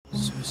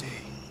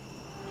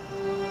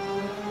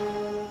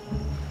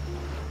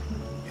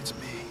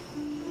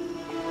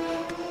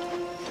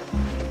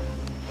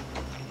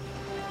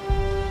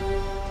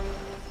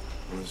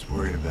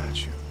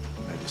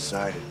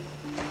decided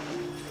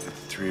that the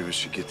three of us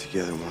should get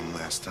together one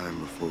last time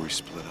before we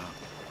split up.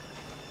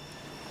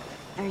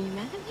 Are you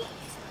mad at me?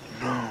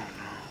 No.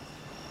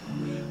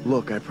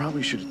 Look, I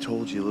probably should have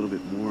told you a little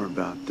bit more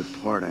about the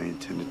part I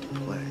intended to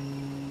play.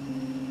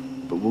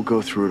 But we'll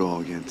go through it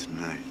all again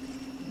tonight.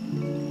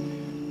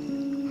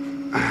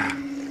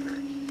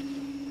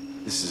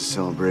 This is a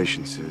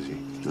celebration, Susie,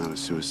 not a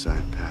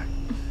suicide pact.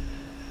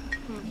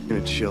 I'm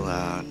gonna chill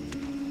out,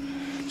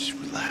 just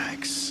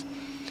relax,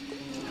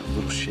 have a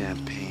little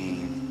champagne,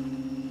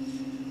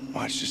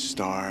 watch the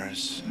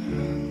stars.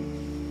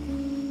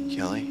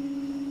 Kelly,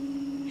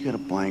 you got a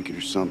blanket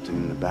or something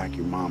in the back of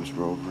your mom's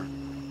Rover?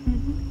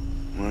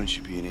 Why don't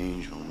you be an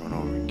angel and run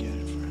over and get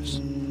it for us?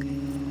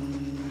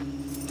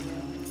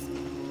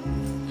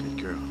 Good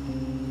girl.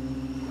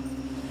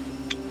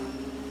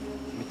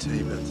 Let me tell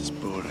you about this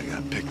boat I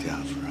got picked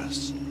out for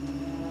us.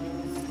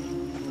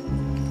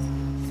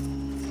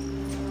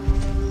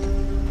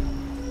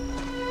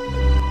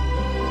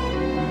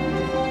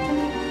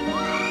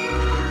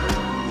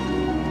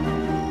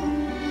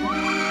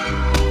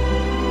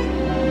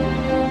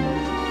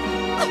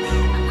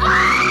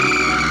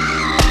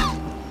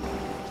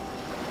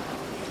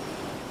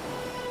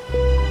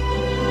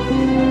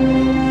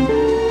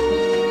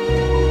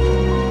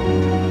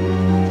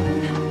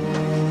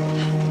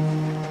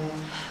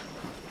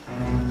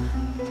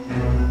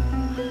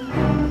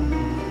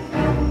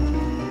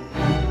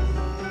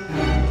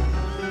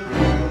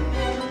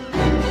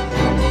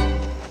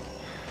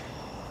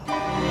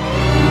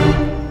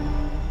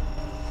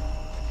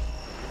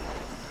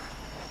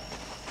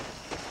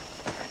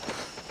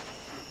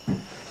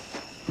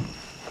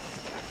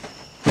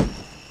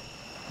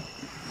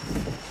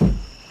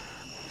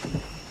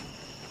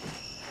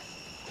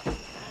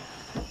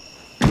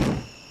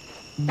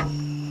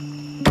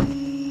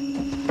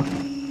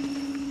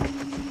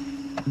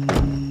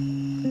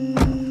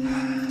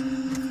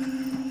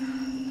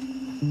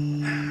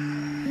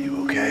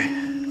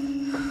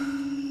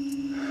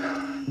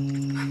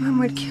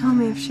 Would kill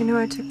me if she knew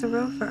I took the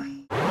Rover.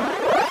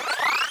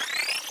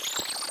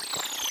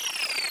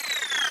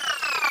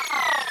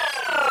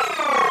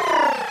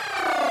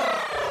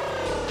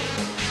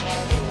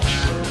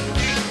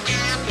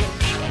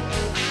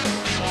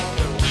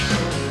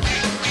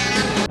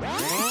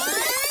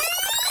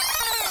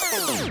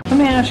 Let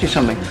me ask you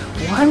something.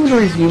 Why would a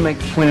review make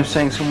the point of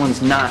saying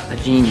someone's not a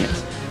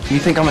genius? Do you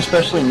think I'm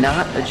especially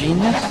not a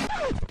genius?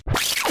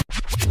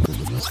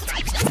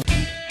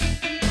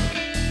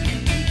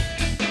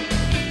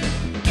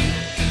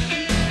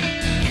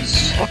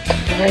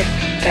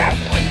 That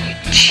one,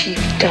 you cheap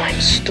dime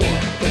store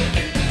hood.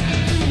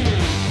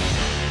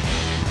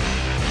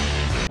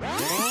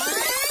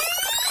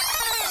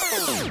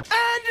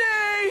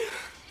 Andy!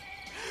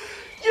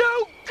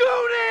 You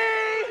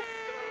goonie!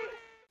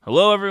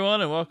 Hello,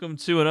 everyone, and welcome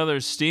to another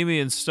steamy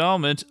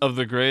installment of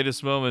the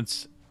greatest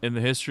moments in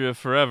the history of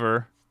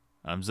forever.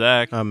 I'm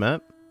Zach. I'm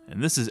Matt.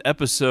 And this is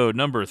episode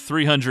number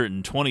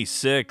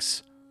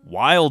 326,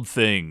 Wild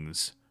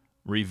Things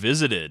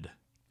Revisited.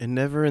 And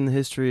never in the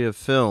history of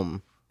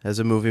film has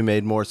a movie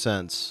made more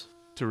sense.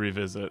 To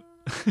revisit.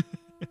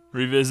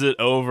 Revisit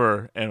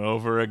over and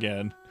over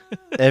again.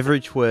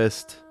 Every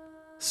twist,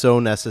 so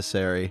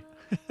necessary.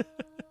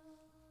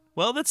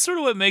 Well, that's sort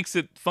of what makes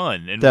it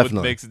fun and Definitely.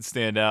 what makes it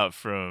stand out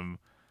from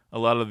a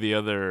lot of the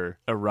other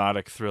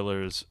erotic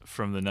thrillers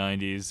from the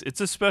 90s.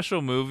 It's a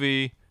special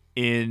movie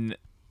in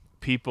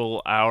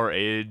people our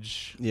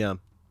age, Yeah.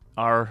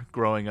 our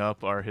growing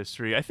up, our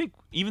history. I think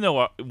even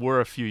though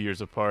we're a few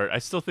years apart, I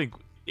still think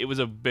it was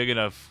a big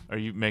enough... Are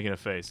you making a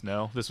face?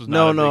 No? This was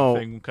not a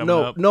big thing coming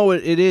up? No,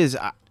 it is.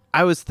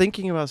 I was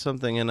thinking about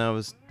something, and I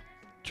was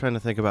trying to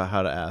think about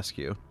how to ask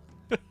you.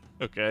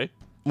 Okay.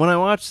 When I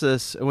watched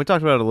this, and we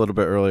talked about it a little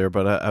bit earlier,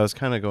 but I was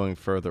kind of going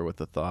further with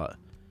the thought.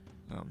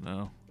 Oh,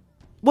 no.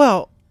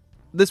 Well,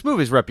 this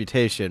movie's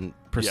reputation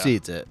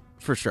precedes it,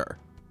 for sure.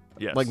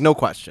 Yes. Like, no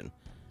question.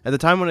 At the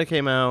time when it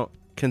came out,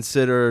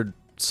 considered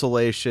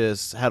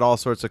salacious, had all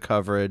sorts of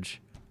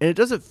coverage. And it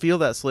doesn't feel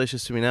that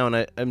salacious to me now,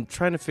 and I'm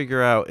trying to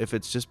figure out if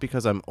it's just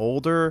because I'm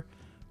older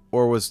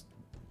or was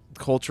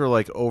culture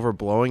like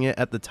overblowing it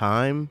at the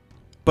time.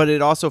 But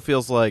it also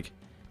feels like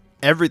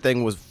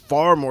everything was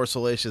far more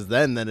salacious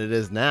then than it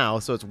is now,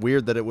 so it's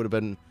weird that it would have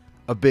been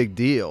a big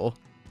deal.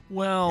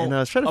 Well, and I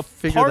was trying to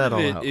figure that all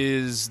out. Part of it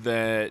is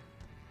that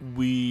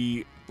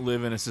we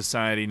live in a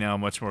society now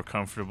much more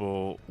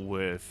comfortable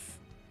with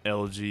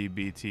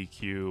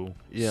LGBTQ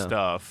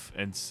stuff,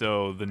 and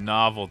so the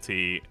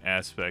novelty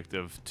aspect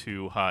of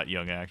two hot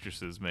young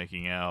actresses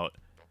making out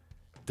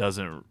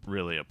doesn't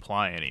really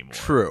apply anymore.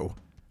 True.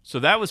 So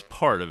that was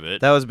part of it.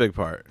 That was a big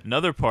part.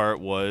 Another part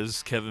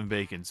was Kevin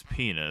Bacon's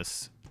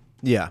penis.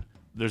 Yeah.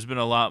 There's been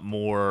a lot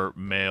more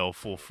male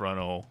full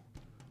frontal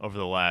over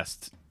the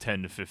last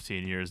 10 to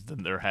 15 years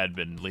than there had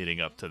been leading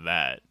up to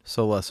that.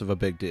 So less of a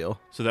big deal.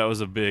 So that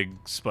was a big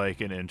spike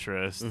in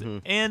interest. Mm-hmm.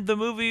 And the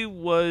movie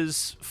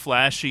was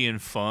flashy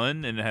and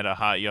fun and had a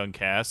hot young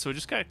cast, so it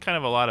just got kind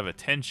of a lot of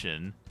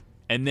attention.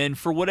 And then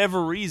for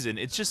whatever reason,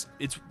 it's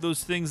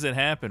those things that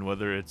happen,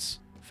 whether it's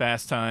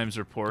Fast Times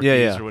or Porky's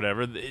Yeah. or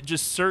whatever.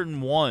 Just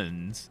certain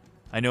ones.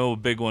 I know a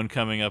big one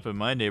coming up in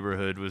my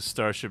neighborhood was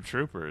Starship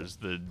Troopers,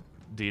 the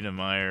Dina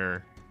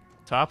Meyer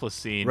topless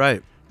scene.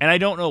 Right. And I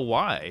don't know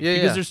why. Yeah,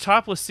 because yeah. there's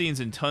topless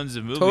scenes in tons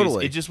of movies.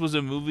 Totally. It just was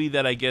a movie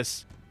that I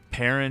guess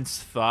parents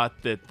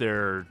thought that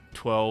their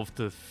 12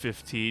 to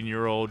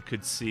 15-year-old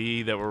could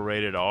see that were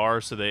rated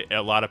R, so a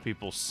lot of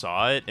people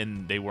saw it,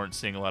 and they weren't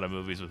seeing a lot of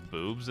movies with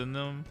boobs in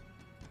them.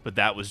 But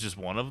that was just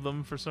one of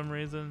them for some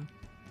reason.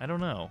 I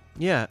don't know.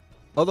 Yeah.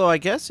 Although I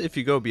guess if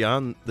you go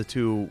beyond the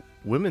two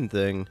women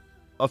thing,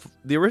 if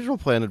the original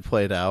plan had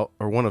played out,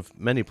 or one of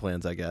many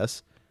plans, I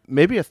guess,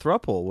 maybe a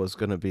throuple was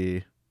going to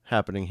be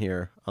happening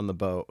here on the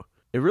boat.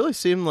 It really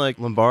seemed like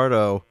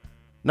Lombardo,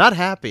 not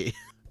happy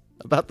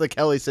about the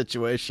Kelly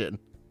situation,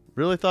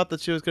 really thought that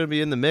she was going to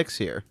be in the mix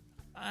here.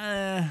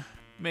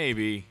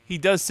 Maybe. He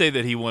does say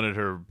that he wanted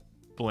her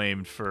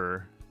blamed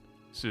for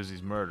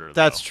Susie's murder, though.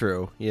 That's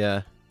true,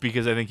 yeah.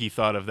 Because I think he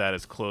thought of that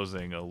as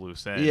closing a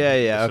loose end.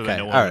 Yeah, so okay. that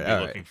no one All would right,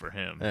 be looking for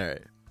him. All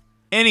right.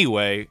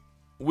 Anyway,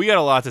 we got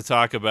a lot to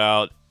talk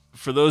about.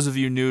 For those of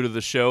you new to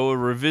the show, a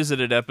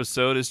revisited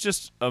episode is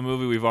just a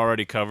movie we've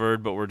already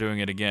covered, but we're doing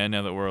it again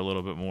now that we're a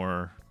little bit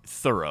more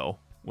thorough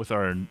with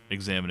our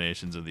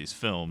examinations of these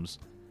films.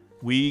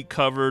 We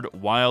covered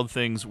Wild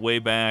Things way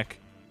back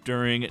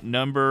during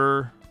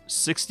number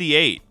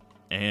 68,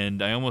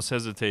 and I almost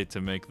hesitate to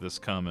make this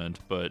comment,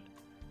 but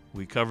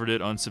we covered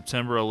it on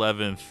September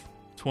 11th,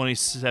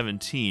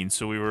 2017,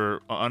 so we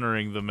were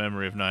honoring the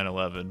memory of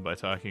 9/11 by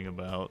talking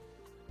about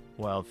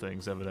Wild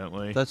Things,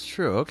 evidently. That's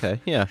true, okay,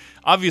 yeah.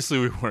 Obviously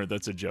we weren't,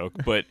 that's a joke,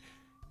 but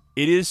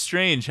it is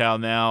strange how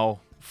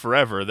now,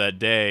 forever, that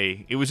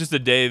day, it was just a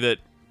day that,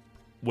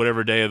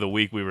 whatever day of the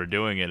week we were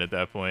doing it at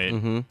that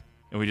point, and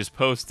we just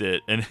post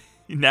it, and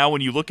now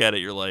when you look at it,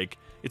 you're like,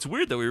 it's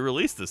weird that we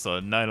released this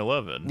on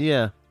 9/11.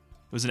 Yeah. It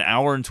was an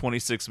hour and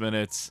 26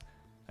 minutes.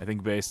 I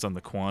think based on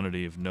the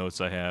quantity of notes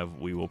I have,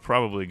 we will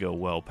probably go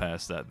well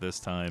past that this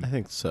time. I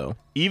think so.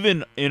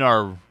 Even in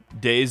our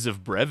days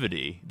of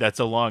brevity, that's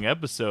a long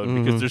episode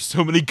because there's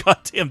so many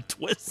goddamn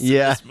twists in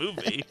this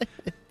movie.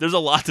 There's a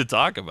lot to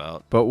talk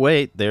about. But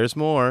wait, there's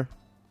more.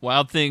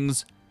 Wild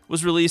Things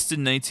was released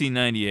in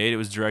 1998. It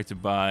was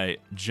directed by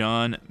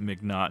John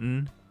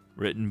McNaughton,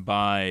 written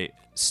by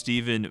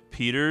Stephen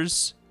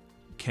Peters.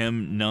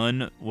 Kem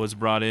Nunn was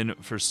brought in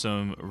for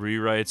some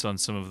rewrites on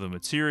some of the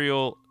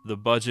material. The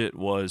budget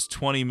was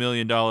 $20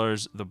 million.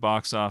 The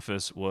box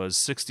office was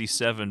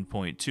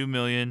 $67.2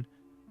 million,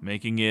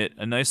 making it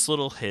a nice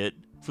little hit.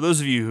 For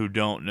those of you who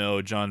don't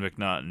know, John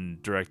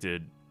McNaughton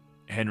directed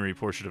Henry,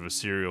 Portrait of a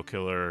Serial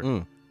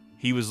Killer.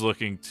 He was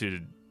looking to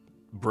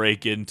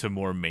break into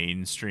more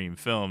mainstream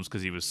films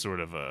because he was sort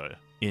of a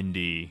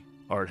indie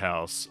art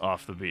house,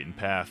 off the beaten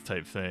path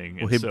type thing.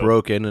 Well, he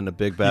broke in a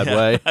big bad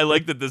way. I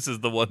like that this is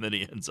the one that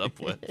he ends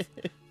up with.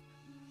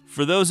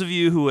 For those of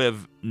you who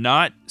have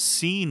not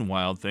seen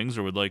Wild Things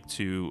or would like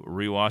to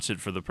rewatch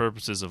it for the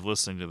purposes of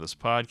listening to this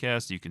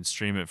podcast, you can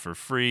stream it for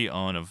free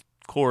on, of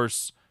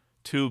course,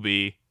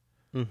 Tubi.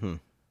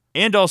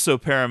 And also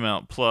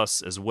Paramount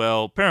Plus as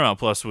well. Paramount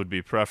Plus would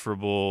be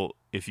preferable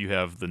if you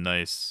have the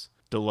nice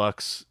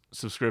deluxe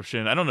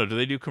subscription. I don't know, do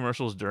they do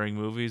commercials during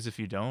movies if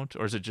you don't?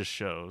 Or is it just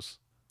shows?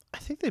 I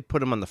think they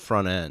put him on the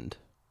front end.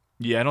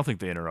 Yeah, I don't think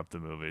they interrupt the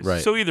movies.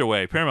 Right. So either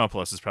way, Paramount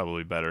Plus is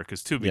probably better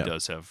because Tubi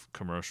does have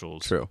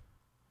commercials. True.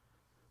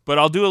 But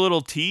I'll do a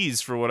little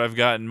tease for what I've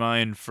got in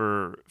mind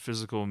for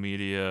Physical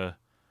Media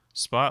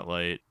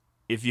Spotlight.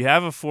 If you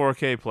have a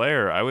 4K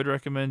player, I would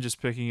recommend just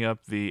picking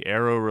up the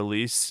Arrow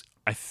release.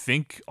 I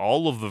think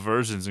all of the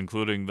versions,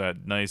 including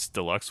that nice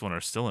deluxe one, are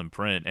still in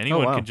print.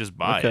 Anyone can just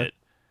buy it.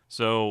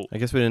 So I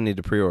guess we didn't need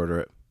to pre-order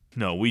it.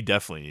 No, we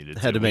definitely needed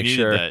Had to We make needed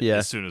sure, that yeah.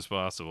 as soon as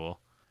possible.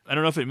 I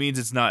don't know if it means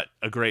it's not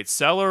a great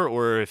seller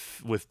or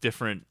if with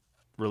different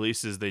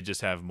releases they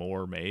just have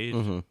more made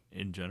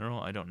in general.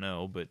 I don't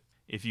know, but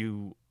if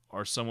you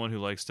are someone who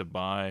likes to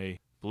buy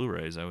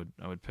Blu-rays, I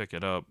would pick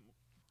it up.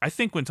 I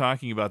think when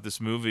talking about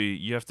this movie,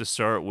 you have to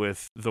start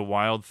with the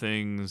Wild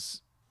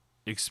Things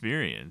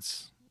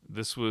experience.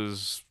 This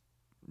was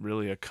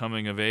really a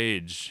coming of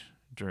age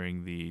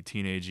during the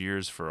teenage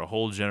years for a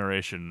whole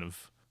generation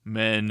of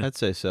men. I'd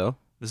say so.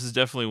 This is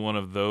definitely one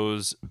of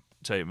those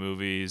type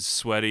movies.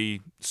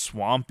 Sweaty,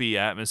 swampy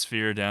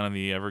atmosphere down in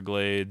the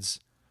Everglades.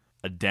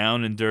 A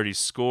down and dirty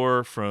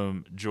score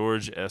from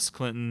George S.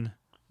 Clinton.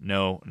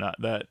 No, not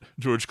that.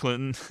 George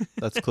Clinton.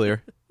 That's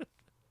clear. I'm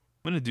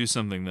going to do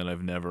something that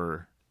I've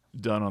never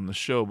done on the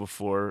show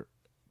before,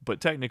 but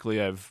technically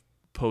I've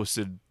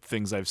posted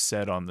things I've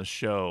said on the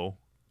show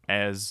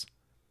as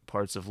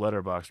parts of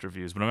Letterboxd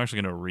reviews, but I'm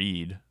actually going to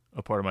read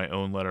a part of my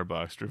own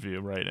Letterboxd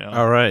review right now.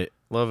 All right.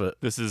 Love it.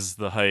 This is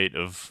the height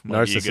of my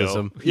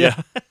Narcissism. ego.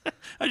 Yeah.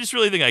 I just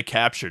really think I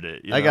captured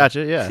it. I got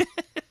you, yeah.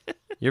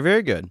 You're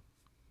very good.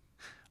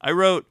 I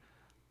wrote,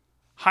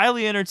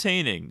 highly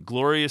entertaining,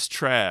 glorious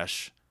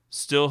trash,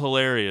 still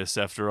hilarious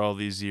after all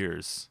these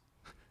years.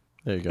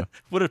 There you go.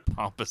 What a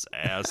pompous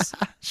ass.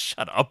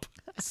 Shut up.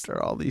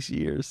 After all these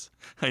years.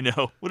 I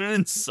know. What an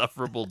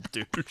insufferable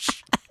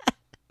douche.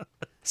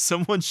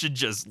 Someone should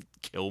just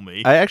kill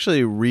me. I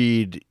actually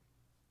read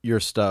your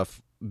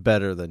stuff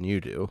better than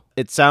you do.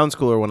 It sounds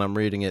cooler when I'm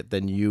reading it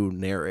than you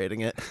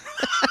narrating it.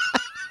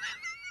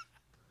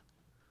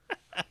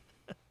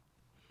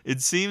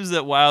 It seems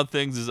that Wild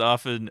Things is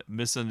often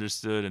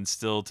misunderstood and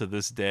still to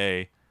this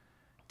day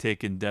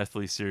taken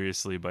deathly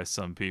seriously by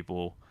some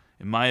people.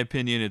 In my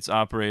opinion, it's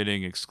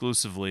operating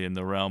exclusively in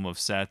the realm of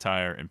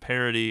satire and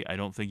parody. I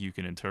don't think you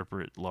can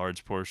interpret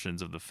large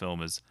portions of the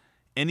film as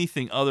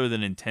anything other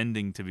than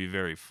intending to be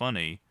very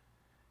funny.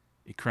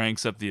 It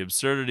cranks up the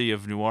absurdity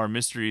of noir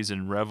mysteries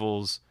and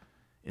revels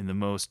in the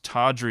most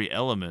tawdry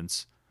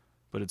elements,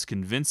 but it's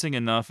convincing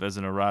enough as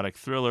an erotic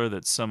thriller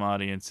that some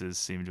audiences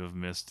seem to have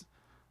missed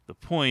the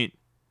point.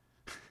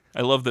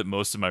 I love that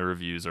most of my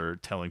reviews are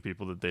telling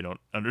people that they don't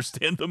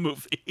understand the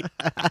movie.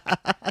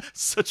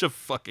 Such a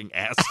fucking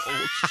asshole.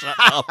 Shut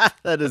up.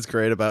 That is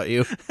great about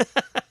you.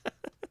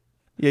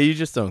 Yeah, you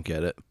just don't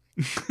get it.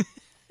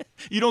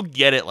 You don't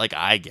get it like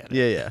I get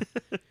it.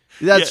 Yeah.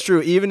 That's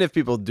true. Even if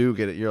people do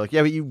get it, you're like,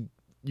 yeah, but you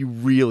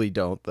really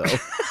don't, though.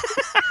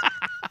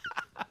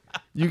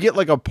 You get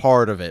like a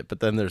part of it, but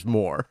then there's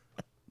more.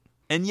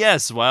 And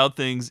yes, Wild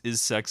Things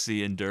is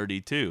sexy and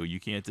dirty too. You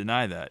can't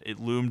deny that. It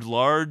loomed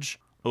large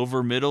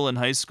over middle and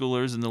high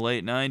schoolers in the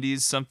late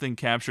 90s, something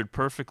captured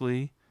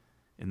perfectly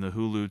in the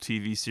Hulu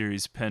TV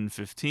series Pen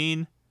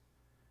 15.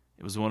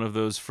 It was one of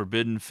those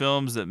forbidden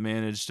films that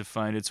managed to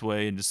find its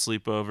way into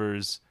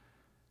sleepovers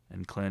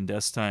and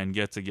clandestine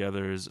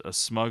get-togethers, a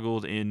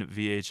smuggled-in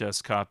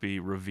VHS copy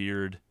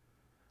revered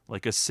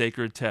like a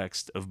sacred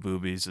text of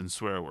boobies and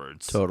swear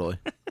words. Totally.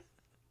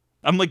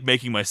 I'm like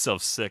making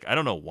myself sick. I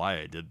don't know why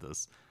I did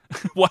this.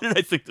 Why did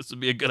I think this would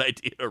be a good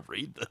idea to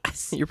read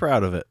this? You're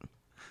proud of it.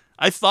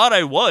 I thought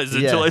I was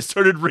until Yeah. I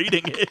started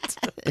reading it.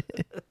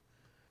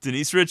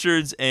 Denise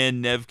Richards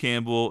and Nev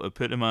Campbell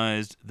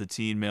epitomized the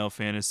teen male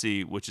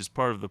fantasy, which is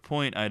part of the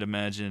point, I'd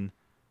imagine.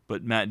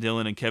 But Matt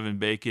Dillon and Kevin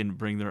Bacon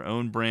bring their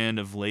own brand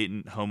of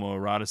latent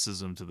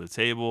homoeroticism to the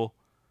table.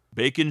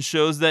 Bacon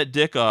shows that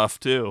dick off,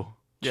 too.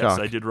 Yes, Shock.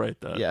 I did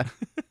write that. Yeah.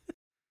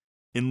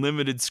 In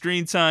limited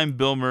screen time,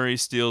 Bill Murray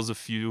steals a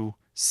few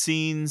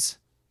scenes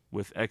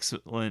with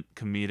excellent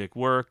comedic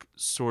work,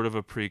 sort of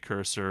a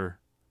precursor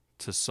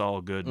to Saul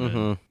Goodman.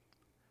 Mm-hmm.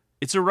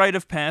 It's a rite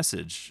of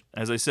passage,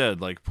 as I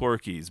said, like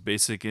Porky's,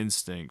 Basic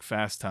Instinct,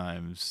 Fast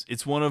Times.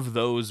 It's one of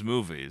those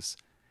movies.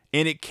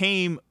 And it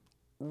came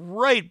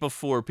right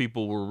before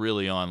people were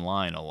really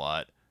online a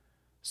lot.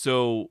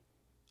 So,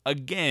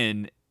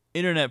 again,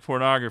 internet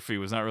pornography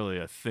was not really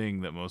a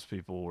thing that most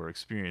people were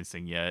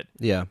experiencing yet.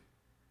 Yeah.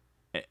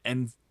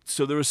 And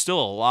so there was still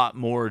a lot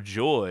more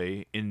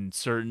joy in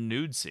certain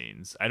nude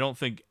scenes. I don't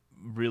think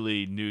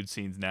really nude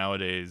scenes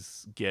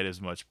nowadays get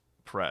as much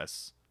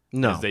press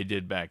No. as they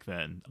did back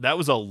then. That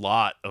was a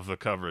lot of the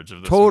coverage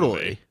of this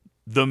Totally. movie.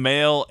 The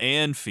male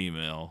and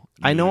female.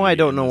 I know I nudity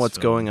don't in know this what's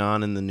film. going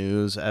on in the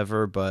news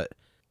ever, but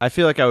I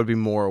feel like I would be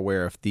more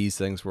aware if these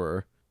things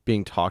were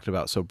being talked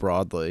about so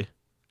broadly.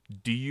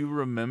 Do you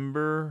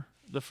remember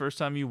the first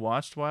time you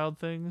watched Wild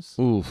Things?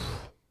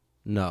 Oof.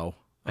 No,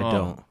 I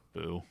don't.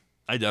 Boo.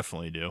 I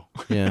definitely do.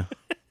 Yeah.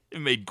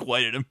 It made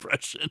quite an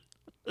impression.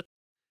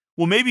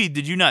 Well, maybe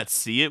did you not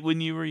see it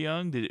when you were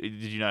young? Did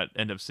you not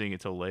end up seeing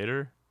it till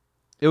later?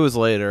 It was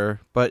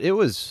later, but I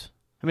was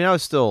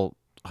still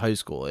high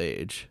school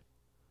age.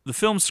 The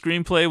film's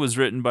screenplay was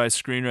written by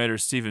screenwriter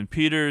Steven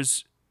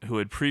Peters, who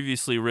had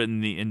previously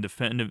written the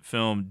independent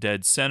film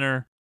Dead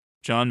Center.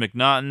 John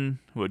McNaughton,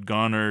 who had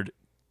garnered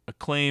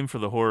acclaim for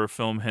the horror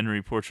film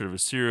Henry, Portrait of a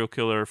Serial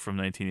Killer from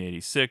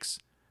 1986,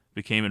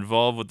 became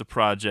involved with the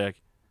project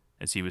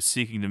as he was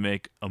seeking to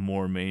make a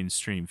more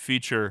mainstream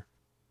feature.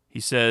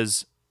 He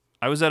says,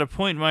 I was at a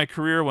point in my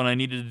career when I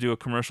needed to do a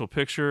commercial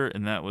picture,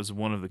 and that was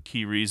one of the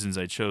key reasons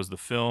I chose the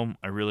film.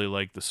 I really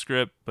liked the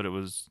script, but it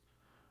was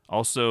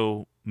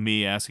also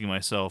me asking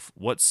myself,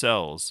 what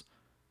sells?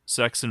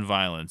 Sex and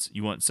violence.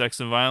 You want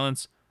sex and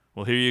violence?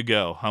 Well, here you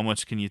go. How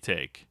much can you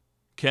take?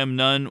 Kem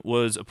Nunn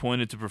was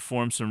appointed to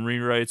perform some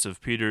rewrites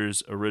of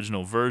Peter's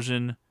original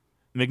version.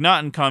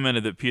 McNaughton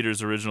commented that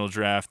Peter's original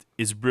draft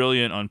is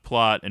brilliant on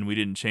plot and we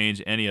didn't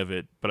change any of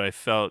it, but I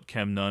felt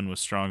Kem Nunn was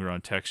stronger on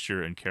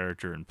texture and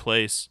character and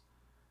place.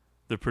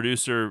 The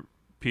producer,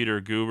 Peter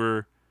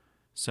Guber,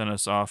 sent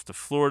us off to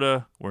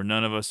Florida, where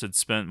none of us had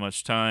spent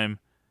much time,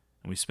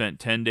 and we spent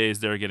 10 days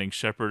there getting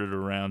shepherded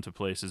around to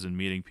places and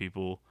meeting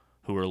people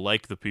who were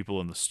like the people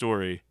in the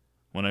story.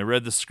 When I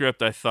read the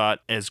script, I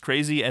thought, as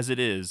crazy as it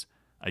is,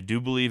 I do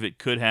believe it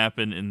could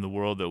happen in the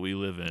world that we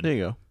live in. There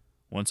you go.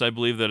 Once I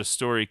believe that a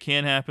story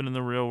can happen in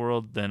the real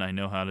world, then I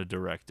know how to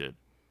direct it.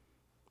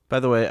 By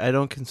the way, I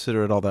don't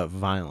consider it all that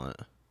violent.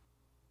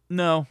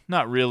 No,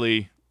 not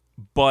really,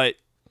 but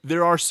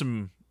there are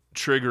some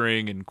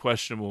triggering and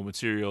questionable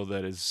material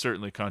that is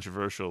certainly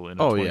controversial in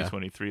a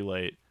 2023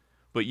 late.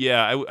 But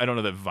yeah, I don't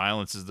know that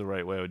violence is the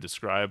right way I would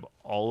describe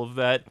all of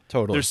that.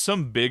 Totally. There's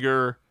some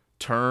bigger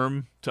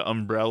term to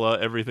umbrella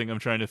everything I'm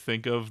trying to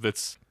think of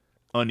that's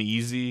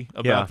uneasy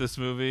about this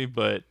movie,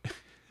 but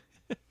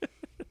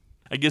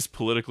I guess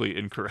politically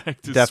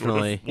incorrect is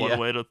Definitely, sort of one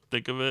way to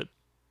think of it.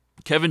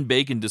 Kevin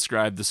Bacon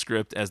described the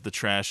script as the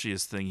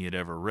trashiest thing he had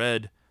ever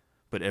read,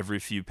 but every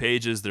few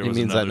pages there was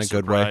means that another in a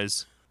good way?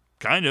 surprise.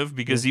 Kind of,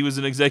 because he was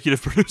an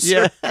executive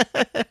producer.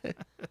 Yeah.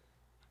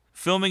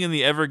 Filming in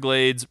the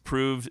Everglades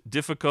proved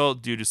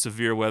difficult due to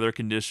severe weather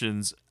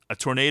conditions. A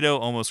tornado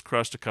almost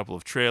crushed a couple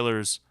of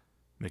trailers.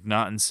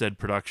 McNaughton said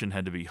production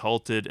had to be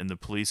halted, and the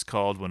police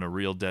called when a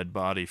real dead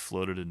body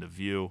floated into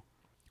view.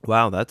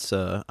 Wow, that's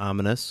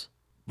ominous.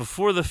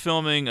 Before the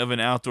filming of an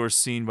outdoor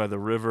scene by the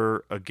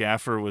river, a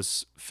gaffer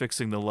was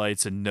fixing the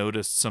lights and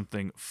noticed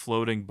something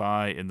floating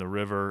by in the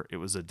river. It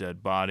was a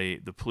dead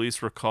body. The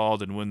police were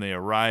called, and when they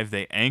arrived,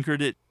 they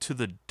anchored it to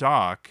the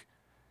dock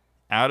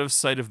out of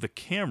sight of the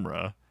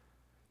camera.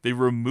 They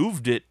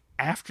removed it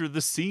after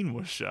the scene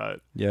was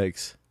shot.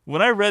 Yikes.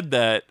 When I read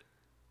that,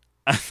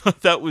 I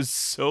thought that was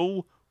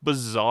so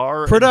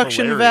bizarre.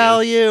 Production and hilarious.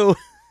 value.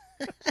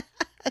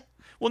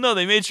 Well, no,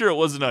 they made sure it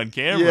wasn't on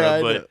camera,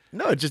 but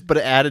but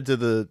it added to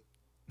the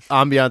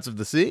ambiance of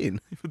the scene.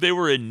 they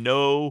were in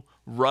no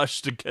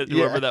rush to get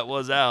whoever that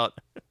was out.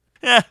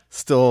 Yeah,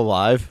 Still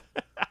alive.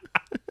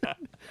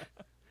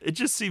 it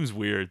just seems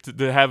weird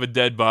to have a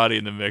dead body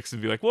in the mix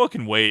and be like, well, it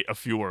can wait a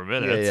few more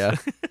minutes.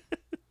 Yeah.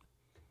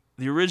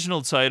 The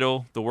original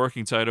title, the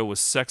working title, was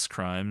Sex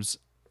Crimes.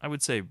 I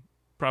would say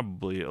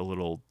probably a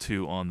little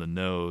too on the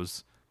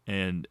nose.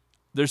 And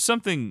there's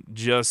something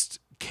just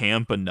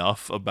camp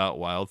enough about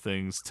Wild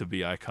Things to be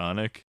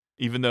iconic,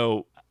 even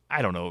though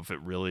I don't know if it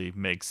really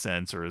makes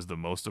sense or is the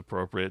most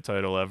appropriate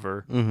title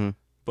ever. Mm-hmm.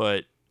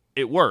 But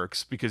it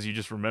works because you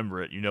just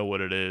remember it. You know what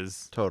it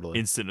is. Totally.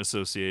 Instant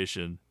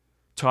association.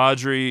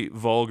 Tawdry,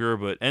 vulgar,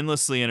 but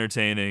endlessly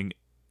entertaining.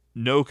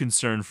 No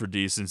concern for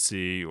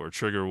decency or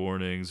trigger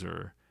warnings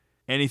or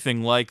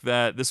anything like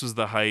that. This was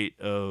the height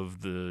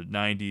of the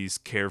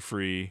 90s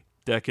carefree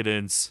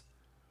decadence.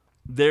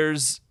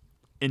 There's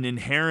an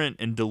inherent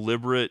and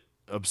deliberate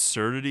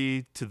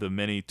absurdity to the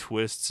many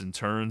twists and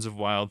turns of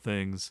Wild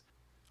Things.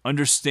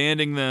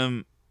 Understanding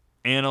them,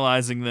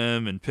 analyzing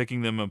them, and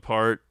picking them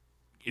apart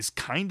is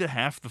kind of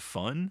half the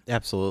fun.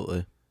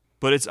 Absolutely.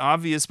 But it's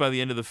obvious by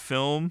the end of the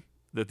film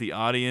that the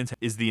audience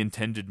is the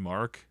intended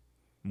mark,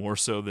 more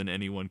so than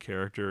any one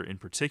character in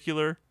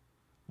particular.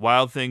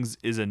 Wild Things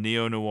is a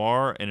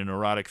neo-noir and an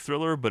erotic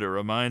thriller, but it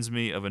reminds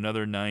me of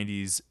another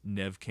 90s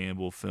Neve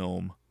Campbell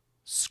film,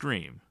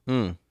 Scream.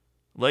 Mm.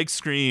 Like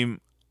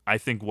Scream, I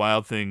think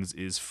Wild Things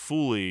is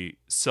fully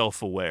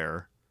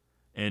self-aware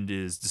and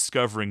is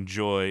discovering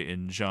joy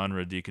in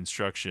genre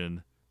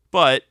deconstruction.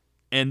 But,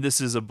 and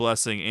this is a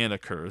blessing and a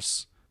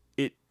curse,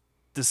 it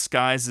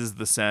disguises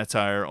the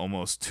satire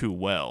almost too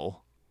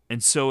well.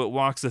 And so it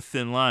walks a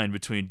thin line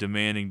between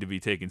demanding to be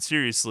taken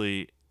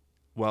seriously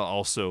while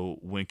also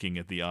winking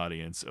at the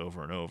audience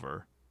over and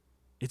over.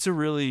 It's a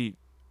really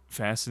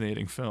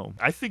fascinating film.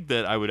 I think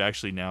that I would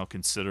actually now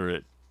consider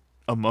it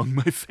among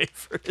my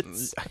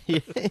favorites.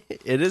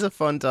 It is a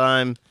fun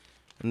time,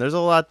 and there's a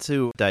lot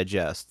to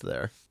digest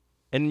there.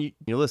 And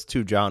you list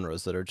two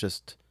genres that are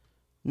just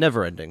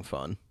never-ending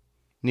fun.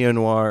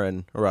 Neo-noir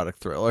and erotic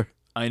thriller.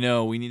 I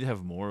know, we need to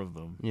have more of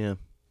them. Yeah.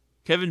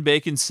 Kevin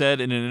Bacon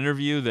said in an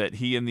interview that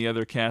he and the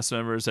other cast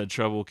members had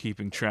trouble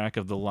keeping track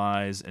of the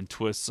lies and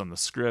twists on the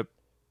script.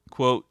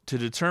 Quote, to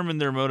determine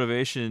their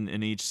motivation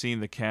in each scene,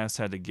 the cast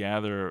had to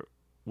gather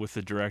with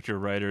the director,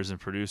 writers, and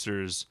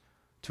producers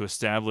to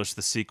establish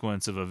the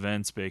sequence of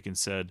events, Bacon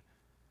said.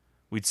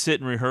 We'd sit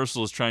in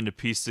rehearsals trying to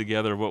piece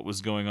together what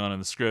was going on in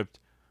the script,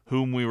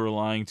 whom we were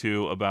lying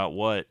to about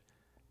what,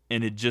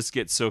 and it just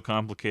gets so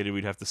complicated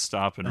we'd have to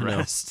stop and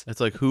rest. It's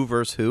like who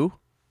versus who?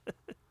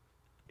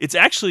 It's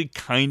actually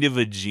kind of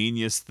a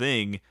genius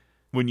thing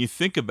when you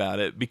think about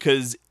it,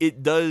 because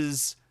it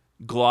does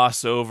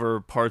gloss over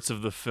parts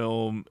of the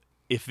film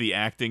if the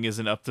acting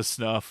isn't up to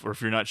snuff or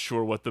if you're not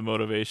sure what the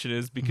motivation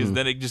is, because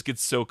then it just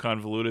gets so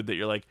convoluted that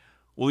you're like,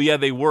 well, yeah,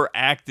 they were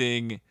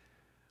acting,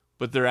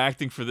 but they're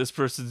acting for this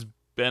person's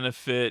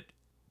benefit,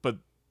 but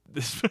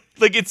this,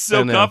 like, it's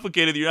so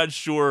complicated that you're not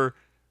sure.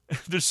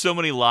 There's so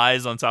many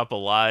lies on top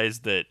of lies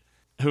that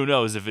who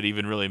knows if it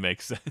even really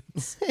makes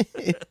sense.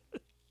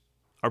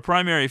 Our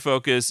primary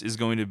focus is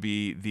going to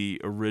be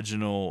the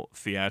original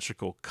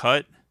theatrical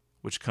cut,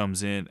 which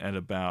comes in at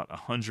about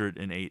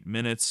 108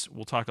 minutes.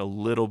 We'll talk a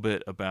little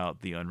bit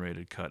about the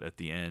unrated cut at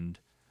the end.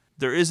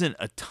 There isn't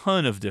a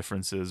ton of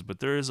differences, but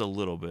there is a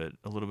little bit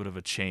of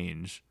a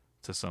change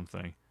to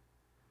something.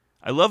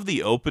 I love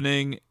the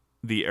opening,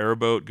 the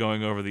airboat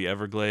going over the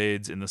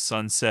Everglades in the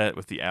sunset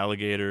with the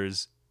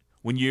alligators.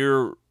 When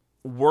you're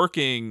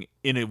working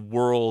in a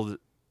world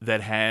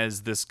that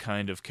has this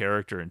kind of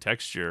character and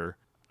texture,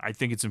 I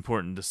think it's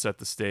important to set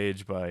the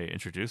stage by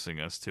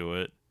introducing us to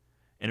it.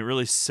 And it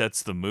really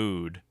sets the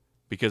mood,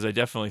 because I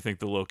definitely think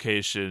the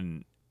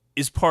location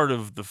is part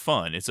of the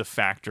fun. It's a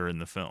factor in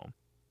the film.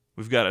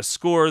 We've got a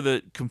score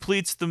that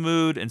completes the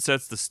mood and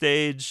sets the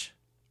stage.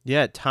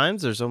 Yeah, at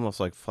times there's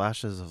almost like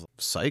flashes of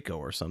Psycho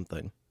or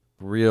something.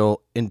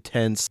 Real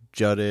intense,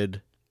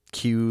 jutted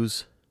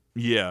cues.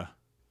 Yeah.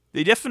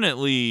 They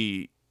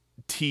definitely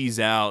tease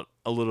out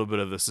a little bit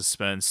of the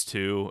suspense,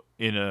 too,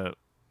 in a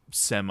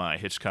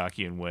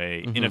semi-Hitchcockian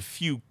way in a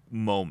few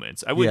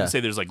moments. I wouldn't say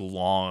there's like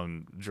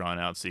long,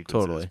 drawn-out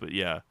sequences, but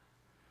yeah,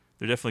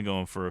 they're definitely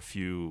going for a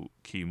few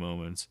key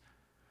moments.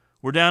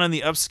 We're down in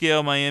the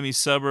upscale Miami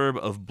suburb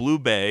of Blue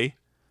Bay.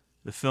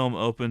 The film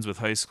opens with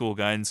high school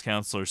guidance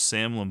counselor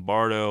Sam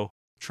Lombardo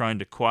trying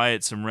to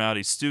quiet some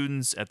rowdy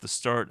students at the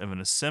start of an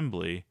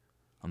assembly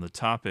on the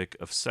topic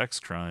of sex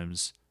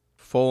crimes.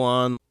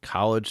 Full-on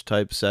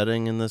college-type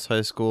setting in this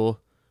high school.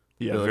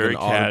 Yeah, Like very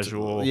an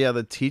casual. Yeah,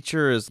 the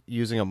teacher is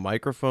using a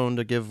microphone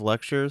to give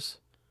lectures.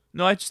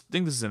 No, I just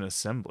think this is an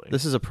assembly.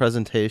 This is a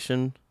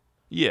presentation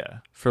Yeah.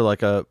 for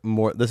like a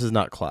more... This is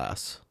not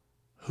class.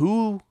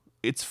 Who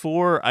it's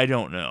for, I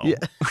don't know. Yeah.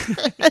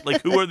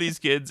 Like, who are these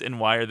kids and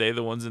why are they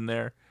the ones in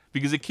there?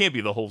 Because it can't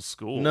be the whole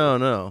school.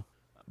 No.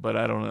 But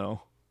I don't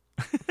know.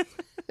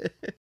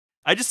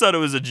 I just thought it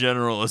was a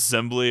general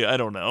assembly. I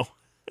don't know.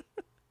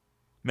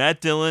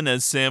 Matt Dillon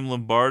as Sam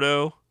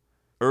Lombardo,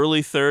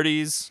 early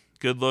 30s,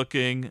 good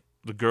looking.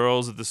 The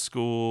girls at the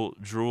school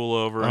drool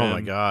over him. Oh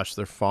my gosh,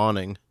 they're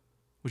fawning.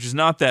 Which is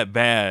not that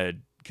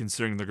bad,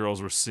 considering the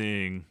girls we're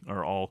seeing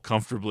are all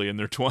comfortably in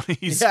their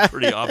 20s, Yeah.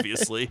 pretty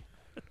obviously.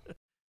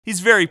 He's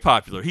very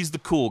popular. He's the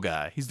cool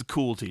guy. He's the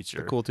cool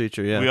teacher. The cool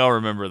teacher, yeah. We all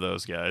remember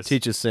those guys.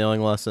 Teaches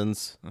sailing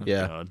lessons. Oh,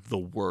 yeah. God, the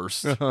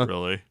worst,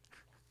 really.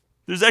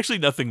 There's actually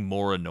nothing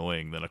more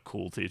annoying than a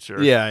cool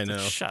teacher. Yeah, I It's like,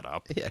 know. shut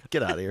up. Yeah,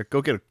 get out of here.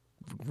 Go get a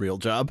real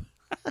job.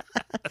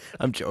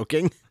 I'm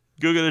joking.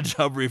 Go get a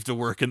job where you have to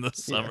work in the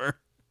summer.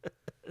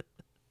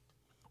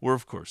 We're,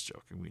 of course,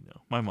 joking. We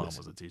know. My mom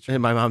was a teacher.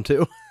 And my mom,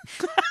 too.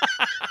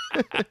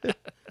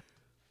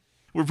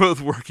 We're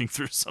both working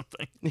through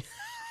something.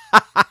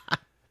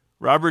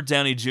 Robert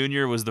Downey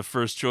Jr. was the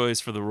first choice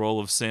for the role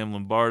of Sam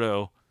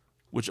Lombardo,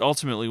 which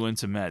ultimately went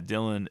to Matt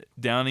Dillon.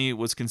 Downey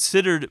was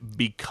considered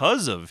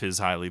because of his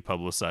highly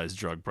publicized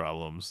drug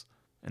problems.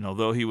 And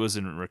although he was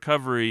in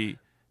recovery,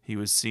 he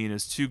was seen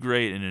as too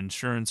great an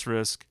insurance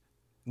risk.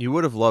 You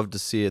would have loved to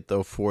see it,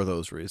 though, for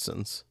those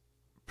reasons.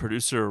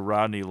 Producer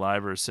Rodney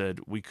Leiber said,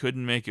 "We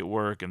couldn't make it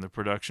work, and the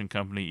production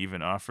company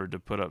even offered to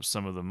put up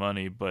some of the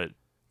money, but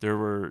there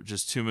were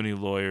just too many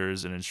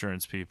lawyers and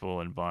insurance people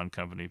and bond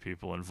company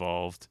people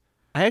involved."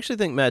 I actually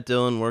think Matt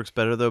Dillon works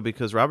better, though,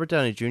 because Robert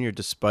Downey Jr.,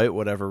 despite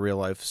whatever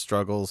real-life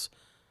struggles,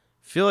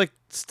 feel like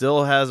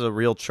still has a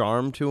real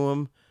charm to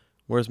him,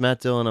 whereas Matt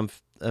Dillon,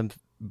 I'm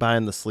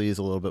buying the sleaze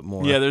a little bit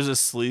more. Yeah, there's a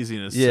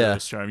sleaziness to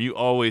his charm. You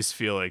always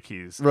feel like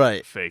he's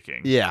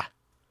faking. Yeah.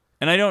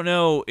 And I don't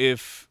know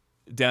if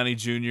Downey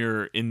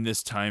Jr. in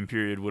this time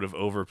period would have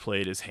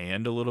overplayed his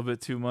hand a little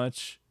bit too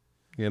much.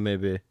 Yeah,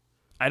 maybe.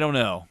 I don't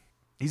know.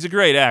 He's a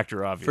great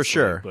actor, obviously. For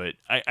sure. But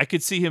I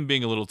could see him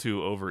being a little too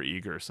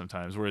overeager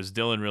sometimes, whereas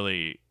Dillon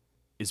really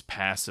is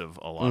passive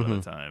a lot of the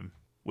time,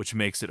 which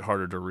makes it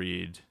harder to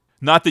read.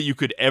 Not that you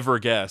could ever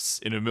guess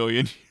in a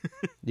million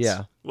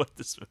years what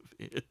this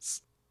movie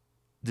is.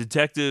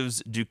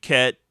 Detectives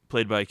Duquette,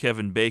 played by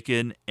Kevin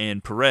Bacon,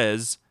 and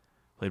Perez,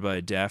 played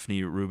by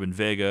Daphne Rubin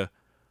Vega,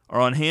 are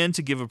on hand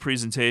to give a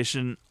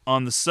presentation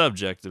on the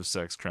subject of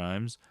sex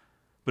crimes,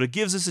 but it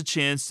gives us a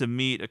chance to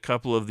meet a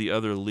couple of the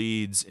other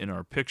leads in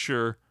our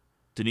picture.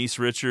 Denise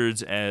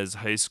Richards as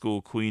high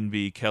school queen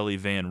bee Kelly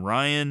Van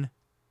Ryan.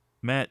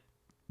 Matt,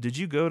 did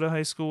you go to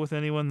high school with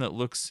anyone that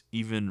looks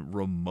even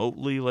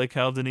remotely like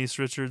how Denise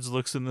Richards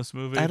looks in this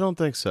movie? I don't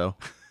think so.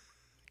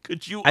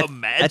 Could you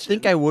imagine? I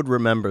think I would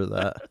remember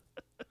that.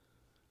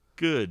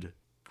 Good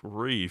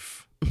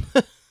grief.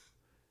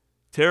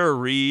 Tara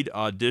Reid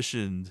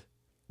auditioned.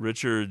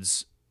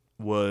 Richards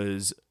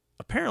was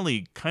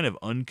apparently kind of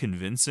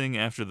unconvincing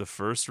after the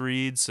first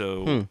read,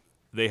 so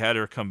they had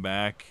her come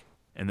back,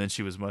 and then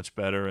she was much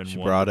better and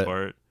won the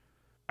part.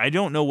 I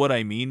don't know what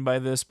I mean by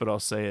this, but I'll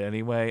say it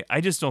anyway.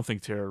 I just don't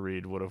think Tara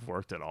Reid would have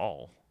worked at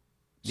all.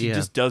 She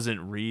just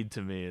doesn't read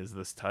to me as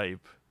this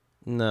type.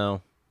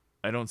 No.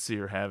 I don't see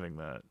her having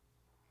that.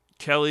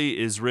 Kelly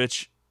is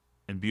rich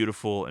and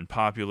beautiful and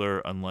popular,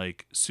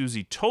 unlike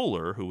Susie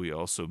Toller, who we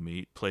also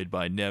meet, played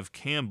by Neve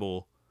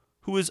Campbell,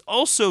 who is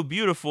also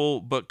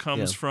beautiful but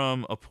comes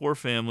from a poor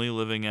family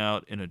living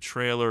out in a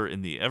trailer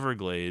in the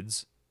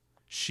Everglades.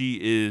 She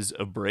is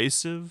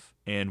abrasive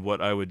and what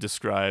I would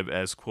describe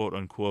as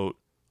quote-unquote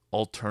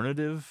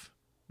alternative,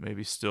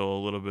 maybe still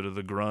a little bit of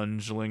the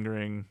grunge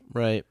lingering.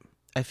 Right.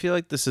 I feel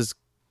like this is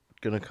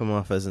going to come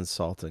off as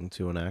insulting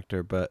to an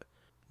actor, but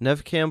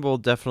Neve Campbell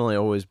definitely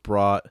always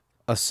brought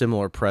a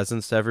similar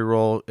presence to every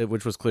role,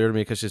 which was clear to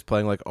me because she's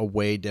playing like a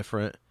way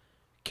different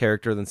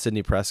character than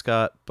Sidney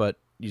Prescott, but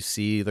you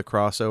see the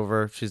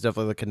crossover. She's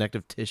definitely the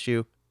connective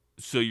tissue.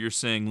 So you're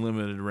saying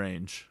limited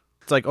range.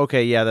 It's like,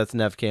 okay, yeah, that's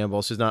Neve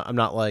Campbell. I'm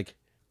not like,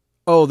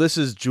 oh, this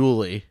is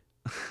Julie.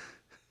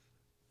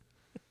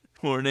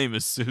 Well, her name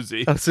is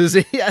Susie. Oh,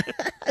 Susie? Yeah.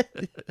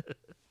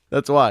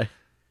 That's why.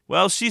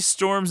 Well, she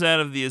storms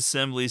out of the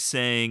assembly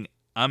saying,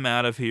 "I'm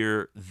out of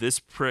here. This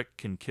prick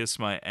can kiss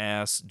my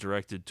ass,"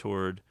 directed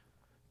toward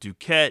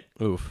Duquette.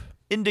 Oof.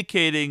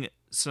 Indicating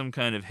some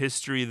kind of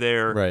history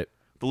there. Right.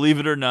 Believe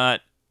it or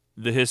not,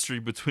 the history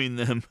between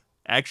them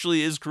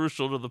actually is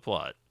crucial to the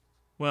plot.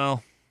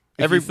 Well,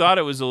 If you thought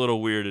it was a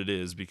little weird, it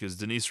is, because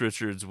Denise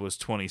Richards was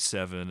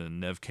 27 and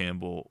Nev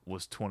Campbell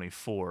was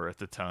 24 at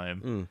the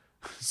time.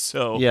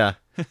 So yeah,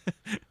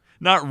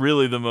 not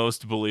really the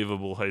most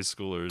believable high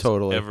schoolers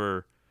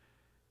ever.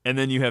 And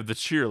then you have the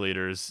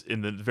cheerleaders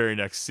in the very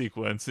next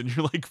sequence, and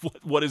you're like,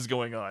 what is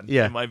going on?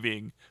 Yeah. Am I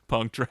being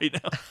punked right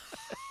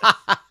now?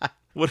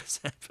 What is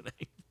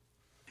happening?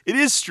 It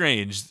is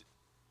strange.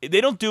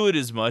 They don't do it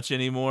as much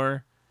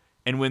anymore.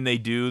 And when they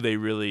do, they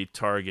really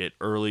target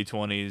early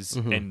 20s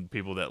and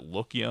people that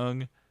look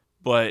young.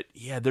 But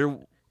yeah,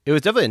 it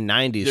was definitely a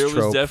 90s there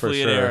trope was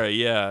definitely for an sure. era,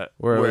 yeah,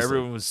 where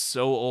everyone was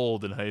so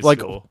old in high like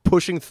school.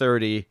 pushing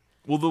 30.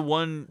 Well, the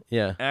one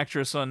Yeah.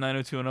 actress on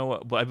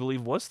 90210, I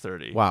believe, was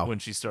 30 Wow. when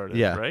she started,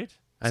 Yeah. right?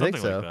 I Something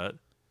think so. like that.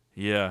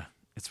 Yeah,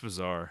 it's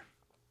bizarre.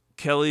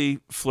 Kelly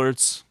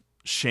flirts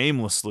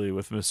shamelessly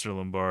with Mr.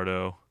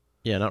 Lombardo,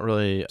 Yeah, not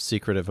really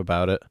secretive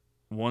about it.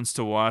 wants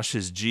to wash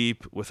his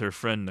Jeep with her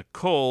friend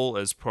Nicole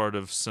as part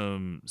of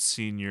some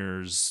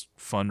seniors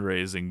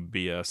fundraising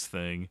BS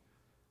thing,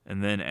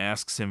 and then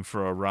asks him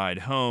for a ride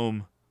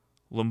home.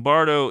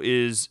 Lombardo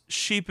is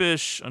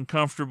sheepish,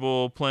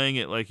 uncomfortable, playing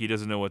it like he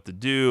doesn't know what to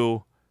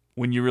do.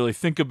 When you really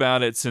think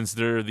about it, since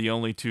they're the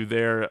only two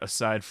there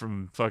aside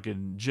from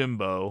fucking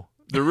Jimbo,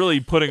 they're really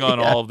putting on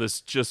all of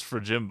this just for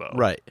Jimbo.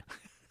 Right.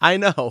 I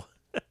know.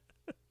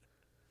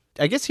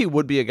 I guess he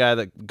would be a guy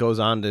that goes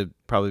on to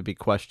probably be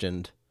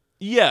questioned.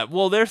 Yeah,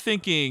 well, they're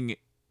thinking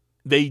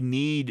they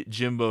need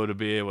Jimbo to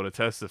be able to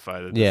testify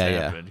that this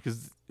happened,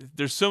 because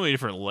there's so many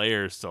different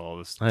layers to all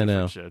this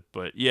different shit.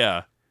 But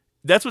yeah,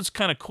 that's what's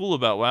kind of cool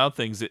about Wild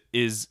Things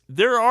is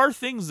there are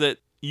things that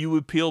you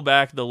would peel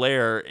back the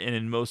layer, and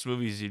in most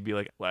movies you'd be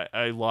like,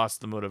 I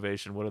lost the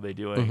motivation. What are they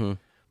doing?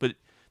 But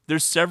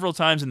there's several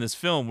times in this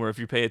film where if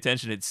you pay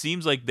attention, it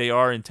seems like they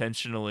are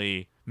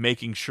intentionally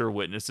making sure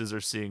witnesses are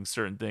seeing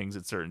certain things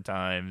at certain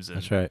times. And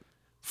That's right.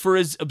 for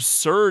as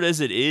absurd as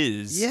it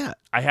is, Yeah.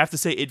 I have to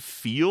say it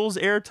feels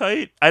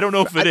airtight. I don't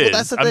know if it is.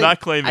 That's the I'm thing. not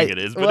claiming it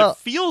is, but well, it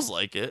feels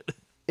like it.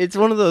 It's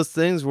one of those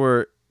things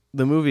where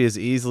the movie is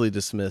easily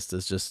dismissed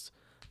as just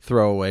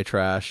throwaway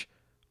trash,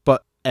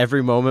 but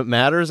every moment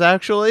matters,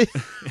 actually.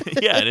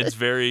 Yeah, and it's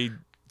very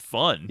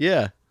fun.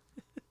 Yeah.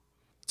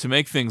 To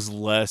make things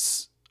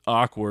less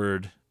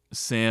awkward,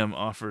 Sam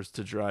offers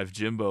to drive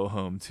Jimbo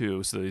home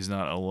too, so that he's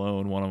not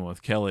alone one-on-one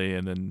with Kelly,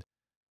 and then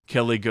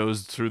Kelly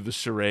goes through the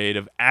charade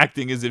of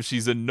acting as if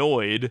she's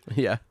annoyed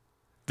Yeah.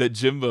 that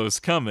Jimbo's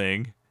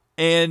coming.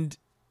 And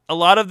a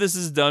lot of this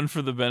is done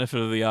for the benefit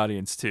of the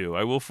audience too.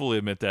 I will fully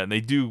admit that. And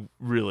they do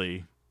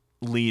really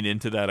lean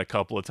into that a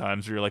couple of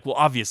times where you're like, well,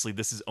 obviously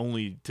this is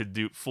only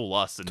to fool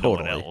us and no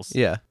one else.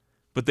 Yeah.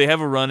 But they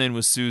have a run-in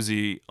with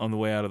Susie on the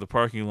way out of the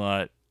parking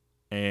lot,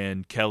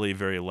 and Kelly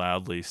very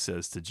loudly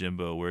says to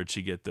Jimbo, "Where'd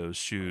she get those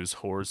shoes?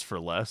 Whores for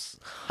less?"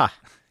 Ha.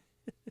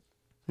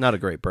 Not a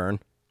great burn.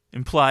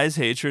 Implies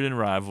hatred and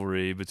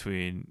rivalry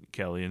between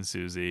Kelly and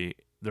Susie.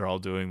 They're all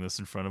doing this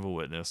in front of a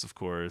witness, of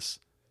course.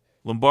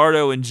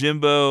 Lombardo and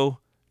Jimbo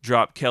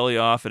drop Kelly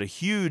off at a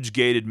huge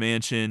gated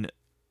mansion,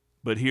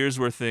 but here's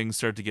where things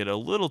start to get a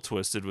little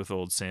twisted with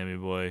old Sammy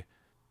Boy.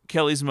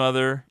 Kelly's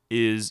mother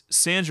is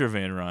Sandra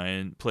Van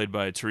Ryan, played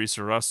by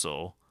Teresa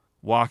Russell,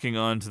 walking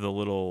onto the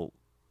little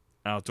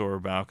outdoor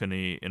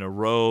balcony in a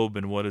robe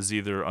and what is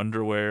either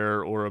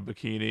underwear or a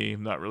bikini.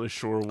 I'm not really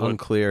sure what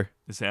Unclear.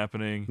 is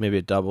happening. Maybe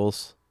it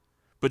doubles.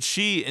 But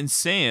she and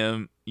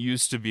Sam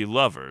used to be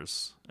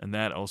lovers, and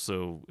that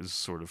also is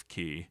sort of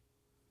key.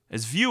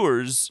 As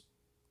viewers,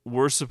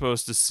 we're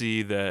supposed to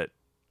see that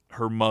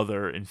her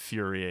mother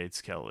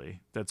infuriates Kelly.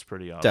 That's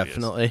pretty obvious.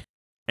 Definitely.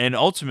 And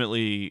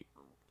ultimately,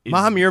 is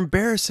Mom, you're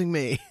embarrassing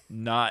me.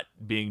 not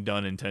being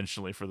done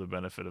intentionally for the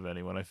benefit of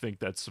anyone. I think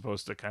that's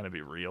supposed to kind of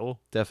be real,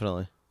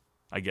 Definitely.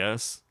 I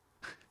guess.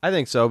 I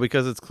think so,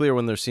 because it's clear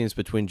when there's scenes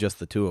between just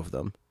the two of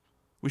them.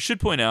 We should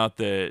point out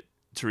that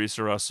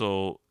Teresa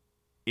Russell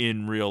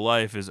in real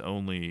life is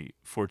only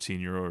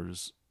 14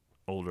 years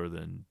older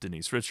than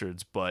Denise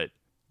Richards, but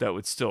that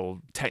would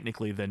still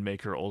technically then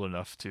make her old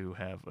enough to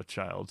have a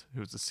child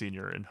who's a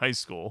senior in high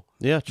school.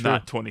 Yeah, true.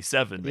 Not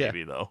 27, Yeah.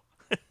 maybe, though.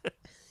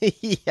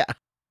 Yeah.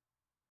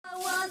 I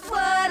want what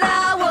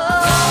I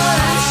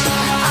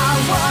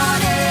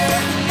want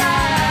it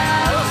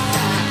now.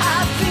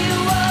 I feel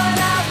what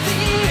I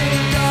feel,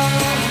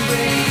 don't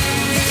bring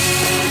me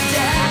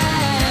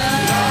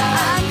down.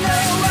 I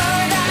know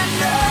what I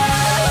know,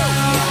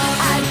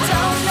 I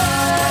don't know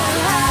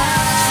how.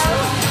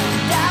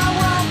 I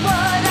want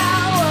what I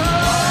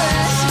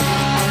want,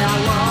 and I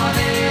want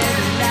it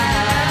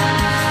now.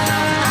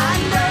 I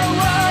know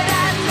what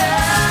I know,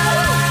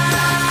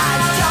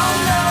 I don't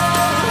know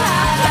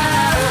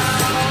how.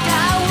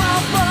 I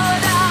want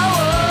what I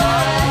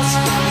want,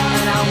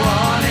 and I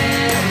want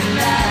it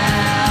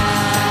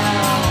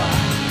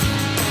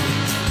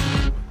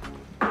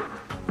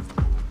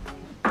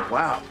now.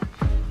 Wow.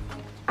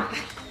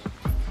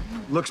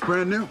 Looks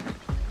brand new.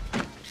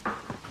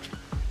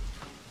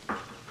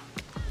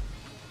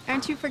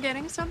 Aren't you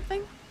forgetting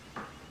something?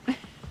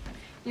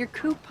 Your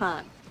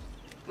coupon.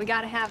 We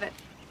gotta have it.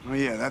 Oh,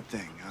 yeah, that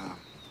thing.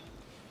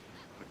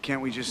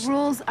 Can't we just...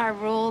 Rules are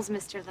rules,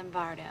 Mr.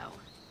 Lombardo.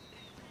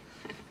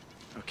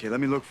 Okay, let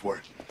me look for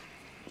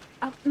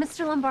it.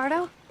 Mr.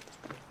 Lombardo?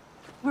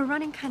 We're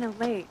running kind of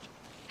late.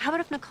 How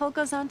about if Nicole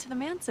goes on to the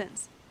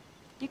Mansons?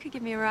 You could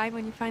give me a ride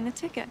when you find the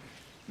ticket.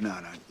 No.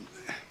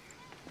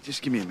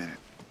 Just give me a minute,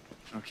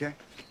 okay?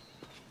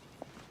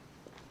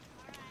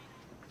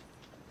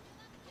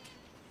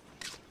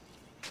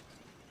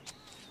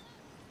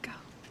 Go.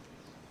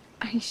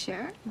 Are you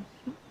sure?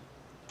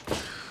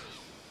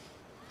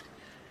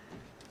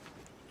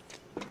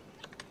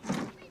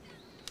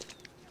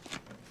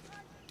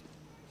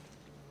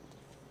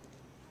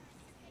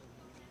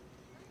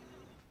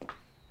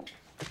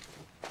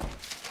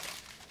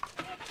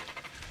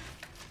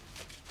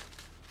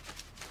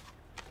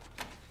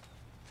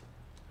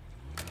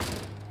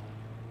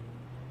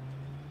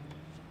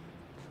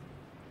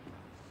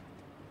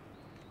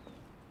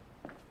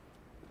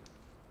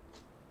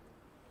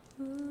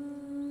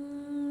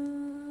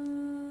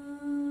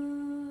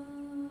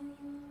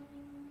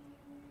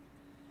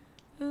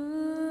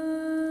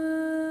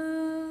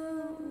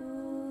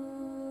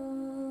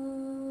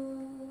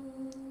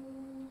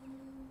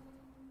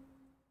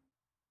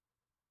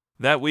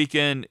 That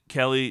weekend,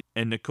 Kelly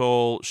and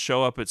Nicole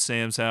show up at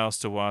Sam's house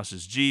to wash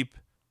his Jeep.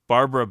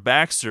 Barbara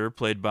Baxter,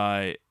 played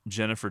by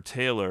Jennifer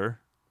Taylor,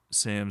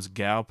 Sam's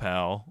gal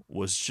pal,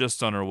 was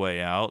just on her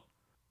way out.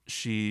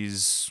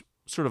 She's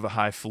sort of a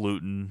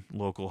highfalutin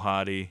local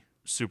hottie,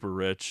 super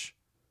rich.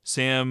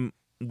 Sam,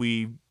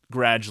 we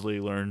gradually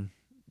learn,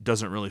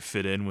 doesn't really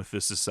fit in with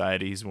this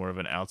society. He's more of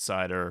an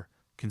outsider,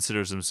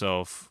 considers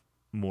himself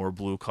more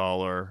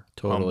blue-collar,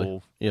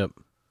 humble. Yep.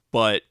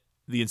 But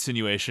the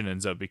insinuation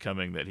ends up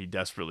becoming that he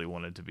desperately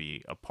wanted to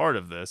be a part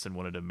of this and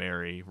wanted to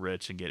marry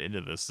rich and get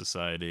into this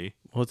society.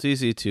 Well, it's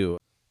easy to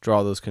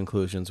draw those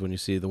conclusions when you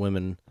see the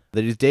women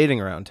that he's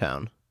dating around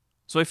town.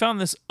 So I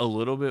found this a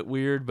little bit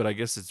weird, but I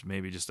guess it's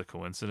maybe just a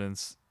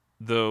coincidence.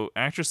 The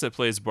actress that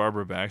plays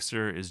Barbara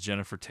Baxter is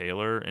Jennifer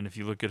Taylor, and if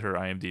you look at her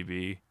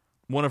IMDb,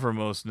 one of her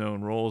most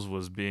known roles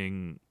was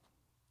being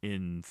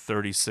in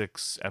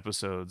 36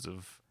 episodes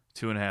of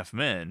 2.5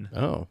 Men.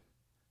 Oh.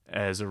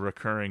 As a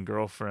recurring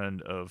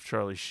girlfriend of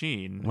Charlie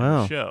Sheen Wow.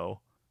 in the show,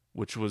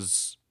 which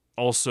was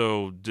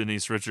also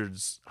Denise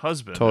Richards'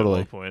 husband Totally. at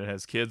one point and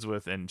has kids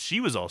with, and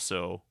she was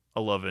also a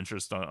love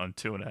interest on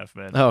 2.5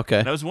 Men. Oh, okay.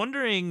 And I was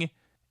wondering,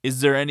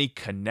 is there any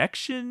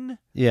connection?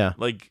 Yeah.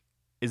 Like,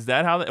 is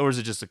that how, or is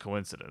it just a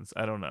coincidence?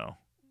 I don't know.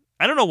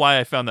 I don't know why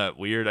I found that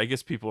weird. I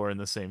guess people are in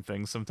the same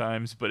thing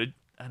sometimes, but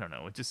I don't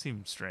know. It just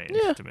seemed strange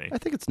to me. I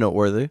think it's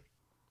noteworthy.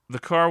 The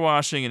car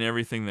washing and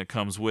everything that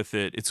comes with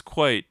it, it's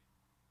quite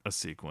a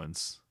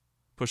sequence,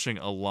 pushing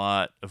a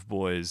lot of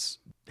boys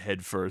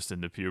headfirst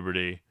into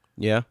puberty.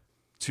 Yeah.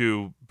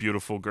 Two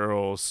beautiful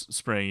girls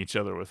spraying each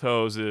other with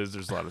hoses.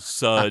 There's a lot of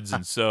suds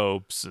and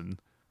soaps and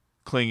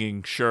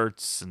clinging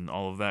shirts and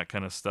all of that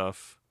kind of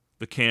stuff.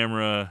 The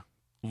camera,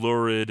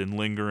 lurid and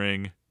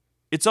lingering.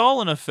 It's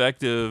all an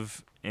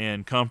effective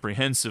and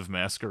comprehensive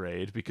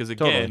masquerade because,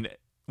 again,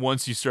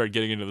 once you start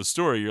getting into the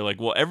story, you're like,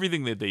 well,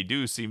 everything that they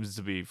do seems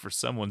to be for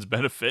someone's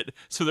benefit.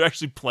 So they're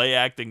actually play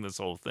acting this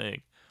whole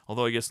thing.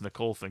 Although I guess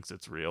Nicole thinks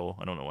it's real.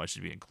 I don't know why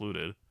she'd be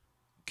included.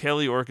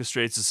 Kelly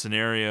orchestrates a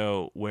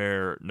scenario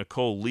where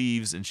Nicole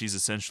leaves and she's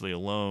essentially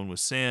alone with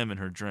Sam in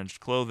her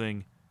drenched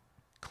clothing,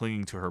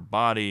 clinging to her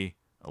body,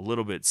 a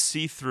little bit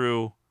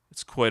see-through.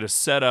 It's quite a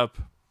setup.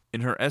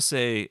 In her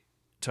essay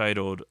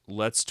titled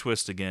Let's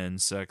Twist Again,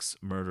 Sex,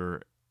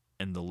 Murder,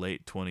 and the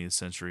Late 20th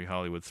Century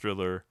Hollywood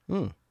Thriller,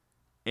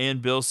 Ann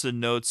Bilson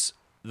notes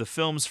the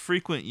film's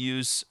frequent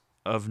use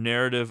of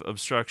narrative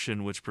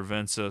obstruction which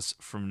prevents us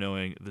from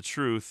knowing the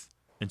truth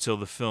until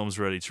the film's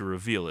ready to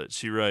reveal it.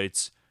 She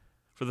writes,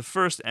 for the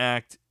first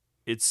act,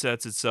 it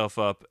sets itself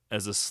up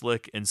as a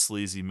slick and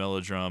sleazy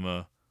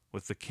melodrama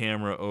with the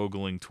camera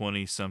ogling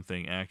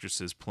 20-something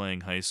actresses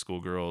playing high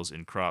school girls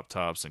in crop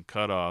tops and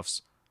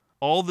cutoffs.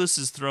 All this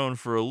is thrown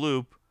for a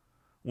loop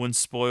when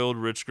spoiled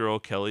rich girl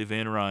Kelly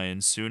Van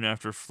Ryan, soon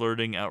after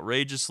flirting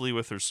outrageously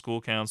with her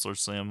school counselor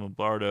Sam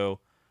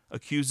Lombardo,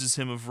 accuses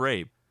him of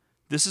rape.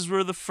 This is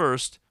where the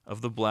first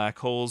of the black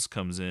holes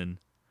comes in.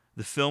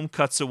 The film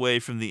cuts away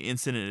from the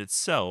incident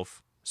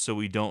itself, so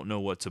we don't know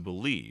what to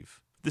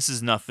believe. This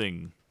is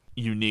nothing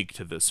unique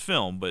to this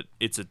film, but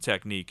it's a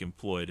technique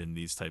employed in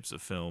these types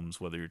of films,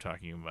 whether you're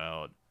talking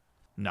about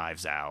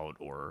Knives Out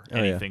or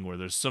anything where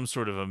there's some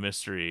sort of a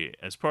mystery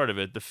as part of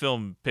it. The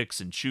film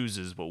picks and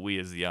chooses what we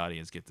as the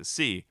audience get to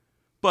see.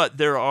 But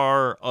there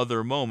are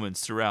other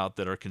moments throughout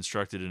that are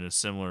constructed in a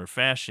similar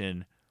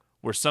fashion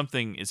where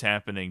something is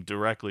happening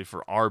directly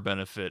for our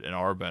benefit and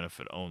our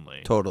benefit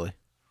only. Totally.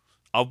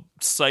 I'll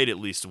cite at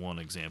least one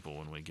example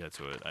when we get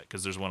to it,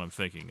 because there's one I'm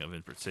thinking of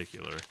in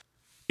particular.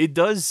 It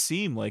does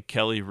seem like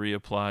Kelly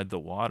reapplied the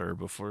water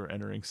before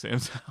entering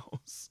Sam's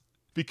house.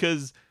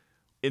 Because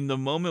in the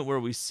moment where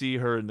we see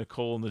her and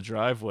Nicole in the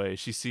driveway,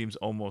 she seems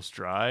almost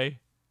dry.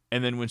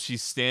 And then when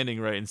she's standing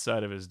right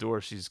inside of his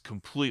door, she's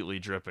completely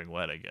dripping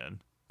wet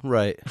again.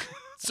 Right.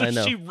 So I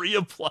know. she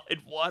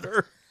reapplied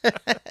water.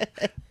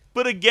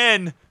 But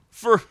again,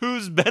 for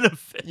whose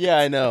benefit? Yeah,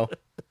 I know.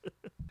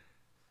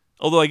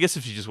 Although I guess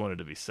if she just wanted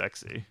to be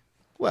sexy.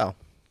 Well,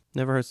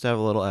 never hurts to have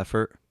a little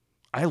effort.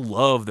 I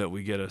love that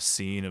we get a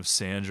scene of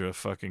Sandra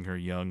fucking her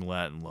young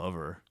Latin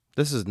lover.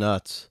 This is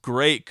nuts.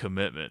 Great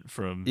commitment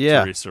from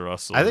Yeah. Teresa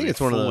Russell. I to think be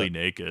it's one of the fully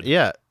naked.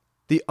 Yeah,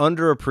 the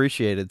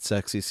underappreciated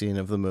sexy scene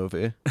of the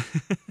movie.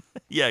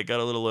 Yeah, it got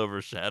a little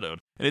overshadowed.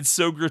 And it's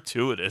so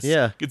gratuitous.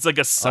 Yeah. It's like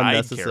a side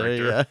Unnecessary,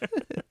 character.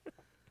 yeah.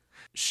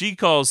 She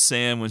calls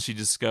Sam when she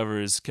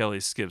discovers Kelly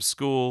skipped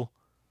school.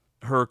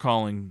 Her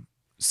calling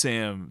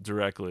Sam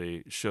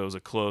directly shows a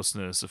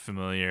closeness, a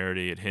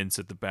familiarity. It hints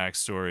at the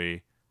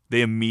backstory.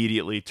 They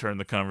immediately turn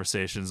the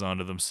conversations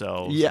onto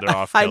themselves. Yeah, They're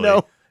off I Kelly.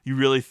 know. You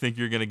really think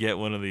you're going to get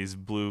one of these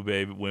blue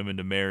babe women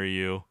to marry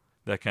you?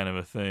 That kind of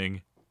a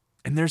thing.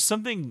 And there's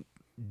something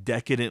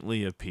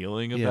decadently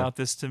appealing about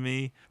this to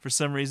me for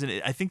some reason.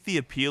 I think the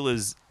appeal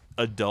is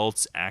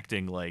adults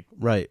acting like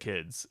Right.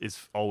 kids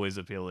is always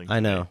appealing to I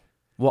me. know.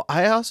 Well,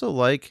 I also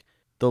like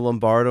the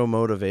Lombardo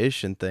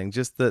motivation thing.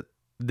 Just that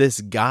this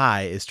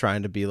guy is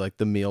trying to be like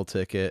the meal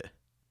ticket.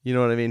 You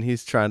know what I mean?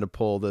 He's trying to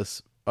pull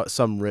this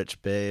some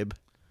rich babe.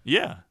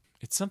 Yeah.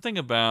 It's something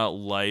about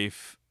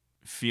life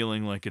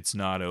feeling like it's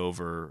not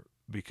over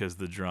because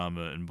the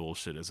drama and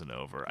bullshit isn't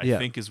over. I Yeah.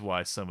 think is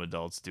why some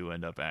adults do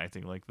end up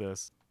acting like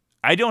this.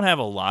 I don't have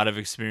a lot of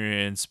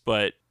experience,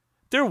 but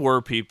there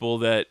were people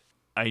that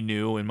I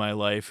knew in my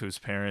life whose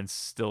parents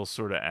still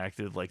sort of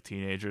acted like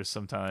teenagers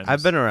sometimes.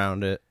 I've been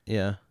around it.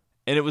 Yeah.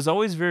 And it was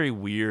always very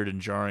weird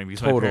and jarring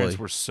because my Totally. parents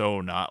were so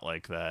not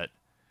like that.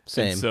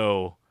 Same. And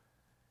so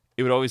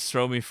it would always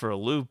throw me for a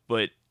loop.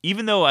 But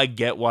even though I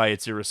get why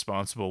it's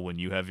irresponsible when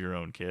you have your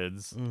own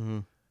kids,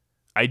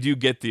 I do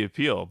get the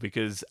appeal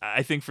because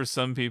I think for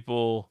some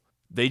people,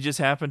 they just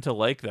happen to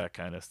like that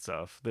kind of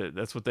stuff.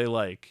 That's what they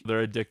like. They're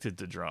addicted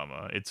to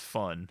drama. It's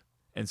fun.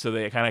 And so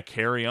they kind of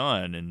carry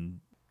on. And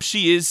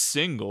she is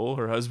single.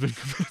 Her husband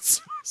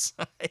commits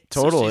suicide.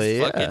 Totally,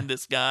 So she's yeah. fucking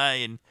this guy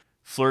and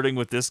flirting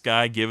with this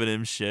guy, giving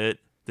him shit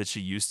that she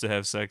used to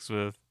have sex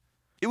with.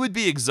 It would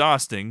be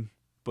exhausting,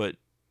 but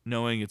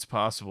knowing it's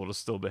possible to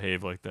still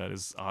behave like that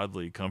is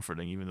oddly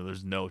comforting, even though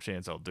there's no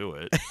chance I'll do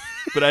it.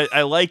 But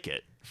I like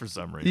it for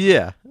some reason.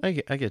 Yeah, I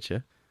get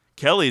you.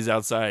 Kelly's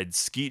outside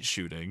skeet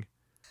shooting.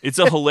 It's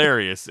a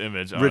hilarious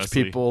image,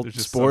 honestly. Rich people, There's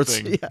just sports.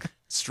 something Yeah.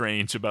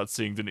 strange about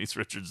seeing Denise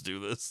Richards do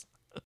this.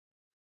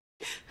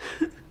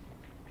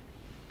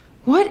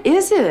 What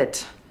is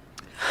it?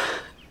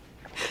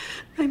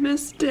 I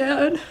miss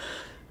Dad.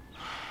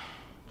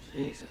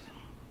 Jesus.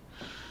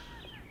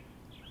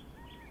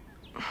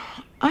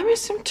 I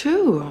miss him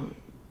too.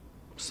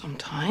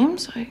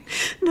 Sometimes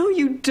No,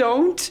 you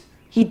don't.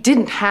 He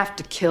didn't have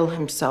to kill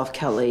himself,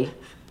 Kelly.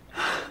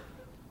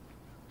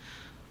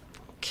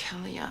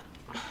 Kelly, I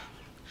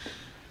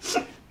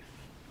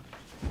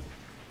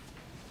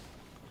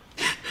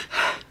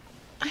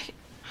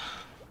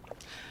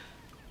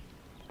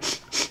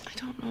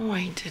don't know why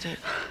he did it.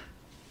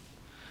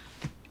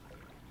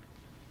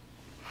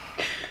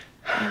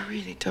 I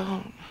really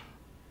don't.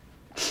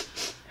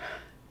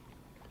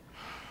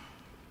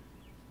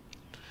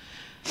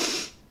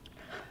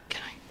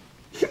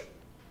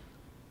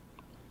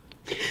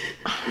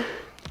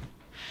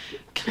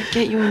 Can I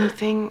get you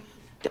anything?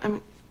 Do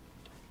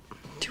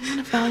you want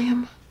a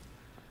Valium?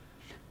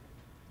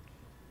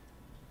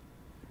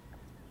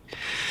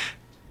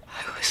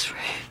 I was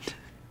raped.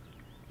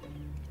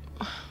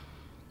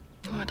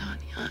 What,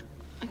 honey?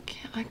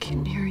 I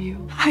can't hear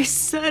you. I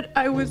said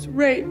I was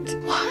raped.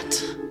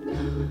 What?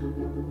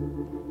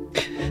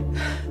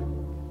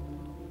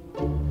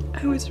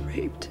 I was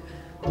raped.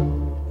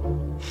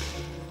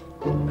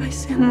 By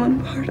Sam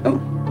Lombardo.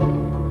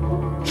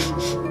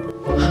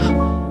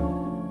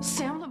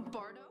 Sam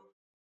Lombardo?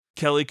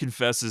 Kelly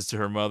confesses to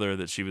her mother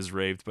that she was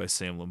raped by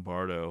Sam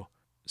Lombardo.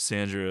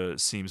 Sandra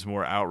seems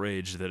more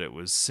outraged that it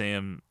was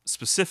Sam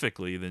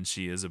specifically than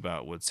she is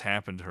about what's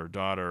happened to her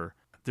daughter.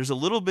 There's a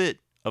little bit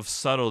of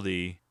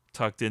subtlety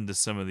tucked into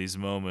some of these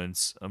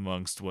moments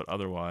amongst what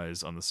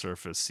otherwise on the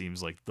surface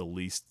seems like the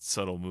least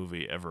subtle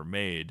movie ever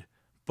made.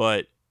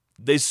 But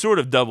they sort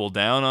of double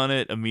down on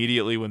it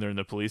immediately when they're in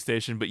the police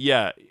station. But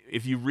yeah,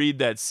 if you read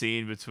that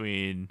scene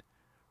between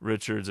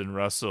Richards and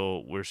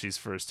Russell where she's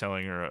first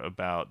telling her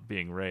about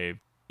being raped,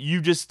 you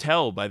just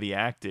tell by the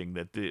acting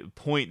that the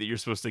point that you're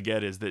supposed to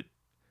get is that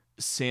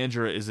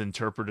Sandra is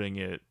interpreting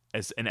it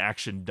as an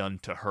action done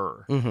to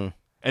her. Mm-hmm.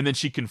 And then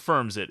she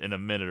confirms it in a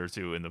minute or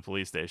two in the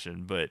police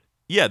station. But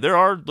yeah, there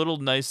are little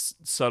nice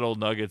subtle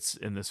nuggets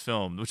in this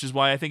film, which is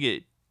why I think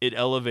it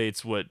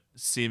elevates what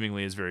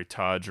seemingly is very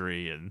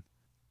tawdry and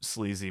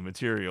sleazy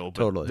material.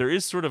 But Totally. there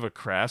is sort of a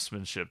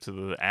craftsmanship to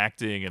the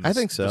acting and I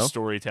think so. the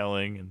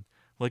storytelling. And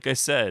like I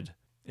said,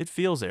 it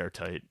feels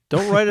airtight.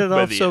 Don't write it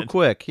by off the so end.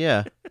 quick.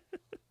 Yeah.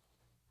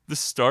 The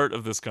start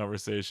of this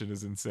conversation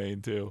is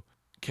insane too.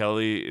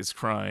 Kelly is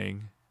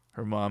crying.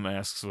 Her mom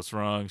asks what's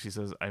wrong. She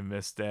says, I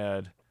miss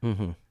Dad.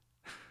 Mm-hmm.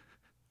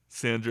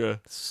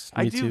 Sandra,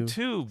 I Me do too.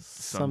 too.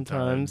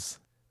 Sometimes.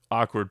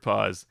 Awkward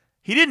pause.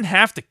 He didn't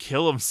have to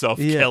kill himself,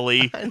 Yeah,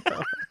 Kelly. I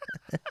know.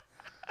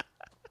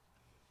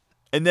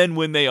 And then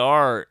when they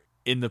are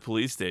in the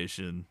police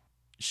station,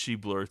 she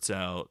blurts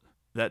out,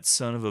 "That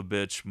son of a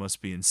bitch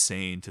must be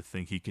insane to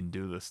think he can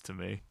do this to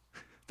me."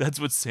 That's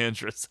what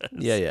Sandra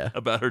says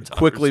about her daughter's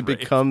Quickly rape.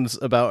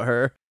 becomes about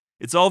her.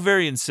 It's all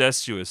very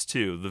incestuous,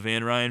 too. The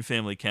Van Ryan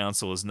family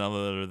council is none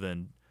other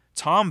than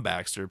Tom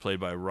Baxter, played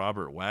by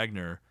Robert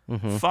Wagner,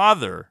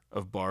 father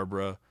of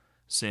Barbara,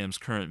 Sam's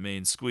current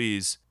main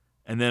squeeze.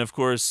 And then, of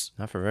course...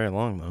 Not for very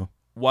long, though.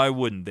 Why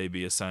wouldn't they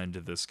be assigned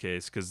to this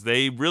case? Because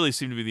they really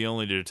seem to be the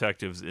only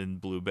detectives in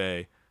Blue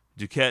Bay.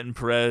 Duquette and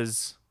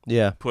Perez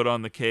put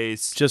on the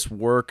case. Just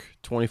work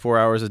 24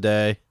 hours a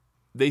day.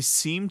 They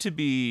seem to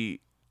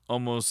be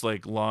almost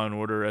like Law and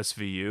Order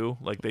SVU.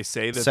 Like they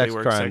say that Sex they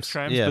work crimes. sex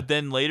crimes, Yeah. but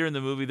then later in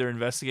the movie they're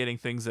investigating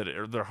things that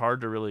they're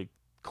hard to really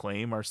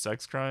claim are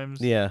sex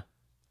crimes. Yeah.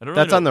 I don't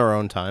That's really on their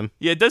own time.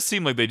 Yeah, it does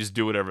seem like they just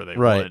do whatever they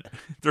want.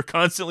 They're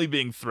constantly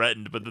being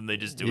threatened, but then they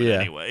just do it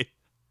anyway.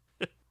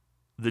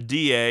 The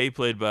DA,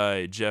 played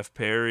by Jeff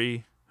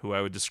Perry, who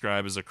I would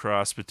describe as a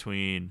cross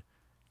between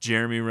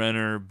Jeremy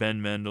Renner,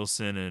 Ben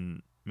Mendelsohn,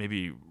 and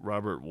maybe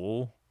Robert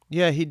Wool.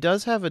 Yeah, he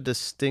does have a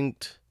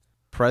distinct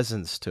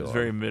presence to He's him.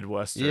 very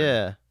Midwestern.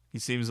 Yeah. He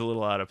seems a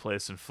little out of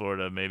place in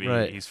Florida. Maybe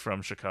he's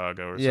from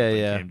Chicago or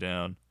something, came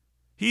down.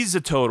 He's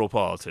a total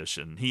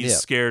politician. He's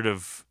scared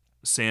of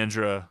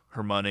Sandra,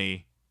 her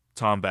money,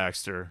 Tom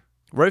Baxter.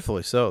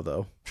 Rightfully so,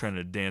 though. Trying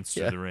to dance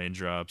through the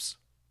raindrops.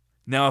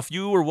 Now, if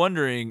you were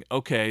wondering,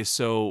 okay,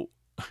 so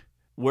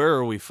where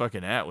are we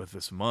fucking at with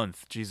this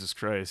month? Jesus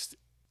Christ.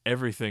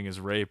 Everything is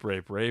rape,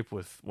 rape, rape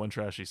with One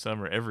Trashy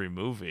Summer, every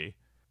movie.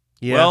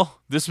 Yeah.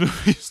 Well, this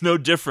movie is no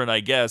different, I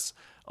guess,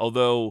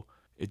 although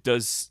it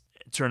does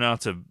turn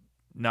out to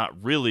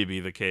not really be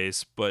the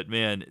case. But,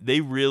 man, they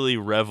really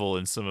revel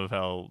in some of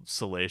how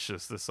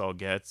salacious this all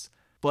gets.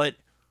 But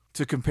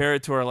to compare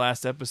it to our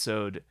last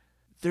episode,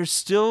 there's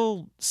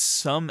still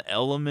some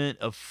element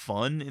of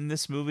fun in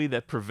this movie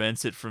that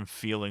prevents it from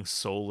feeling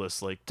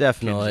soulless like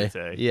Definitely.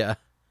 Kinjite. Yeah.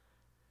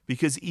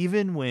 Because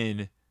even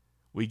when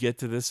we get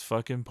to this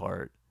fucking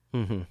part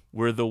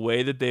where the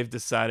way that they've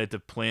decided to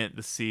plant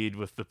the seed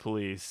with the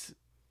police,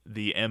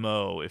 the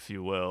MO, if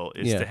you will,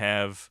 is to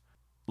have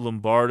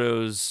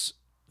Lombardo's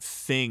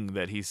thing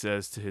that he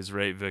says to his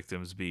rape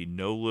victims be,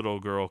 "No little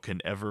girl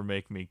can ever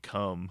make me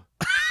come."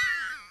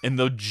 And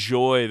the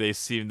joy they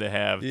seem to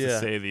have to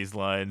say these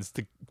lines,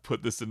 to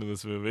put this into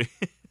this movie.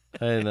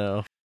 I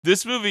know.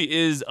 This movie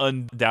is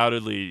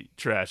undoubtedly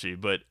trashy,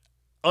 but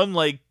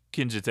unlike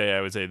Kinjite,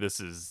 I would say this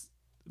is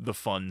the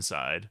fun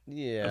side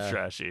of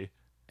trashy.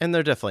 And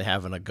they're definitely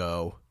having a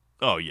go.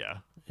 Oh, yeah.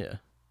 Yeah.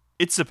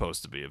 It's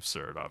supposed to be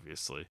absurd,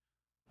 obviously.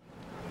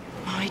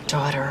 My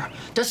daughter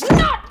does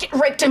not get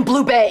raped in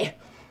Blue Bay!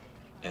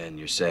 And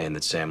you're saying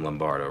that Sam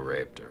Lombardo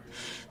raped her?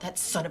 That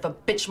son of a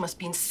bitch must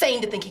be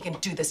insane to think he can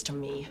do this to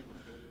me.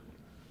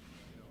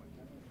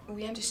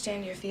 We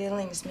understand your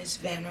feelings, Miss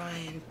Van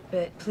Ryan,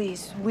 but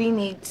please, we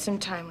need some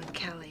time with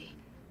Kelly.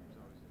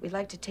 We'd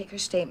like to take her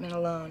statement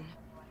alone.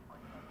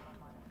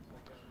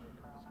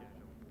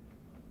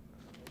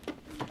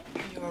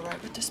 Are you all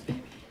right with this,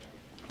 baby?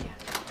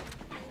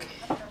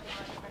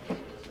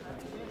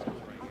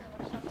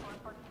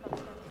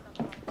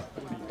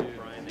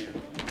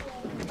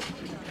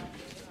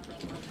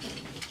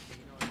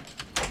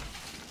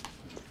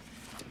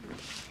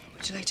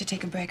 Would you like to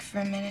take a break for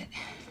a minute?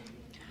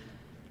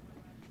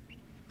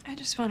 I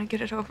just want to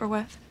get it over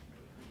with.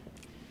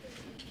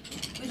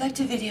 We'd like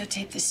to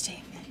videotape this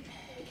statement.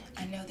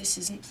 I know this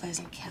isn't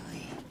pleasant,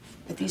 Kelly,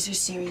 but these are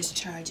serious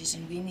charges,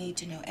 and we need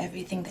to know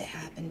everything that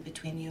happened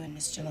between you and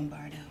Mr.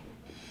 Lombardo.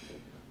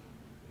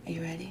 Are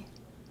you ready?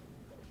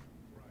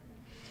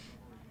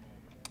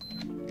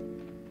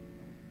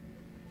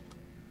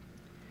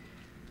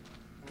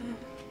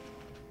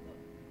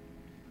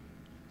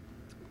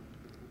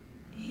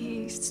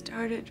 He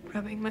started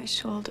rubbing my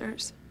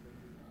shoulders.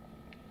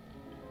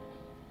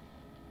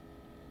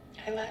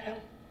 I let him.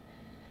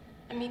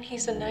 I mean,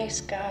 he's a nice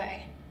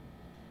guy.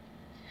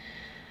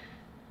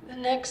 The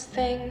next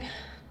thing,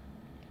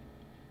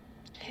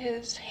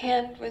 his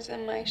hand was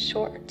in my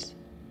shorts.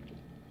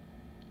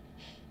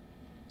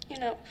 You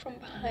know, from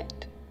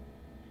behind.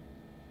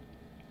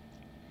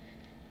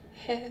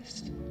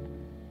 His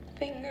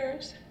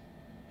fingers.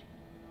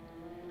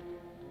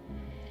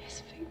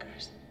 His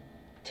fingers.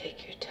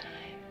 Take your time.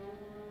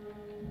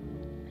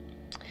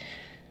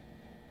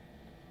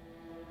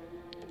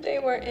 They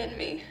were in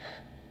me.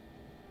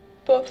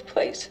 Both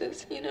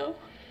places, you know.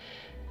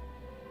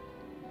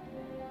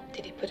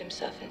 Did he put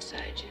himself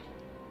inside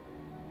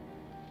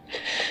you?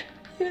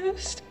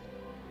 Yes.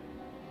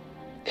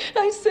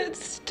 I said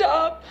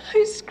stop.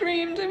 I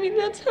screamed. I mean,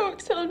 that's how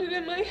it sounded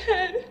in my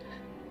head.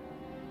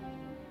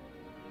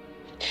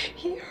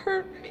 He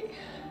hurt me.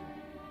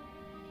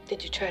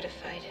 Did you try to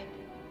fight him?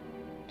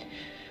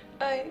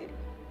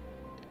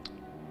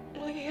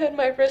 Well, he had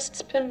my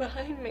wrists pinned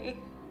behind me.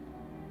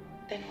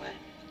 Then what?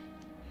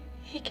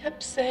 He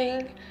kept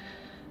saying,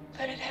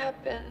 "Let it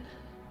happen.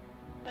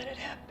 Let it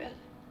happen."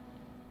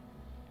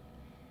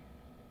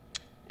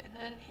 And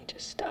then he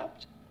just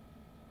stopped.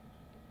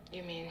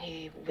 You mean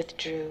he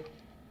withdrew?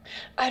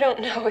 I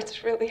don't know.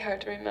 It's really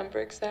hard to remember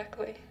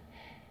exactly.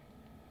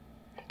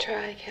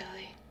 Try,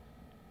 Kelly.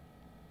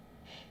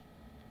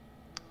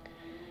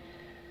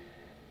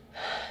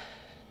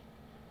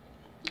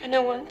 I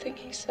know one thing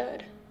he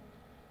said.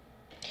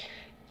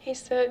 He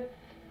said,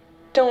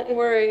 "Don't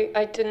worry,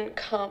 I didn't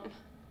come."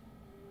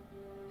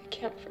 I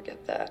can't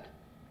forget that.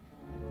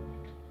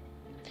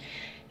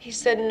 He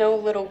said, "No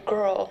little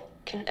girl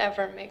can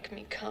ever make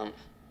me come."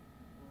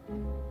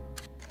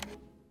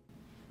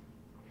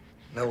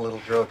 No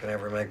little girl can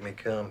ever make me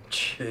come.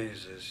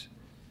 Jesus.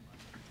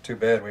 Too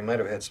bad. We might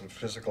have had some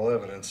physical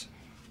evidence.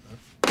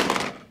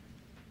 Huh?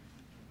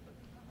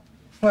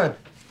 What?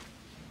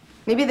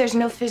 Maybe there's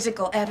no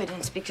physical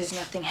evidence because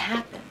nothing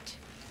happened.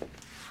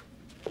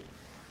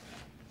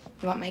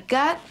 You want my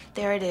gut?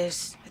 There it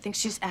is. I think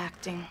she's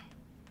acting.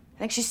 I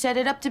think she set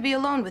it up to be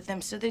alone with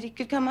him so that he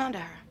could come on to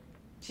her.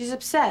 She's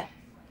upset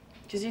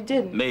because he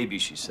didn't. Maybe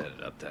she set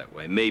it up that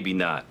way. Maybe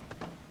not.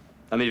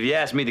 I mean, if you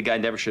ask me, the guy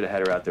never should have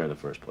had her out there in the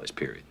first place,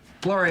 period.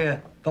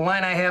 Gloria, the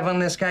line I have on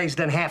this guy, he's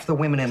done half the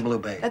women in Blue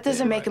Bay. That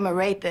doesn't make him a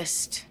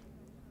rapist.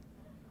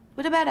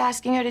 What about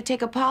asking her to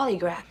take a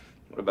polygraph?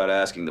 What about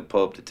asking the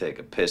Pope to take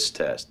a piss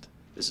test?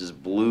 This is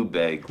Blue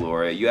Bay,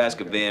 Gloria. You ask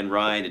a Van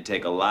Ryan to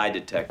take a lie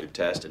detector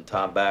test, and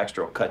Tom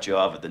Baxter will cut you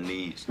off at the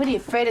knees. What, are you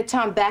afraid of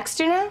Tom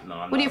Baxter now? No,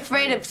 I'm What, are you not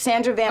afraid of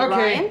Sandra Van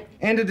Ryan? Okay,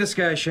 end of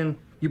discussion.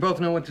 You both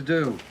know what to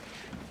do.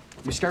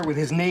 You start with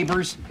his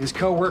neighbors, his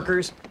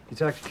co-workers. You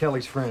talk to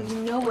Kelly's friends.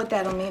 You know what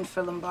that'll mean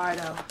for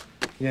Lombardo.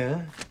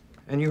 Yeah?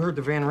 And you heard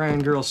the Van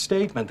Ryan girl's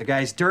statement. The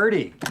guy's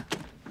dirty.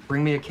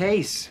 Bring me a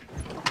case.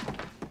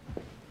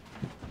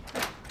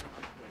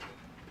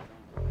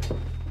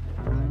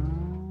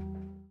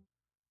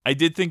 I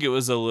did think it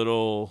was a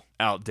little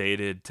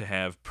outdated to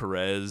have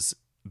Perez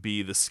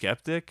be the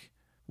skeptic,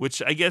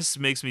 which I guess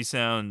makes me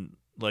sound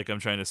like I'm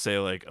trying to say,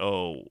 like,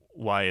 oh,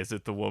 why is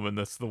it the woman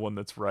that's the one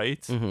that's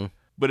right? Mm-hmm.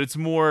 But it's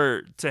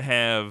more to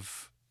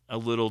have a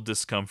little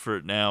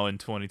discomfort now in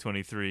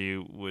 2023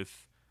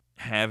 with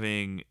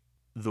having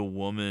the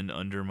woman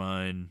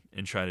undermine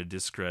and try to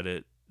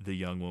discredit the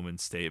young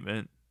woman's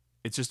statement.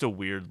 It's just a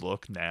weird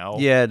look now.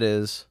 Yeah, it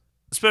is.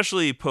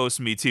 Especially post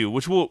Me Too,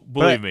 which we'll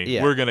believe me,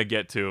 yeah. we're gonna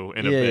get to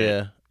in a bit.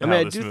 Yeah. I How mean,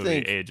 I this do movie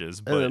think ages,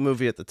 the but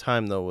movie at the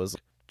time though was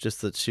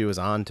just that she was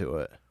onto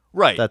it.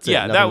 right, That's it.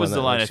 yeah, Nothing that more was than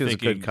the line. Like, I she was a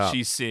think good cop.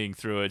 she's seeing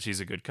through it.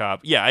 She's a good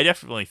cop. Yeah, I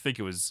definitely think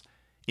it was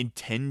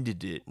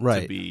intended it to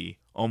Right. be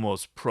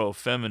almost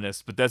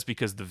pro-feminist, but that's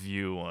because the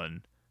view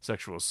on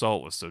sexual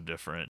assault was so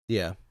different.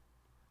 Yeah.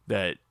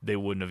 That they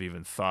wouldn't have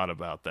even thought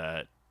about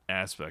that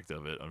aspect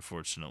of it,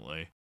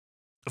 unfortunately.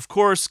 Of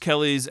course,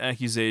 Kelly's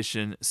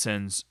accusation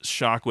sends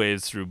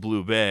shockwaves through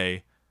Blue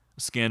Bay.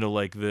 A scandal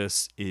like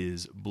this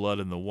is blood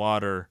in the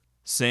water.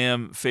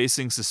 Sam,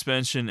 facing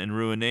suspension and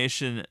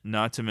ruination,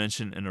 not to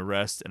mention an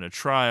arrest and a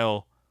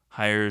trial,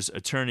 hires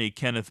attorney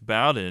Kenneth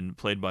Bowden,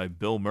 played by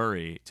Bill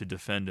Murray, to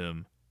defend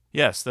him.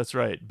 Yes, that's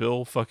right.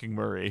 Bill fucking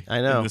Murray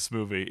I know. in this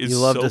movie is You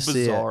love so to see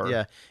bizarre. it.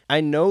 Yeah.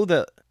 I know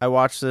that I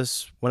watched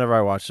this whenever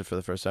I watched it for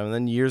the first time, and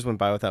then years went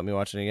by without me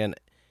watching it again.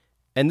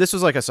 And this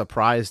was like a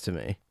surprise to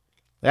me.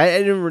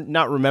 I did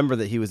not remember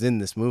that he was in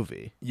this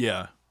movie.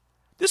 Yeah.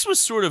 This was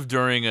sort of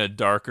during a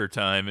darker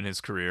time in his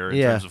career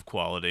in terms of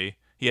quality.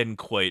 He hadn't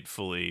quite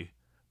fully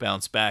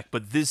bounced back.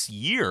 But this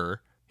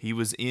year, he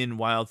was in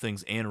Wild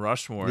Things and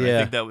Rushmore. And I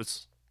think that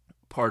was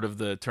part of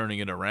the turning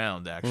it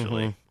around,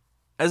 actually. Mhm.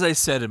 As I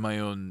said in my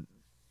own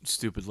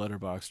stupid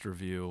Letterboxd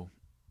review,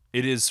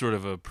 it is sort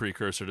of a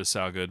precursor to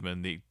Saul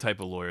Goodman, the type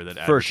of lawyer that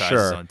For advertises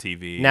sure. on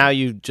TV. Now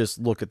you just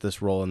look at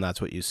this role and that's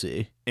what you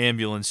see.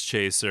 Ambulance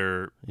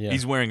chaser. Yeah.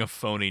 He's wearing a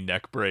phony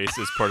neck brace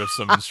as part of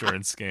some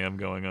insurance scam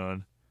going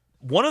on.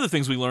 One of the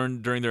things we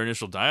learned during their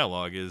initial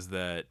dialogue is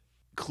that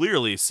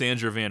clearly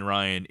Sandra Van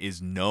Ryan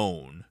is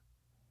known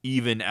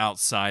even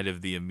outside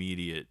of the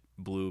immediate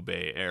Blue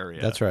Bay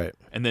area. That's right.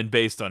 And then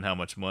based on how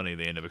much money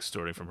they end up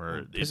extorting from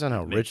her, Based on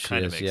how rich she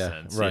kinda is, makes yeah,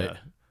 sense. right. Yeah.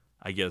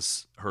 I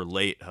guess her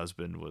late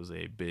husband was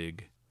a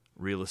big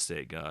real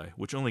estate guy,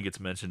 which only gets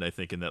mentioned, I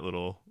think, in that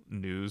little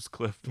news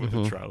clip when the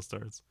Mhm. trial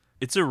starts.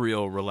 It's a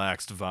real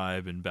relaxed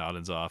vibe in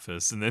Bowden's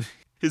office, and then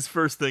his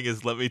first thing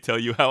is, "Let me tell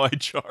you how I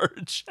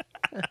charge,"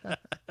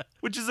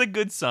 which is a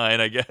good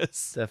sign, I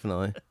guess.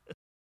 Definitely.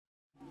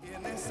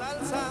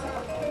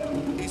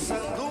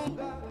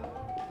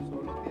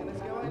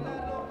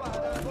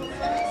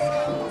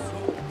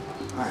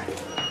 Hi.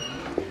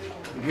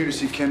 I'm here to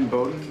see Ken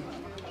Bowden.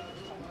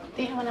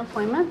 Do you have an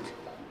appointment?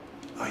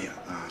 Oh,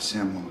 yeah,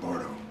 Sam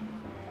Lombardo.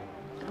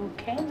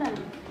 Okay,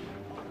 then.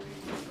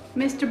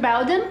 Mr.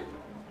 Bowden,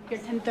 your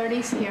 10:30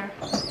 is here.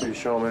 Will you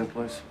show him in,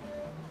 please?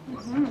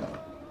 Mhm.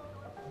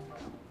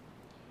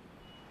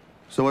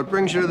 So what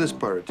brings you to this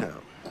part of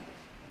town?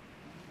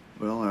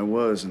 Well, I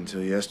was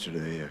until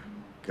yesterday a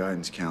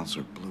guidance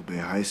counselor at Blue Bay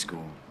High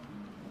School.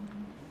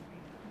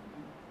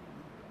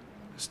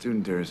 A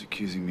student there is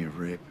accusing me of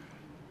rape.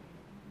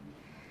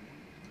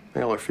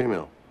 Male or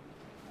female?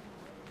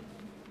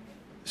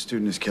 The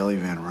student is Kelly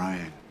Van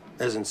Ryan.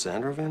 As in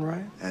Sandra Van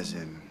Ryan? As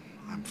in,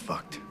 I'm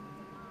fucked.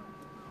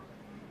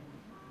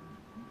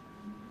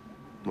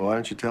 Well, why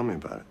don't you tell me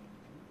about it?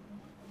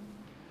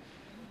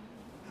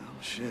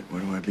 Shit,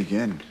 where do I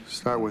begin?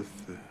 Start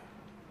with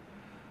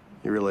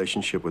your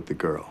relationship with the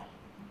girl,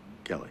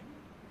 Kelly.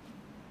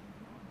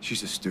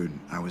 She's a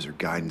student. I was her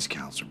guidance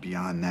counselor.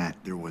 Beyond that,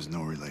 there was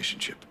no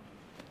relationship.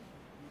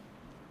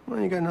 Well,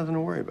 you got nothing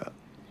to worry about.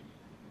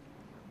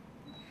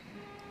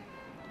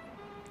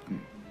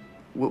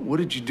 What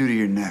did you do to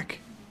your neck?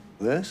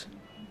 This?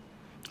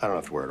 I don't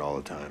have to wear it all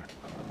the time.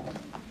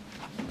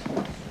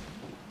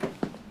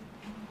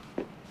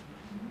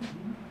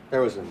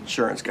 There was an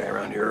insurance guy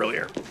around here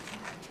earlier.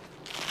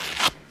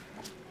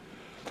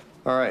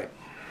 All right,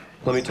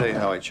 let me tell you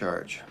how I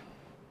charge.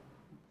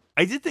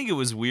 I did think it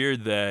was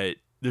weird that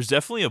there's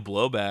definitely a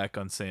blowback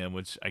on Sam,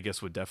 which I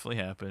guess would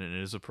definitely happen and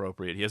it is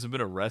appropriate. He hasn't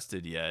been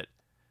arrested yet.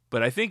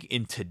 But I think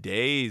in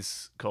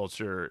today's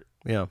culture,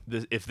 Yeah.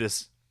 if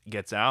this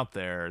gets out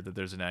there that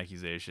there's an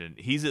accusation,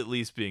 he's at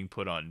least being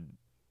put on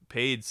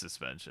paid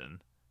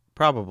suspension.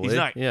 Probably. He's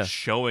not yeah.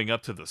 showing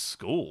up to the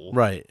school.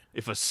 Right.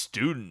 If a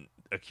student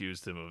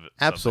accused him of it.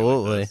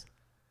 Absolutely. Like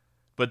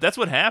but that's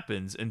what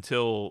happens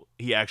until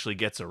he actually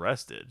gets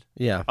arrested.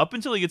 Yeah. Up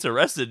until he gets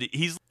arrested,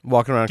 he's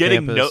walking around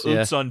getting campus,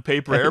 notes yeah. on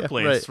paper Yeah,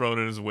 airplanes right. thrown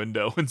in his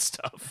window and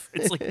stuff.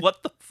 It's like,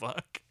 what the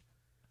fuck?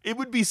 It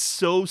would be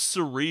so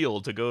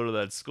surreal to go to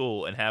that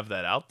school and have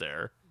that out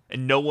there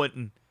and no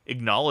one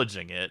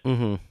acknowledging it.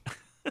 Mm-hmm.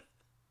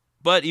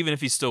 But even if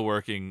he's still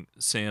working,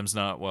 Sam's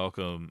not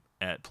welcome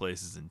at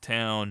places in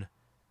town.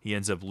 He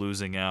ends up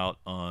losing out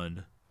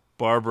on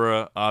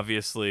Barbara,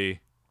 obviously.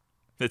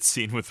 That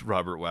scene with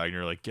Robert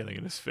Wagner, like, getting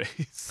in his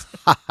face.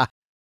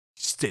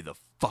 Stay the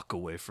fuck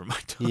away from my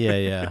daughter. Yeah,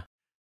 yeah.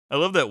 I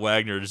love that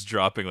Wagner just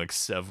dropping, like,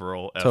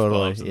 several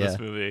Totally, F-bombs in yeah. this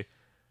movie.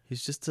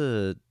 He's just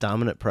a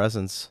dominant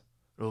presence.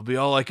 It'll be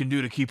all I can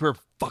do to keep her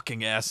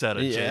fucking ass out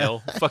of Yeah.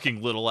 jail.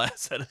 Fucking little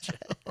ass out of jail.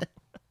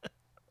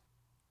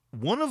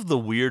 One of the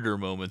weirder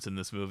moments in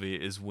this movie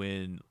is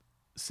when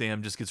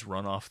Sam just gets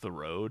run off the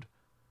road,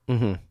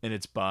 Mm-hmm. and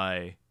it's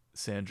by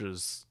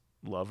Sandra's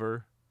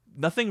lover.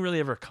 Nothing really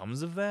ever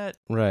comes of that.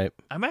 Right.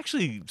 I'm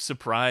actually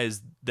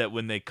surprised that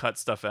when they cut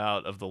stuff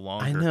out of the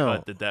longer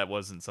know. cut, that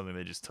wasn't something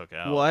they just took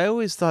out. Well, I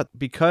always thought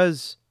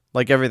because,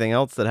 like everything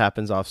else that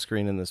happens off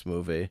screen in this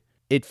movie,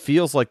 it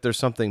feels like there's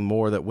something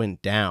more that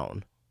went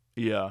down.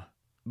 Yeah.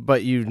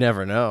 But you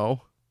never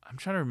know. I'm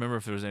trying to remember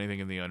if there was anything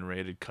in the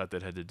unrated cut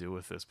that had to do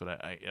with this, but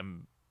I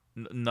am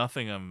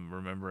nothing I'm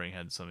remembering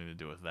had something to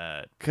do with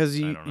that. Because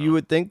I don't know. you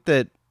would think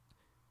that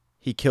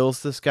he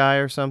kills this guy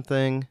or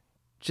something,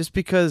 just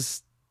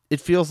because it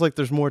feels like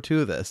there's more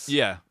to this.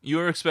 Yeah, you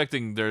were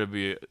expecting there to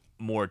be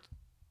more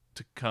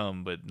to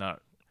come, but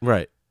not.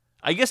 Right.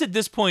 I guess at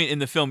this point in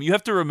the film, you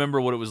have to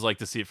remember what it was like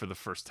to see it for the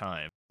first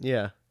time.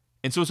 Yeah.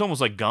 And so it's almost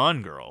like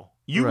Gone Girl.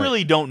 You Right.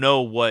 really don't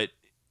know what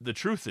the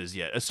truth is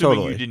yet, assuming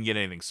Totally. you didn't get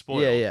anything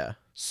spoiled. Yeah, yeah.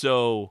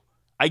 So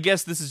I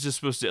guess this is just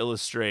supposed to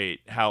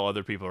illustrate how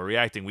other people are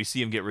reacting. We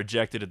see him get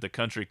rejected at the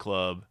country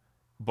club,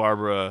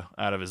 Barbara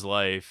out of his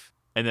life,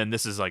 and then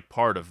this is like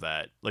part of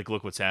that. Like,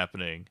 look what's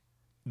happening.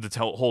 The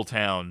whole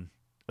town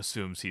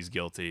assumes he's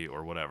guilty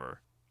or whatever.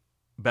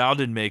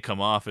 Bowden may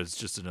come off as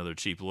just another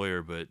cheap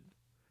lawyer, but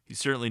he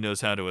certainly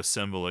knows how to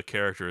assemble a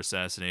character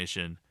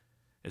assassination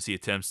as he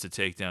attempts to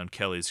take down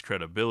Kelly's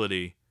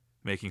credibility,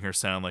 making her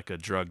sound like a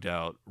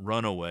drugged-out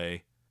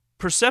runaway.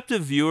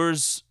 Perceptive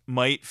viewers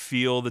might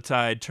feel the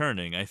tide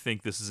turning. I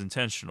think this is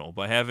intentional.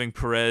 By having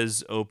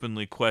Perez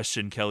openly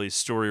question Kelly's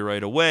story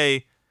right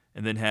away,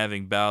 and then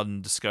having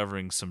Bowden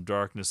discovering some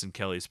darkness in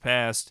Kelly's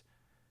past,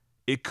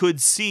 it could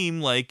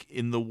seem like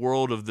in the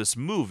world of this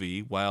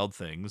movie, Wild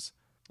Things,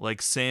 like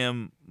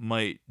Sam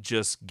might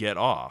just get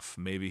off.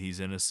 Maybe he's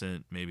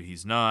innocent, maybe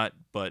he's not,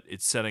 but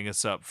it's setting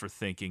us up for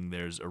thinking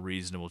there's a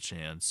reasonable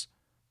chance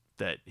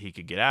that he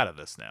could get out of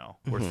this now.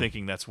 We're Mhm.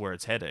 thinking that's where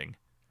it's heading.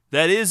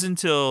 That is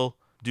until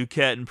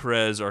Duquette and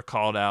Perez are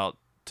called out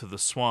to the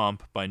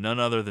swamp by none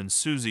other than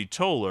Susie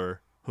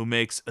Toller, who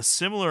makes a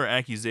similar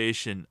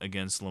accusation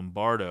against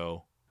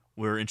Lombardo.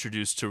 We're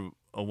introduced to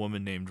a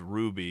woman named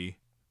Ruby,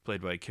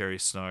 played by Carrie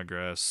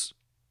Snodgrass,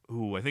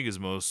 who I think is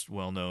most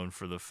well known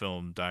for the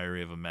film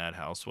Diary of a Mad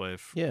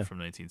Housewife Yeah. from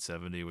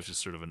 1970, which is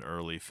sort of an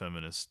early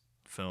feminist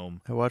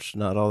film. I watched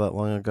not all that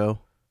long ago.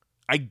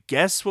 I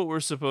guess what we're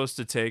supposed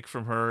to take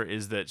from her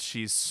is that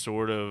she's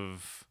sort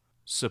of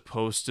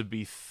supposed to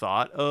be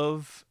thought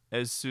of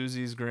as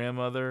Susie's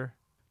grandmother,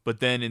 but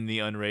then in the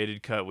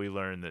unrated cut we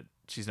learn that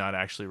she's not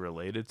actually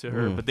related to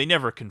her, but they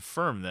never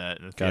confirm that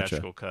in the Gotcha.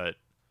 theatrical cut.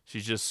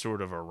 She's just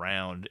sort of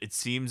around. It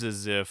seems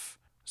as if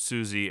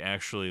Susie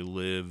actually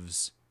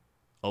lives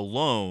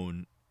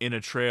alone in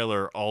a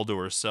trailer all to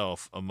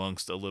herself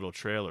amongst a little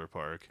trailer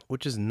park.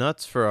 Which is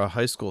nuts for a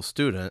high school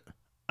student.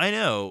 I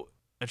know.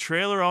 A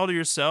trailer all to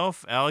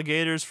yourself,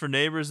 alligators for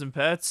neighbors and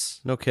pets.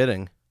 No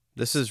kidding.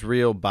 This is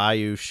real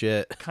bayou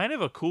shit. Kind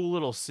of a cool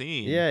little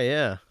scene. Yeah,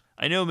 yeah.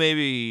 I know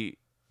maybe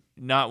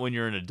not when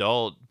you're an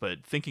adult,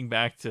 but thinking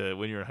back to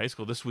when you're in high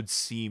school, this would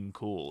seem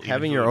cool. even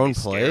Having if it your would own be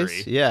scary.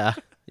 place. Yeah.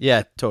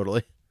 Yeah,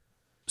 totally.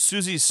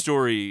 Susie's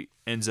story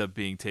ends up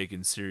being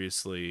taken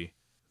seriously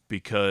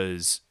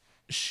because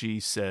she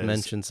says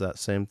Mentions that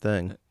same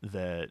thing.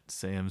 that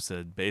Sam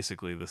said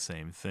basically the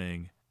same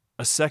thing.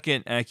 A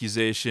second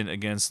accusation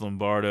against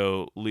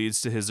Lombardo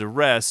leads to his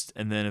arrest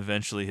and then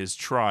eventually his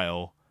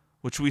trial,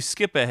 which we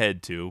skip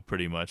ahead to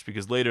pretty much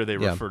because later they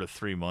refer to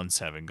 3 months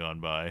having gone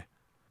by.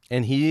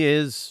 And he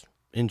is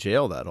in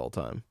jail that whole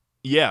time.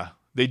 Yeah,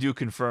 they do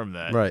confirm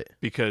that. Right.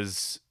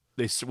 Because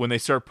when they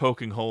start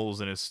poking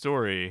holes in his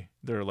story,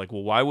 they're like,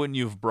 well, why wouldn't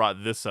you have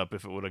brought this up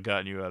if it would have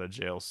gotten you out of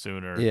jail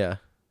sooner? Yeah.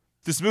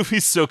 This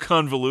movie's so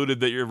convoluted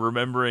that you're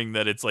remembering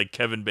that it's like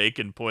Kevin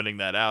Bacon pointing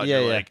that out. Yeah,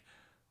 you're yeah. like,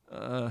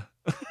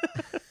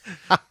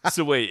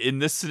 So wait, in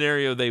this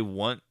scenario, they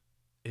want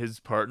his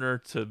partner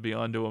to be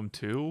onto him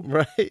too?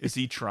 Right. Is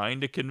he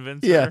trying to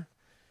convince Yeah. her?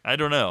 I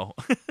don't know.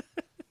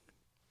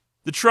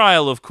 The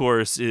trial, of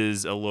course,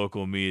 is a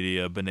local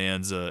media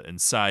bonanza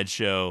and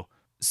sideshow.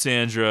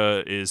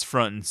 Sandra is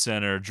front and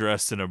center,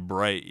 dressed in a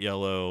bright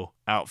yellow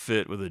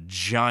outfit with a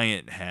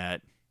giant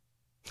hat.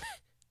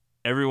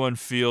 Everyone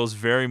feels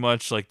very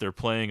much like they're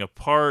playing a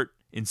part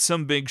in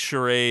some big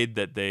charade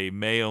that they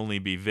may only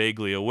be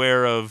vaguely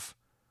aware of,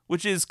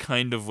 which is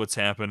kind of what's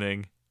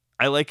happening.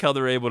 I like how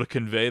they're able to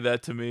convey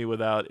that to me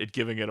without it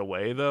giving it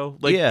away, though.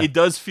 Like, it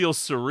does feel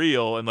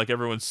surreal and like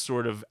everyone's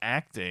sort of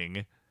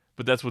acting,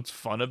 but that's what's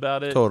fun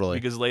about it. Totally.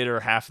 Because later,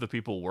 half the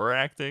people were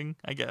acting,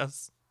 I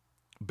guess.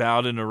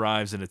 Bowden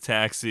arrives in a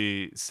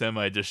taxi,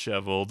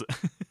 semi-disheveled.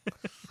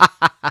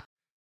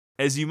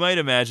 As you might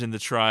imagine, the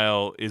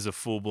trial is a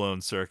full-blown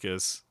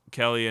circus.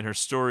 Kelly and her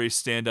story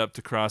stand up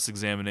to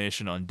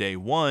cross-examination on day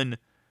 1,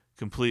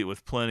 complete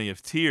with plenty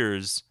of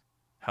tears.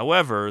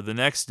 However, the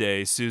next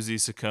day, Susie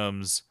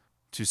succumbs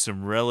to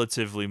some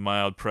relatively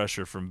mild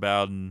pressure from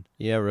Bowden.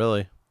 Yeah,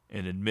 really.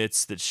 And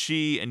admits that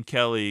she and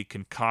Kelly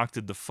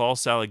concocted the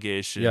false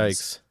allegations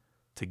Yikes.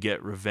 to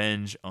get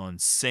revenge on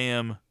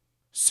Sam.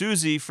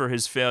 Susie for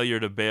his failure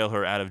to bail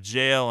her out of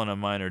jail on a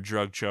minor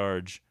drug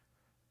charge,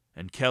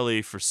 and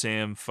Kelly for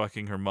Sam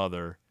fucking her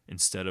mother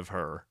instead of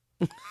her.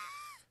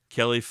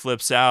 Kelly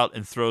flips out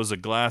and throws a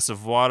glass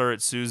of water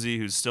at Susie,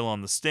 who's still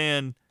on the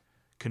stand,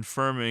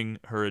 confirming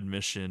her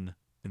admission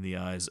in the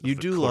eyes of You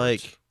the do court.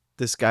 like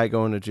this guy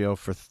going to jail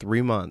for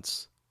 3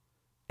 months,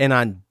 and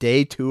on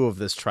day 2 of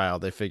this trial,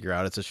 they figure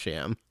out it's a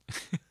sham.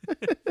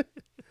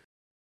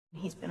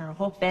 He's been her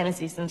whole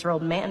fantasy since her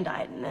old man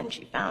died, and then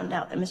she found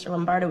out that Mr.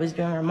 Lombardo was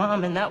doing her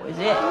mom, and that was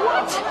it.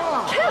 What?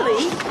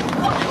 Kelly?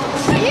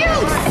 You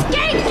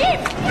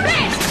skanky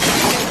bitch!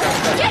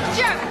 Get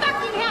your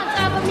fucking hands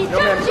off of me!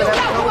 Don't you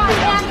know who I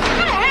am? I'm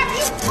gonna have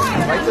you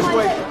fired! Right this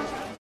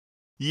way.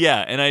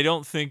 Yeah, and I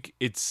don't think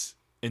it's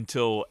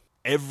until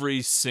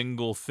every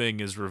single thing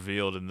is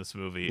revealed in this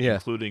movie, Yeah.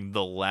 including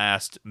the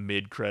last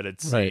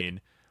mid-credits Right.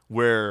 scene,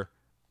 where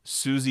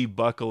Susie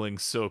buckling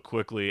so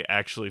quickly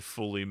actually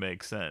fully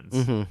makes sense.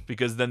 Mhm.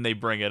 Because then they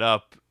bring it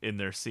up in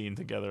their scene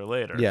together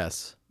later.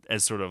 Yes.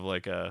 As sort of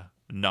like a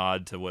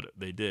nod to what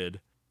they did.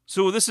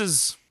 So this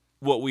is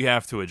what we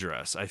have to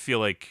address. I feel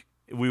like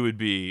we would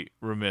be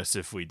remiss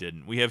if we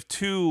didn't. We have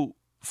 2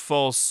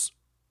 false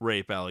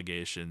rape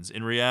allegations.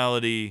 In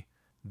reality,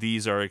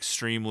 these are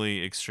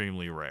extremely,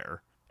 extremely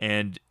rare.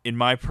 And in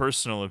my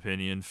personal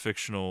opinion,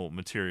 fictional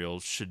material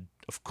should,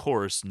 of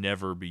course,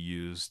 never be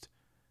used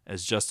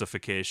as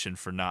justification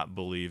for not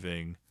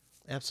believing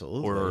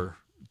Absolutely. or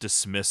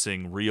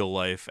dismissing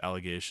real-life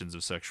allegations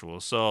of sexual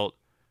assault.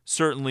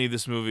 Certainly,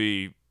 this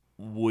movie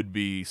would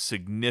be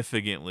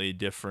significantly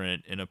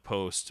different in a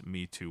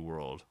post-Me Too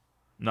world.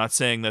 I'm not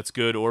saying that's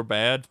good or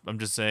bad. I'm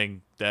just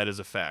saying that is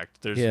a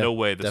fact. There's Yeah, no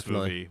way this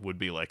definitely. movie would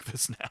be like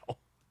this now.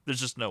 There's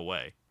just no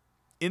way.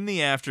 In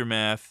the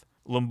aftermath,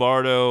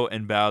 Lombardo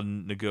and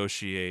Bowden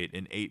negotiate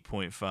an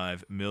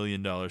 $8.5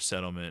 million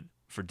settlement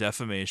for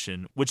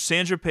defamation, which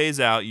Sandra pays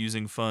out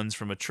using funds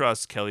from a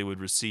trust Kelly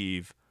would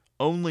receive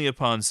only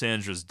upon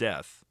Sandra's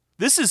death.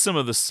 This is some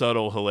of the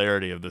subtle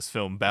hilarity of this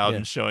film.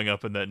 Bowden showing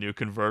up in that new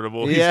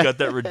convertible. Yeah. He's got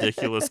that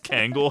ridiculous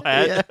Kangol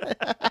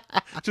hat.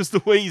 Just the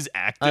way he's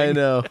acting. I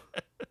know.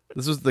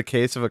 This was the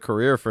case of a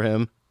career for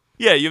him.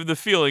 Yeah, you have the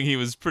feeling he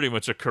was pretty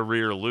much a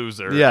career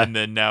loser. Yeah. And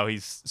then now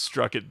he's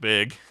struck it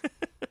big.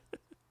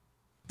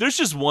 There's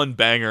just one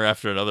banger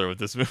after another with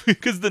this movie,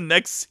 because the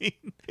next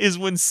scene is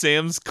when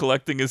Sam's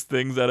collecting his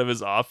things out of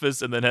his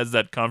office and then has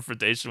that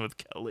confrontation with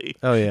Kelly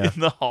Oh, yeah.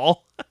 in the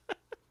hall.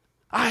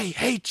 I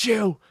hate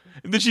you.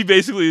 And then she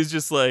basically is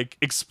just like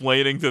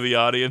explaining to the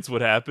audience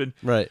what happened.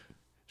 Right.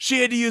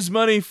 She had to use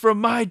money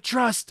from my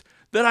trust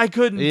that I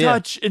couldn't Yeah.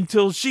 touch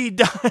until she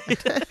died.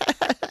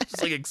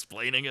 Just like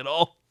explaining it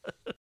all.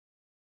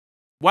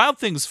 Wild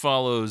Things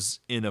follows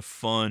in a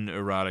fun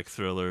erotic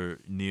thriller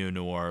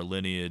neo-noir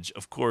lineage.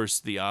 Of course,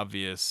 the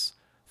obvious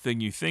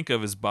thing you think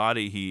of is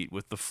Body Heat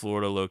with the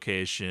Florida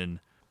location.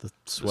 The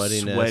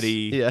sweatiness.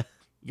 Sweaty. Yeah.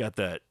 You got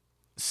that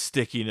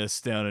stickiness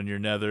down in your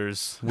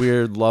nethers.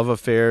 Weird love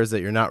affairs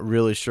that you're not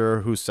really sure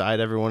whose side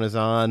everyone is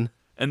on.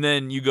 And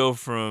then you go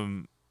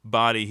from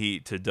Body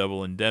Heat to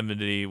Double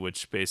Indemnity,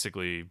 which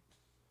basically Is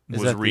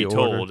was that the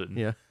retold order? in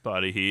Yeah.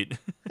 Body Heat.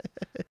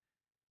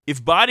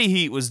 If Body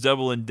Heat was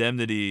Double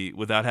Indemnity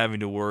without having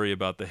to worry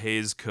about the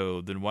Hays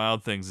Code, then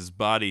Wild Things is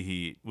Body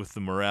Heat with the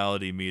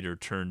morality meter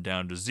turned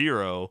down to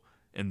 0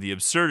 and the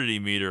absurdity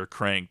meter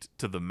cranked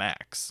to the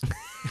max.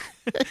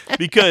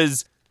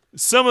 Because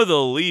some of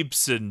the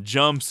leaps and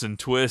jumps and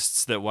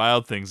twists that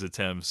Wild Things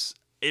attempts,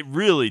 it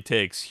really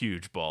takes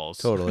huge balls.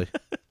 Totally.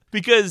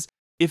 Because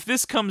if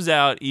this comes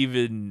out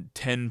even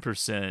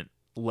 10%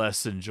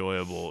 less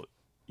enjoyable,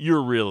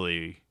 you're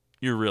really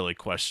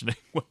questioning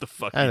what the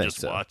fuck you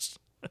just watched.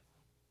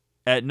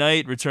 At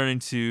night, returning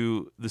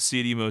to the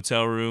seedy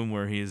motel room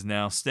where he is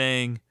now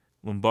staying,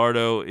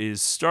 Lombardo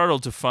is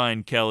startled to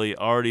find Kelly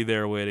already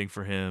there waiting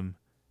for him,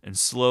 and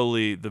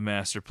slowly the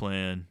master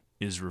plan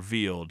is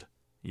revealed.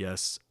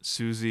 Yes,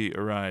 Susie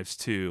arrives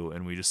too,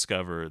 and we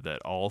discover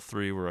that all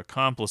three were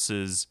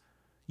accomplices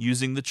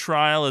using the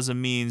trial as a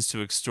means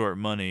to extort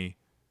money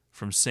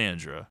from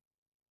Sandra.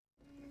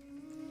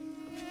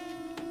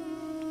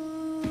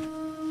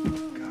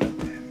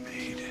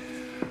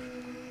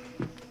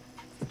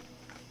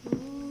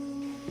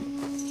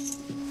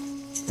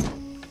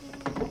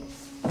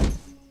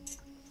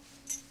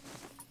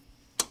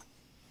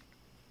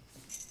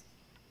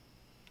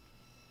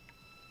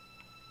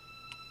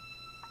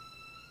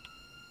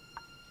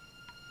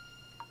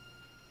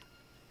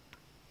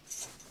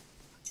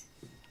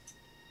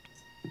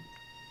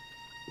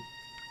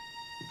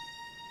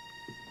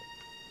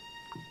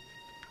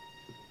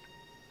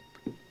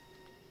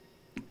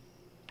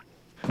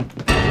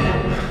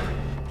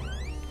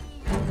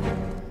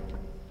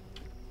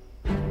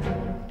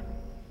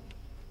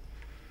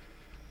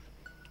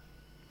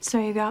 So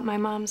you got my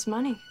mom's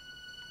money.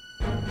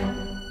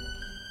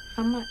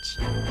 How much?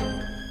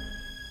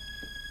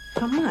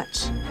 How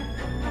much?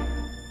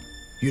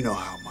 You know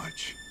how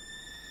much.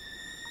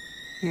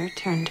 Your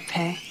turn to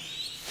pay.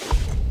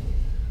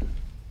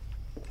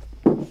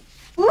 Wow,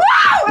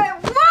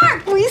 it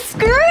worked! We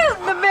screwed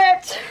the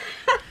bitch!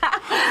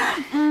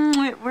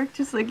 It worked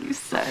just like you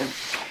said.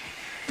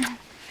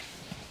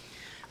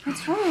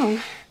 What's wrong?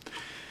 You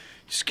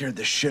scared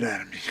the shit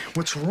out of me.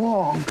 What's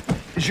wrong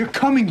is you're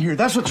coming here.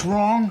 That's what's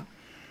wrong.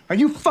 Are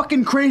you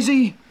fucking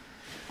crazy?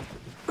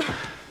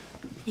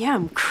 Yeah,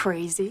 I'm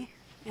crazy.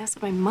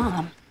 Ask my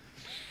mom.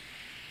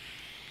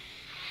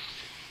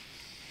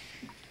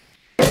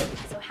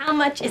 So how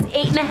much is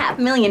 $8.5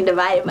 million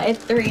divided by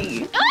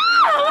 3?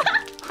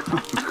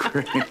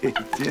 Great.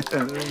 Yeah, that's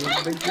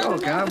a big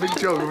joke, huh? Big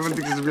joke. Everyone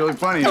thinks this is really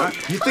funny, huh?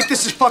 You think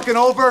this is fucking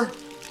over?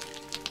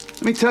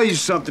 Let me tell you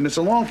something. It's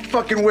a long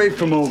fucking way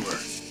from over.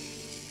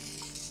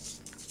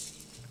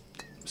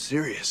 I'm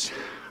serious.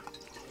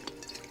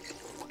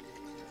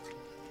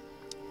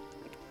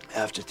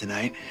 After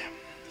tonight,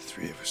 the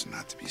three of us are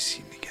not to be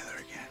seen together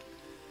again.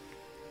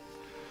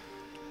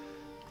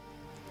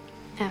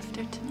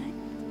 After tonight?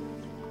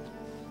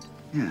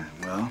 Yeah,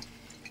 well,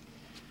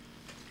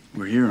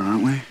 we're here,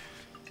 aren't we?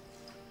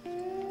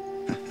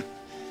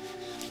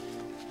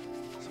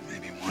 So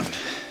maybe one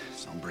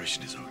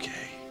celebration is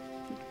okay.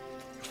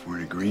 If we're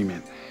in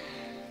agreement.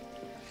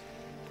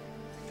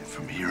 And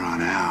from here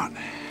on out,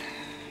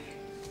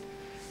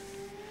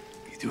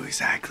 you do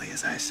exactly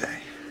as I say.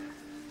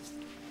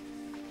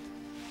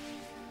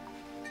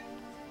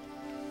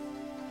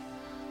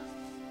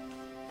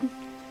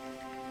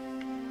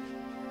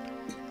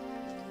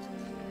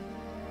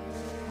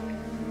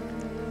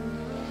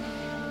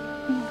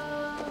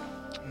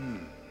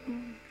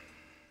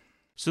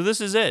 So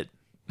this is it.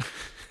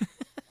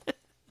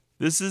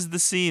 This is the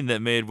scene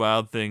that made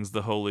Wild Things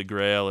the holy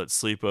grail at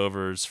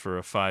sleepovers for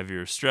a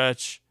 5-year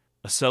stretch.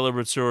 A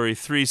celebratory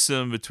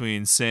threesome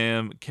between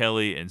Sam,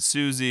 Kelly, and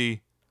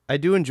Susie. I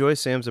do enjoy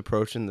Sam's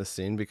approach in this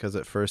scene because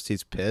at first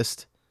he's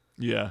pissed.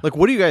 Yeah. Like,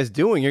 what are you guys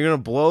doing? You're going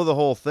to blow the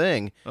whole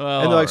thing.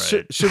 Well, and they're like, all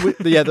right. should we?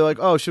 Yeah, they're like,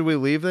 oh, should we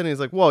leave then? And he's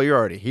like, well, you're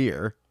already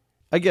here.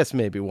 I guess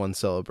maybe one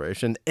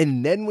celebration.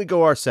 And then we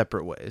go our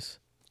separate ways.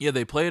 Yeah,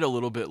 they play it a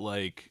little bit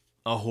like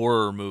a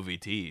horror movie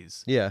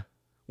tease. Yeah.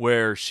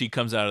 Where she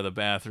comes out of the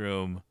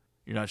bathroom,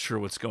 you're not sure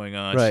what's going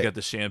on. Right. She's got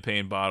the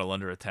champagne bottle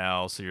under a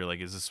towel, so you're like,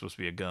 is this supposed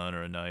to be a gun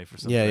or a knife or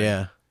something? Yeah,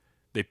 yeah.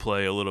 They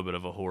play a little bit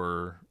of a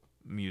horror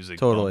music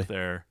Totally. bump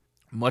there.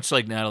 Much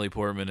like Natalie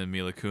Portman and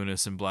Mila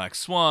Kunis in Black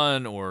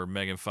Swan, or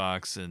Megan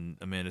Fox and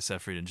Amanda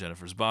Seyfried in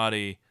Jennifer's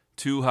Body.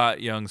 Two hot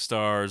young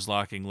stars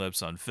locking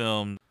lips on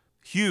film.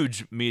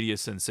 Huge media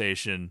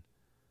sensation.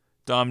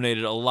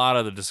 Dominated a lot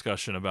of the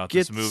discussion about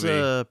Gets this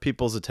movie.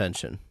 people's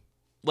attention.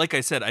 Like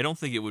I said, I don't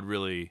think it would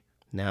really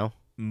Now?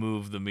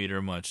 move the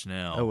meter much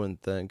now. I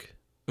wouldn't think.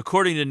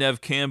 According to Nev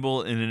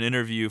Campbell in an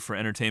interview for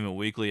Entertainment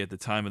Weekly at the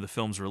time of the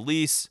film's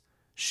release,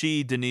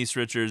 she, Denise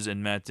Richards,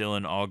 and Matt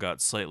Dillon all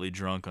got slightly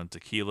drunk on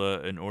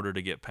tequila in order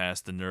to get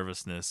past the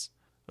nervousness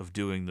of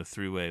doing the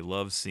three-way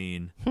love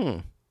scene.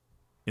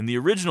 In the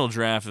original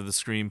draft of the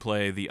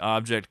screenplay, the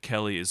object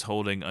Kelly is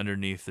holding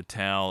underneath the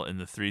towel in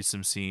the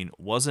threesome scene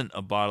wasn't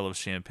a bottle of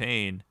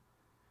champagne,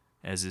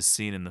 as is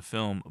seen in the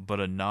film, but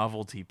a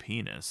novelty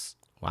penis.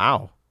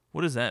 Wow.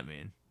 What does that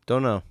mean?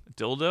 Don't know.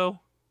 Dildo?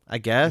 I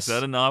guess. Is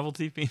that a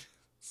novelty penis?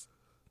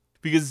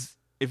 Because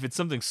if it's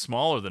something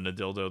smaller than a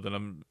dildo, then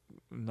I'm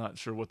not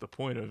sure what the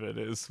point of it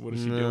is. What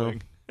is she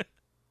doing?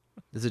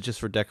 Is it just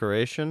for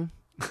decoration?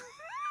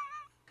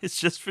 It's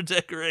just for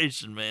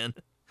decoration, man.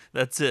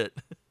 That's it.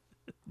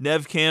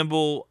 Neve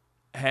Campbell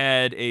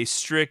had a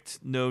strict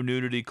no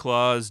nudity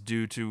clause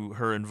due to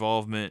her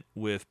involvement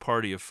with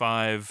Party of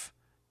Five.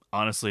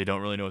 Honestly, I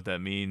don't really know what that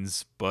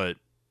means, but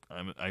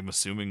I'm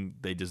assuming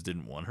they just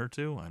didn't want her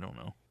to. I don't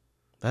know.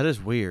 That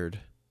is weird.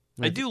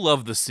 I do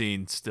love the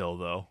scene still,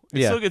 though. It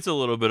Yeah. still gets a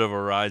little bit of a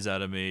rise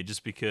out of me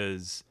just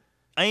because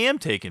I am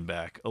taken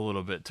back a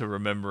little bit to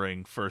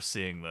remembering first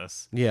seeing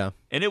this. Yeah.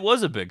 And it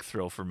was a big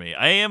thrill for me.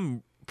 I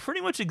am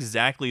pretty much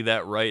exactly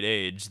that right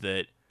age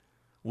that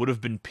would have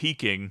been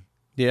peaking.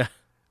 Yeah.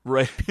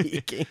 Right.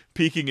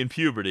 Peaking in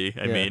puberty,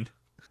 I Yeah. mean.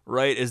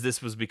 Right as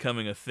this was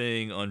becoming a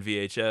thing on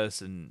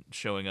VHS and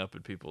showing up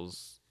at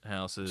people's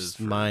houses. Just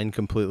mind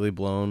completely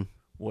blown.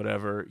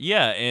 Whatever.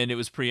 Yeah, and it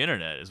was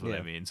pre-internet is what I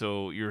Yeah. mean.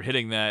 So you're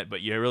hitting that,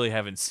 but you really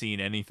haven't seen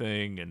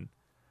anything. And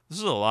this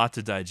is a lot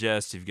to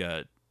digest. You've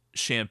got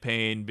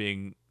champagne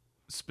being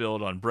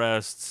spilled on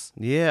breasts.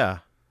 Yeah.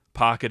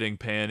 Pocketing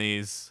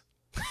panties.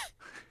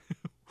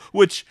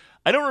 Which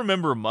I don't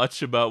remember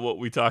much about what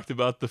we talked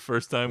about the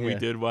first time we Yeah.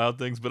 did Wild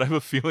Things, but I have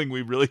a feeling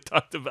we really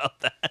talked about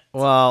that.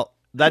 Well,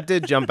 that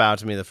did jump out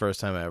to me the first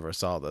time I ever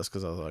saw this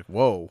because I was like,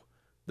 whoa,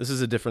 this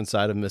is a different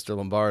side of Mr.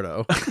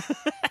 Lombardo.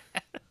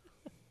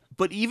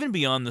 But even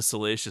beyond the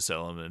salacious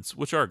elements,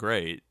 which are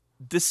great,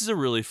 this is a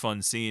really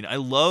fun scene. I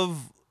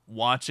love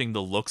watching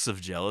the looks of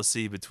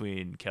jealousy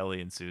between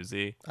Kelly and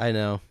Susie. I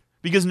know.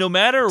 Because no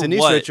matter Denise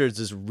what, Richards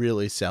is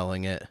really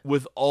selling it.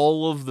 with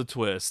all of the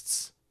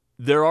twists,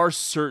 there are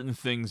certain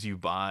things you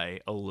buy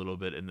a little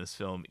bit in this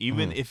film.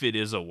 Even if it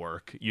is a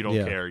work, you don't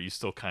Yeah. care. You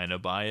still kind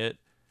of buy it.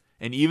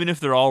 And even if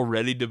they're all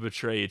ready to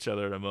betray each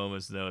other at a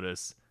moment's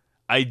notice,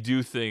 I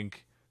do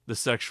think the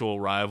sexual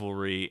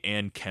rivalry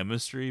and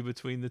chemistry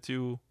between the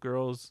two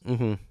girls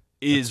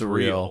is That's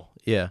real.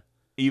 Yeah.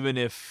 Even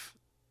if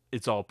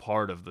it's all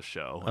part of the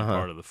show and Uh-huh.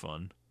 part of the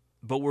fun.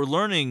 But we're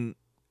learning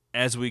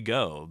as we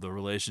go the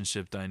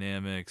relationship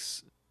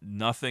dynamics.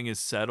 Nothing is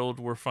settled,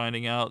 we're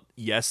finding out.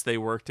 Yes, they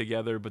work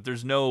together, but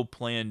there's no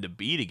plan to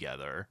be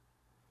together.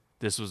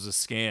 This was a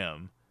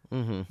scam.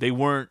 Mhm. They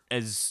weren't,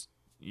 as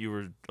you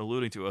were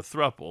alluding to, a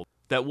throuple.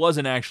 That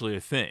wasn't actually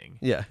a thing.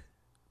 Yeah.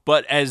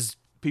 But as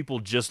people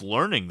just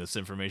learning this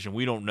information,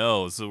 we don't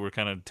know, so we're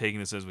kind of taking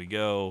this as we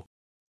go.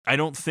 I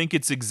don't think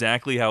it's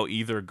exactly how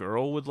either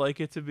girl would like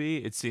it to be.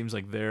 It seems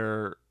like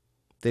they'd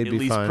They'd at be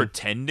least fine.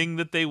 pretending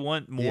that they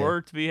want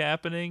more to be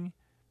happening,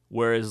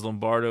 whereas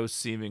Lombardo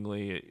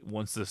seemingly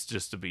wants this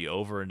just to be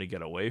over and to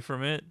get away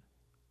from it.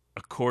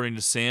 According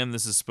to Sam,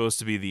 this is supposed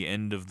to be the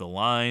end of the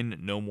line,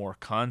 no more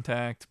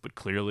contact, but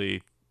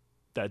clearly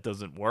that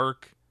doesn't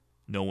work.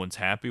 No one's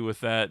happy with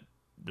that.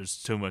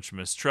 There's too much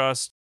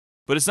mistrust.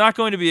 But it's not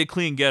going to be a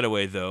clean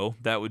getaway, though.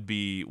 That would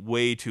be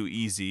way too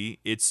easy.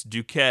 It's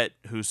Duquette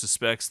who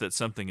suspects that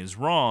something is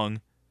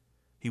wrong.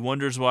 He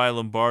wonders why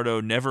Lombardo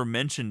never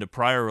mentioned a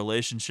prior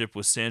relationship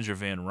with Sandra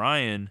Van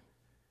Ryan.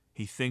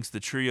 He thinks the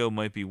trio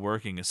might be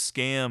working a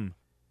scam.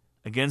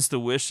 Against the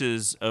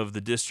wishes of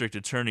the district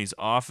attorney's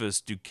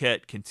office,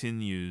 Duquette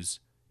continues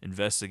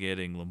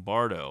investigating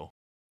Lombardo.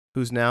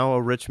 Who's now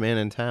a rich man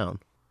in town.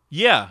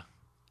 Yeah.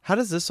 How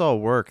does this all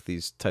work,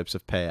 these types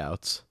of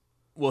payouts?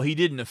 Well, he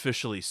didn't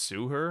officially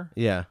sue her.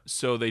 Yeah.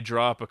 So they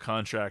drop a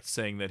contract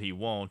saying that he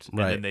won't, and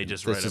then they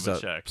just write him a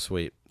check.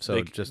 Sweet. So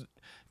They- just...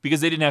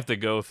 because they didn't have to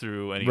go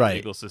through any Right.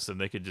 legal system,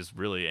 they could just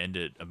really end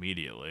it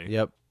immediately.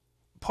 Yep.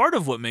 Part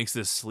of what makes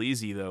this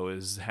sleazy, though,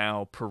 is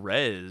how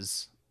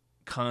Perez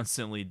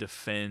constantly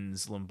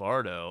defends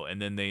Lombardo,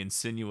 and then they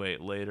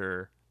insinuate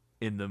later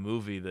in the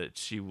movie that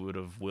she would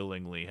have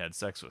willingly had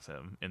sex with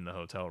him in the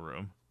hotel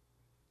room.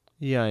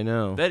 Yeah, I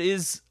know. That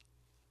is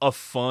a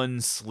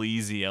fun,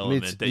 sleazy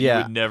element that yeah.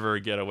 you would never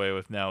get away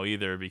with now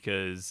either,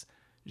 because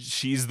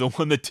she's the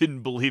one that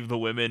didn't believe the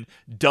women,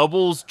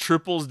 doubles,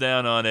 triples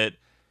down on it,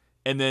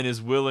 and then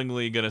is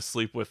willingly going to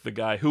sleep with the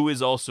guy who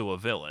is also a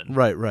villain.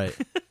 Right.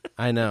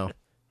 I know.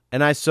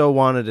 And I so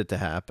wanted it to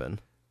happen.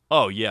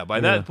 Oh, yeah. By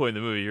Yeah. that point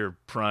in the movie, you're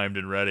primed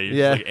and ready. You're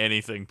Yeah. just like,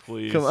 anything,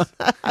 please. Come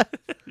on.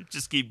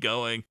 Just keep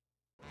going.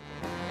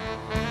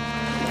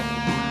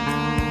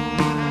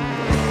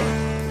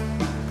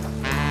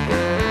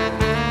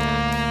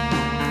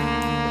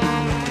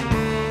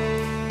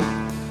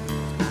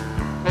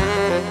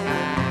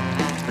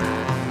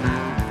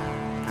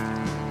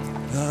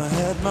 I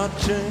had my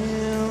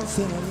chance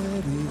and I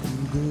let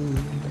it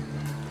go.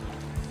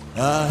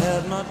 I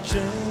had my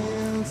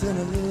chance and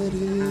I let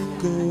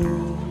it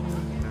go.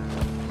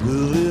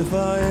 Well, if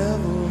I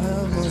ever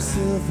have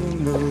myself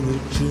another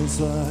chance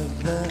like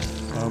that,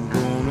 I'm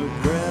gonna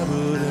grab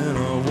it and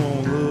I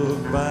won't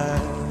look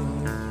back.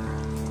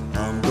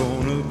 I'm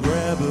gonna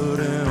grab it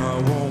and I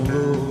won't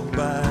look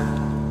back.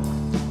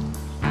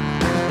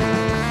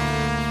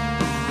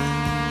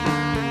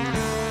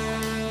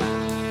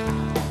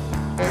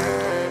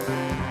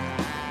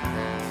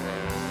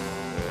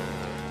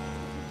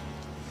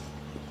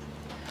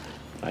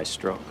 Nice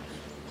stroke.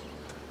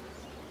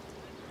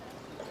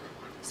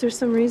 Is there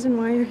some reason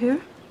why you're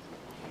here?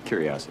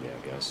 Curiosity,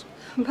 I guess.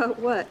 About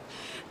what?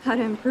 How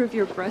to improve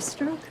your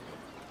breaststroke?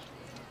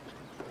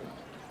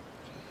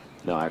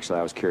 No, actually,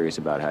 I was curious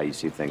about how you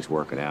see things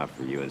working out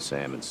for you and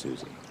Sam and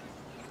Susie.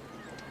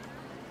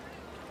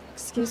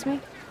 Excuse me?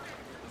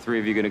 Three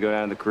of you gonna go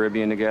down to the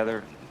Caribbean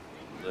together?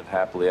 Live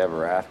happily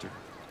ever after?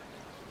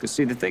 Because,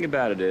 see, the thing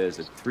about it is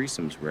that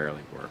threesomes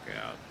rarely work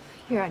out.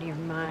 You're out of your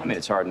mind. I mean,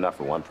 it's hard enough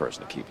for one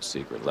person to keep a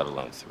secret, let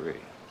alone three.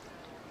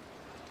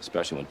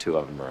 Especially when two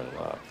of them are in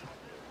love.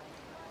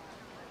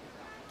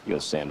 You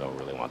and Sam don't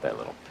really want that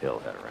little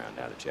pillhead around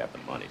now that you have the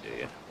money, do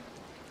you?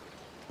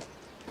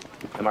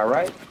 Am I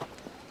right?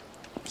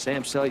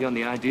 Sam sell you on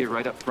the idea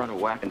right up front of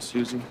whacking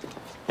Susie?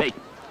 Hey!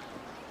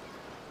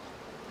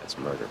 That's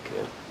murder,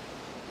 kid.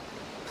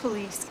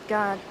 Please,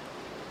 God,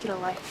 get a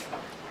life.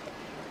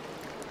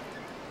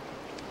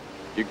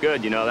 You're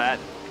good, you know that?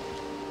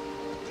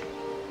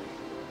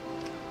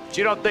 But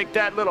you don't think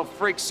that little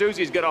freak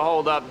Susie's gonna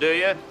hold up, do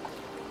you?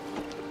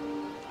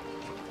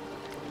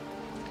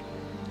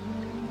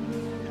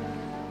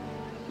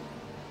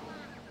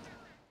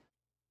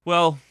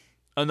 Well,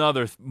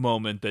 another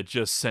moment that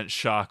just sent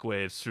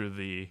shockwaves through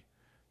the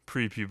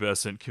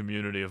prepubescent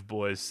community of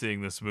boys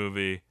seeing this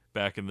movie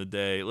back in the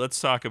day. Let's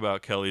talk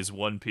about Kelly's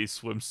one-piece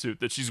swimsuit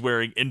that she's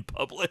wearing in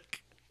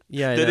public.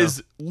 Yeah, I that know.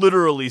 is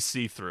literally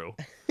see-through.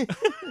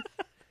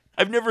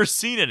 I've never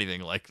seen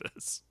anything like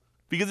this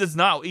because it's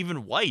not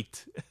even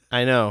white.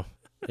 I know.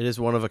 It is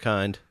one of a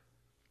kind.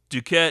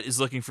 Duquette is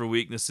looking for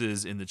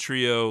weaknesses in the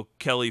trio.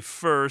 Kelly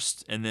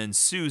first, and then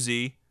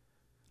Susie.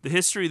 The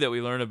history that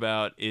we learn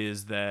about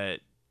is that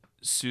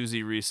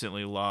Susie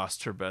recently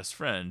lost her best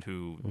friend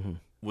who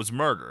was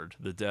murdered,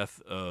 the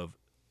death of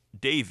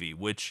Davy,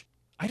 which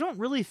I don't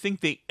really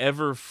think they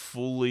ever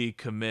fully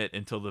commit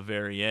until the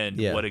very end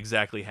what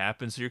exactly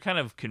happened. So you're kind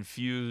of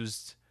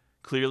confused.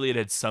 Clearly it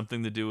had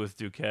something to do with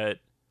Duquette,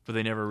 but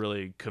they never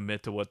really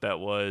commit to what that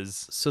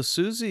was. So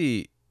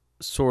Susie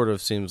sort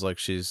of seems like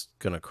she's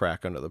going to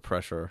crack under the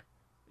pressure.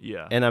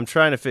 Yeah. And I'm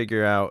trying to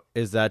figure out,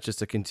 is that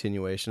just a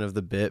continuation of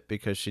the bit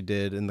because she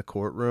did in the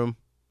courtroom?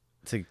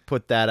 To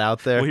put that out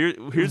there.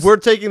 Well, we're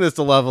taking this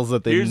to levels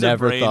that they here's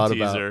never a brain thought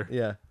teaser. about.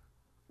 Yeah.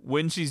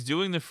 When she's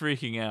doing the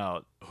freaking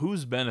out,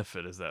 whose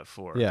benefit is that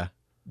for? Yeah.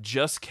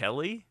 Just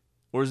Kelly?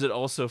 Or is it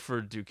also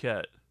for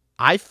Duquette?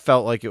 I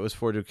felt like it was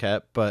for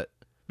Duquette, but...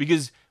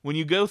 Because when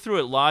you go through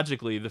it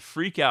logically, the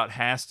freak out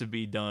has to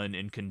be done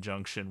in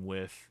conjunction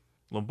with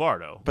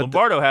Lombardo. But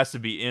Lombardo has to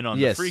be in on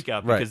Yes, the freak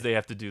out right. because they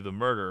have to do the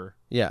murder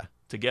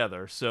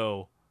together.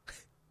 So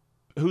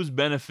whose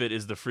benefit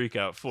is the freak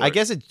out for? I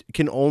guess it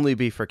can only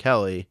be for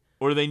Kelly.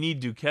 Or do they need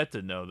Duquette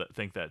to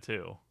think that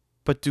too?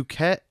 But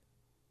Duquette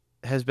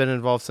has been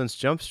involved since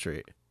Jump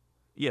Street.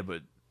 Yeah,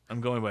 but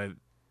I'm going by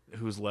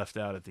who's left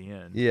out at the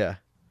end. Yeah.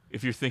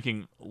 If you're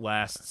thinking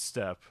last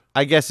step.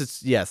 I guess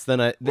it's, yes.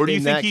 Then I. Or do you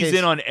in think that he's case,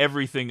 in on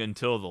everything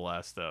until the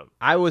last step?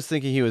 I was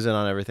thinking he was in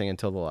on everything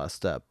until the last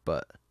step,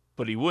 but.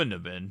 But he wouldn't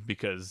have been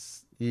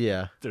because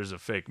there's a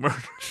fake murder.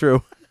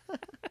 True.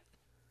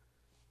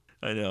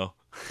 I know.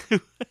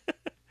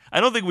 I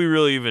don't think we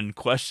really even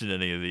questioned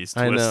any of these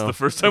I twists know. the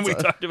first time we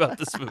talked about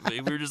this movie.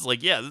 We were just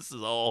like, yeah, this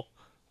is all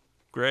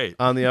great.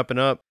 On the up and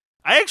up.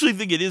 I actually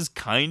think it is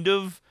kind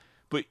of,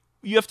 but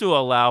you have to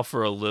allow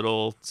for a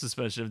little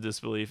suspension of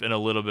disbelief and a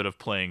little bit of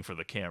playing for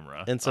the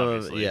camera. And some of it,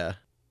 obviously. yeah.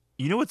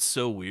 You know what's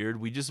so weird?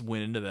 We just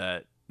went into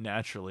that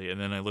naturally, and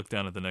then I look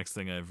down at the next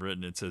thing I've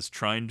written. It says,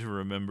 trying to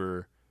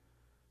remember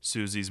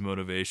Susie's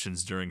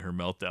motivations during her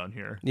meltdown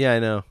here. Yeah, I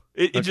know.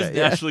 It Okay, just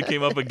yeah. naturally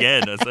came up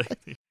again. I was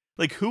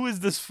like, who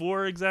is this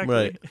for exactly?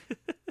 Right.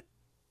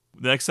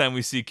 The next time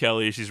we see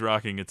Kelly, she's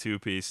rocking a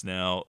two-piece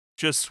now.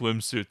 Just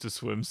swimsuit to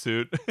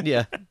swimsuit.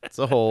 Yeah, it's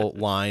a whole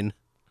line.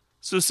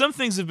 So some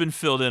things have been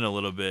filled in a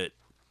little bit.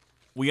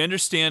 We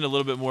understand a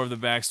little bit more of the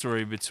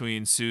backstory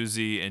between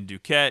Susie and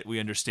Duquette. We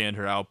understand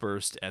her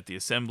outburst at the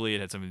assembly.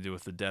 It had something to do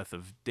with the death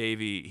of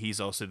Davy. He's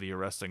also the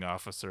arresting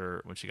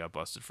officer when she got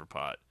busted for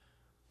pot,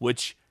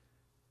 which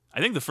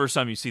I think the first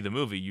time you see the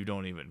movie, you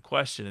don't even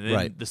question. And then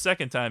Right. the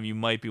second time, you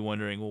might be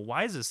wondering, well,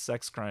 why is this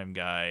sex crime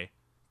guy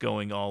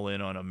going all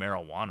in on a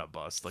marijuana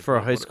bust? Like For a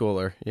what- high what-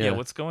 schooler, yeah.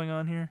 what's going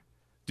on here?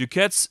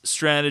 Duquette's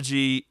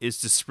strategy is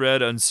to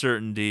spread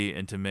uncertainty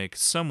and to make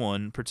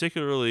someone,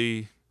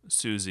 particularly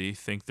Susie,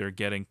 think they're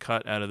getting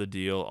cut out of the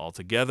deal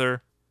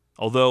altogether.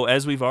 Although,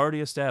 as we've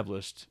already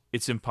established,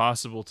 it's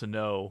impossible to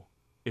know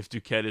if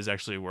Duquette is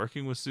actually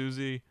working with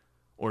Susie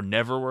or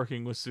never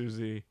working with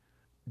Susie,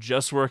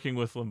 just working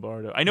with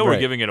Lombardo. I know we're Right.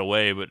 giving it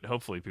away, but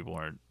hopefully people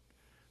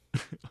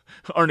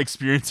aren't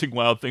experiencing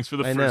wild things for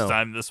the I first know.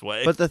 time this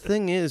way. But the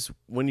thing is,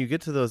 when you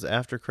get to those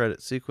after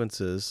credit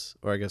sequences,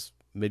 or I guess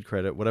mid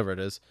credit, whatever it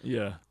is,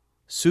 Yeah.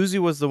 Susie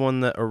was the one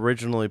that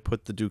originally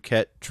put the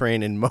Duquette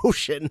train in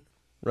motion,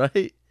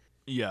 right?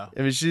 Yeah.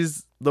 I mean,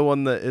 she's the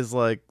one that is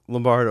like,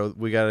 Lombardo,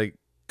 we gotta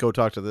go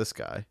talk to this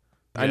guy.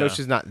 I know Yeah.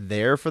 she's not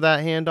there for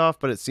that handoff,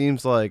 but it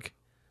seems like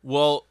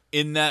Well,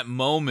 in that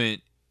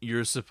moment,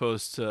 you're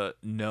supposed to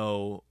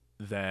know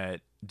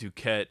that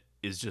Duquette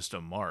is just a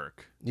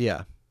mark.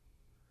 yeah,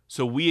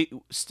 So we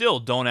still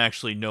don't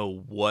actually know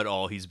what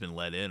all he's been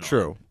let in on.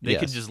 True, They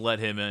could yes. just let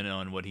him in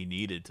on what he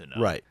needed to know.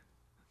 right.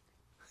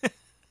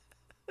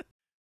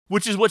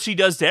 Which is what she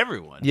does to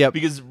everyone. Yep.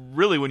 Because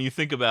really, when you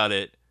think about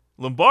it,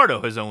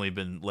 Lombardo has only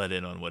been let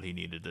in on what he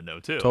needed to know,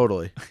 too.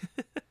 Totally.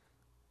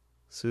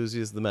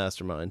 Susie is the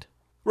mastermind.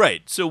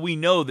 Right. So we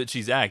know that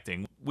she's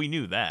acting. We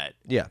knew that.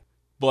 Yeah.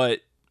 But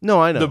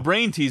no, I know. The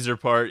brain teaser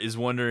part is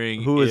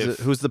wondering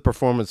who's the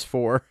performance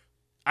for?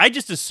 I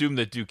just assume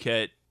that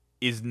Duquette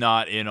is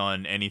not in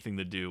on anything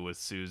to do with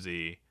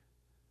Susie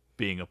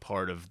being a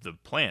part of the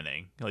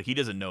planning. Like, he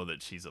doesn't know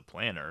that she's a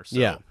planner. So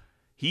yeah.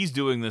 He's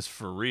doing this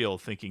for real,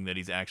 thinking that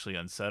he's actually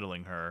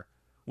unsettling her,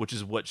 which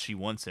is what she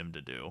wants him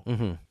to do.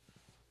 Mm-hmm.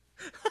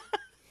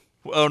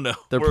 Oh, no.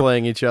 They're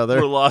playing each other.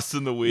 We're lost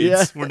in the weeds.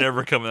 Yeah. We're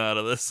never coming out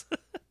of this.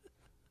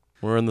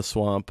 We're in the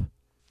swamp.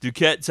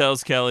 Duquette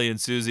tells Kelly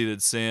and Susie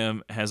that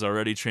Sam has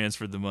already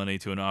transferred the money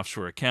to an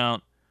offshore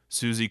account.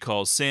 Susie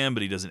calls Sam,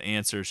 but he doesn't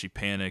answer. She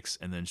panics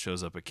and then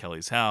shows up at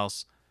Kelly's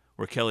house,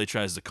 where Kelly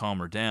tries to calm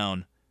her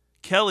down.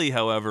 Kelly,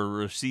 however,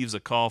 receives a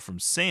call from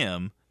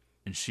Sam,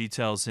 and she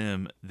tells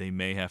him they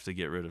may have to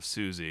get rid of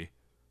Susie.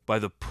 By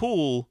the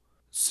pool,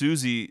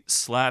 Susie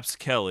slaps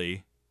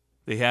Kelly.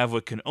 They have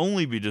what can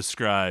only be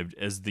described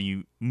as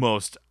the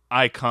most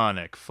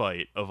iconic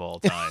fight of all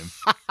time,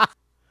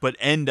 but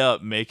end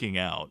up making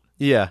out.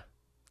 Yeah.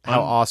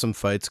 How awesome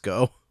fights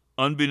go.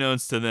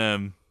 Unbeknownst to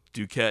them,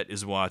 Duquette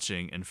is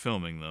watching and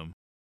filming them.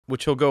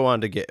 Which he'll go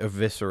on to get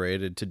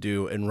eviscerated to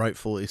do, and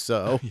rightfully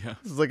so. Yeah.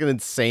 It's like an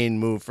insane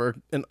move for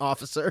an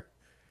officer.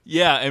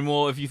 Yeah, and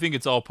well, if you think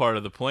it's all part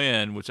of the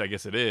plan, which I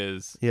guess it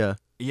is. Yeah.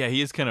 Yeah,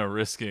 he is kind of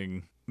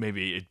risking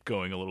maybe it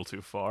going a little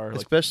too far.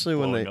 Especially like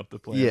when blowing they... up the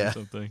plan or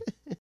something.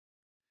 I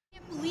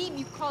can't believe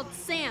you called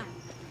Sam.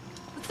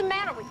 What's the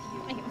matter with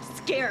you? I am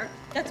scared.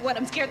 That's what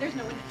I'm scared. There's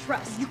no one to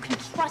trust. You can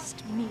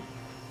trust me.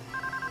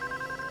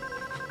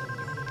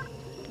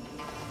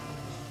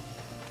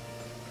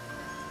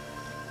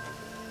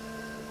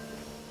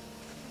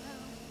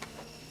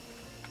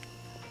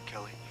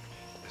 Kelly,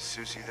 is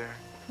Susie there?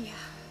 Yeah.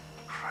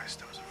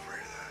 Christ, I was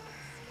afraid of that.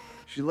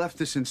 She left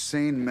this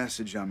insane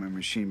message on my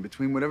machine.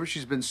 Between whatever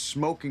she's been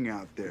smoking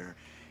out there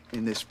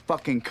and this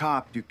fucking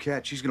cop,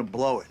 Duquette, she's gonna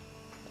blow it.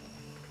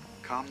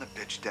 Calm the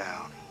bitch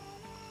down.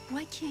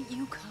 Why can't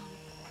you come?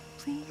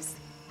 Please?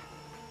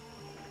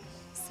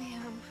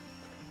 Sam,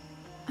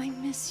 I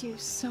miss you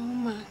so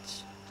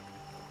much.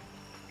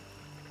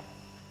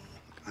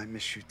 I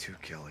miss you too,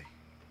 Kelly.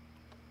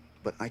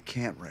 But I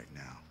can't right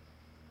now.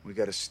 We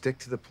gotta stick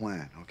to the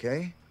plan,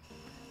 okay?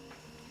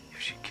 If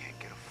she can't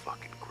get a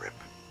fucking grip,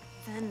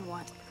 Then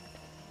what?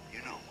 you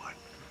know what?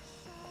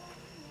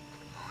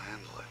 I'll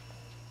handle it.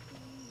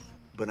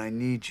 But I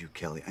need you,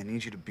 Kelly. I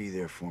need you to be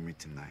there for me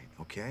tonight,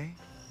 okay?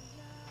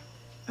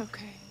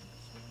 Okay.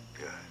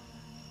 Good.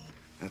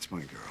 That's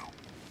my girl.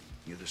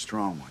 You're the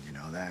strong one, you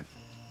know that?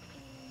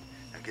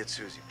 Now get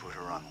Susie, put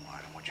her on the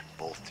line. I want you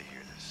both to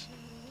hear this.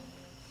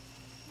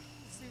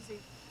 Susie.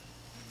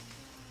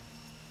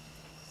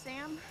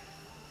 Sam?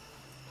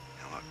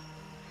 Now look,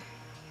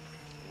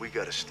 we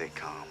gotta stay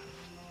calm,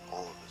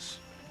 all of us.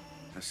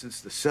 Now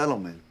since the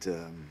settlement,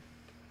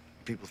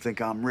 people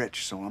think I'm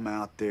rich, so I'm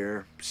out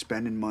there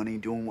spending money,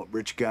 doing what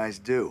rich guys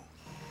do.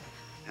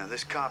 Now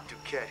this cop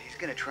Duquette, he's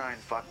gonna try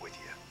and fuck with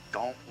you.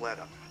 Don't let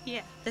him.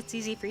 Yeah, that's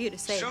easy for you to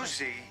say.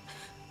 Susie,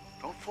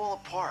 don't fall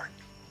apart.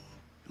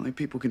 The only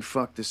people who can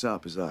fuck this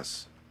up is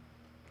us.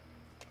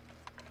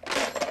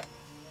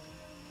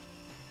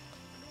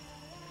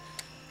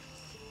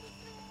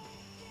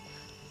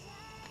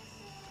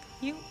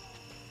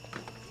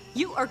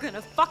 You are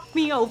gonna fuck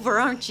me over,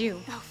 aren't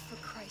you? Oh, for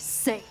Christ's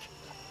sake.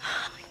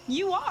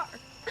 You are.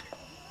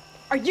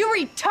 Are you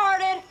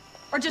retarded?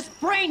 Or just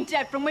brain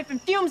dead from whipping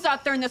fumes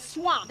out there in the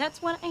swamp?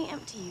 That's what I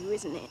am to you,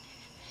 isn't it?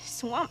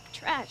 Swamp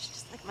trash,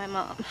 just like my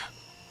mom.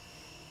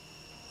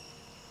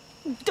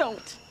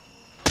 Don't.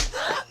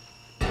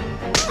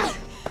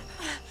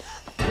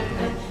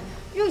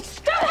 You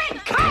stupid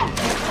cunt!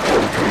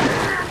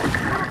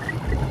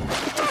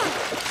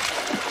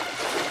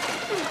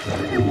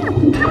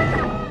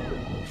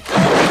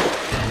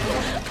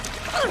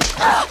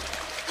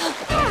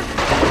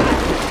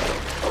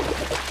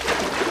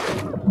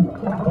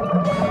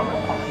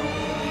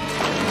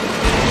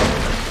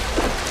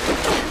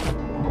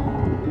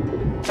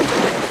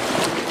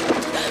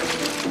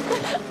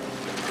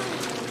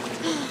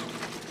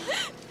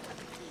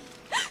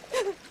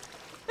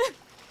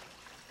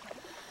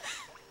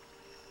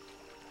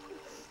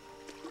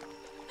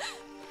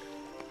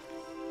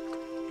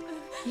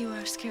 You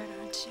are scared,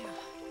 aren't you?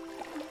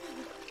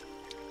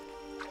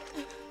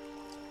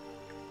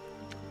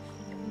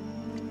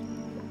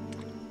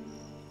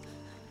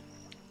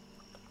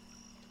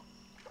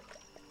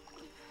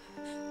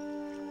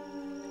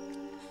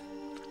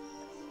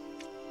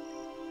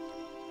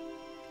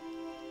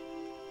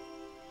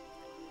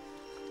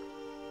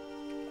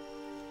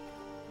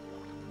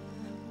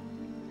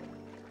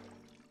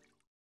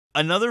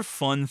 Another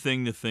fun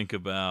thing to think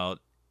about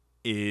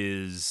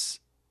is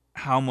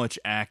how much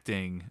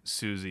acting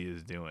Susie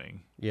is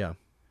doing. Yeah.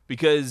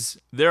 Because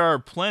there are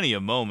plenty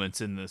of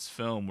moments in this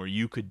film where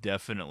you could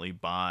definitely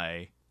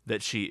buy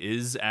that she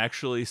is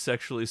actually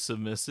sexually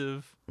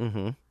submissive.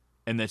 Mm-hmm.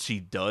 and that she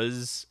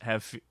does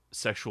have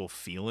sexual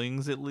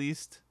feelings, at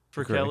least,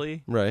 for Okay.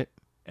 Kelly. Right.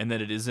 And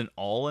that it isn't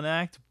all an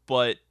act.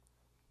 But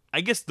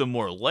I guess the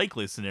more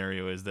likely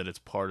scenario is that it's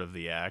part of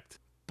the act.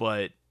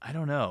 But I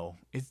don't know.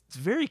 It's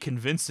very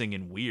convincing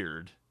and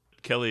weird.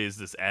 Kelly is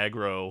this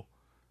aggro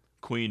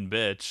queen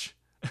bitch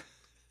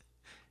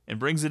and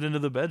brings it into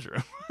the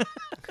bedroom.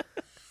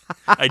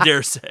 I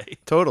dare say.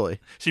 Totally.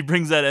 She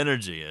brings that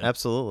energy in.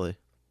 Absolutely.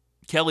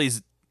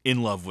 Kelly's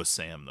in love with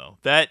Sam, though.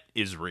 That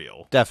is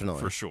real.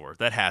 Definitely. For sure.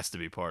 That has to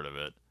be part of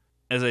it.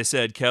 As I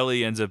said,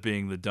 Kelly ends up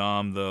being the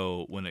dom,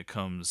 though, when it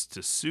comes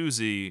to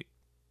Susie.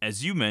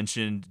 As you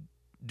mentioned,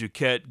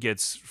 Duquette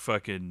gets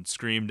fucking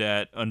screamed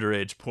at,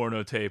 underage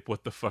porno tape.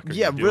 What the fuck are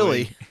you doing?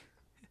 Really.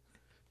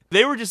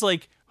 They were just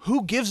like,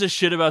 who gives a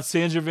shit about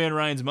Sandra Van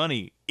Ryan's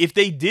money? If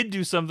they did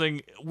do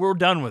something, we're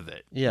done with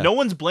it. Yeah. No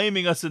one's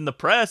blaming us in the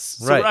press,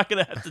 so Right. we're not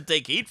going to have to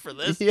take heat for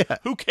this. Yeah.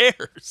 Who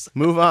cares?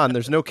 Move on.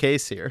 There's no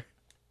case here.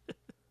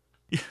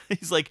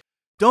 He's like,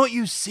 don't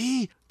you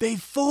see? They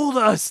fooled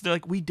us. They're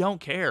like, we don't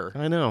care.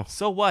 I know.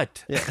 So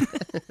what? Yeah.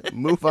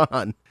 Move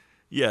on.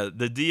 Yeah,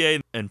 the DA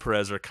and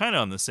Perez are kind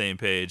of on the same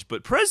page,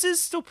 but Perez is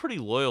still pretty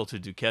loyal to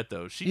Duquette,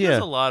 though. She Yeah. does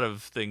a lot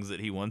of things that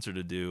he wants her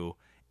to do,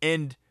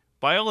 and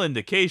by all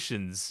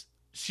indications,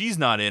 she's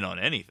not in on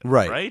anything,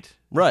 Right. right?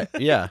 Right.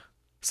 Yeah.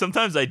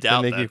 Sometimes I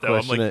doubt make you that, though.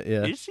 I'm question like, it,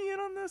 yeah. is she in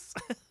on this?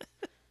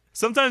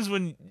 Sometimes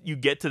when you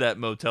get to that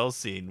motel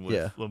scene with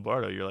Yeah.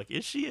 Lombardo, you're like,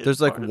 is she in There's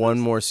like part of one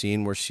this? more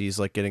scene where she's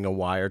like getting a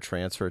wire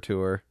transfer to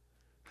her.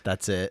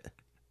 That's it.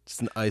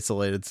 Just an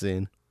isolated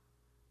scene.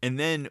 And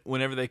then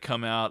whenever they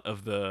come out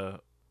of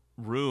the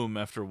room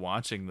after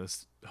watching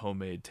this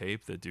homemade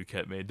tape that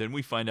Duquette made, then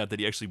we find out that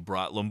he actually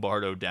brought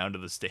Lombardo down to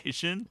the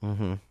station.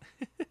 Mm-hmm.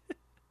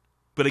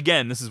 But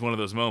again, this is one of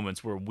those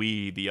moments where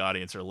we, the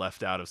audience, are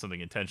left out of something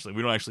intentionally.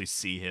 We don't actually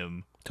see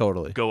him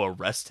Totally. go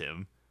arrest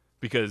him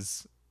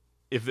because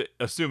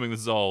assuming this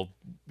is all,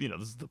 this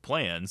is the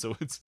plan. So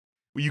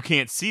you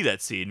can't see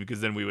that scene because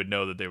then we would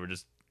know that they were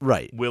just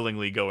Right.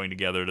 willingly going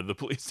together to the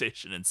police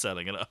station and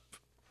setting it up.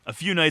 A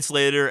few nights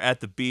later, at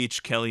the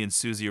beach, Kelly and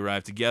Susie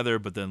arrive together,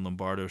 but then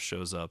Lombardo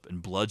shows up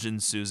and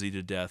bludgeons Susie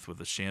to death with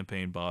a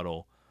champagne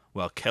bottle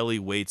while Kelly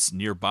waits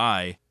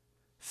nearby.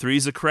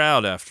 Three's a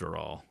crowd, after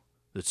all.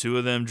 The two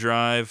of them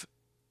drive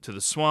to the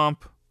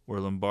swamp, where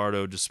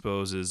Lombardo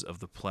disposes of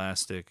the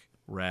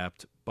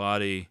plastic-wrapped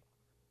body.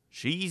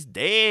 She's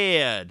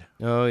dead.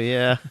 Oh,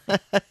 yeah.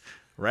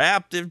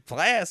 Wrapped in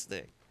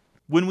plastic.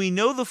 When we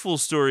know the full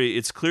story,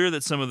 it's clear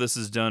that some of this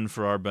is done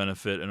for our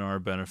benefit and our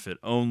benefit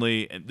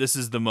only. And this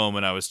is the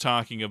moment I was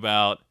talking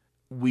about.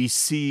 We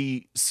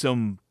see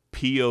some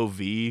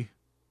POV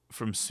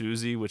from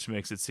Susie, which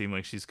makes it seem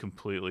like she's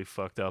completely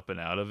fucked up and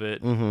out of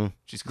it. Mm-hmm.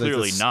 She's Like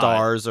clearly the not.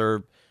 stars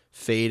are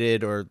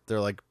faded or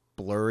they're like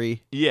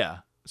blurry. Yeah.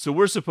 So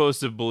we're supposed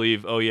to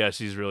believe, oh yeah,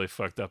 she's really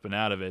fucked up and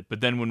out of it. But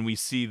then when we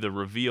see the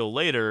reveal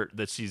later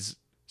that she's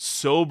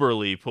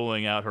soberly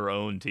pulling out her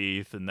own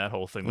teeth and that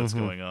whole thing that's Mhm.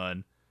 going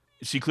on,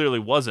 she clearly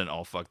wasn't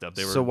all fucked up.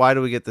 They were So why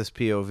do we get this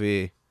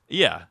POV?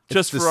 Yeah, It's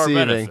just for our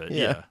deceiving. benefit.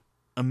 Yeah.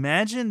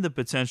 Imagine the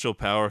potential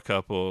power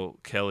couple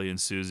Kelly and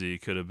Susie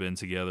could have been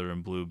together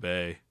in Blue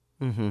Bay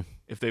Mhm.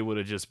 if they would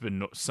have just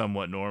been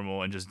somewhat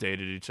normal and just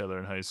dated each other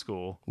in high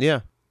school.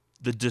 Yeah.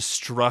 The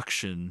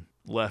destruction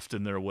left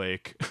in their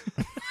wake,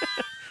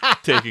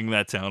 taking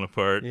that town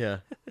apart. Yeah.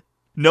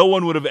 No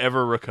one would have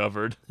ever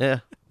recovered. Yeah.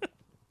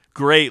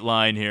 Great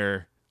line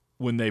here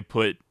when they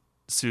put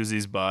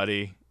Susie's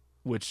body,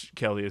 which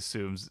Kelly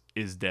assumes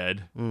is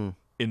dead, Mm.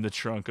 in the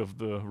trunk of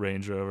the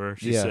Range Rover.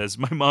 She Yeah. says,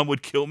 "My mom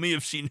would kill me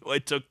if she knew I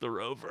took the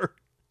Rover."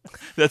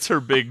 That's her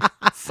big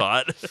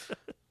thought.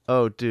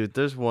 Oh, dude,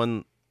 there's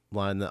one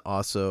line that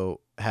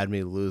also had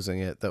me losing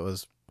it that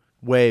was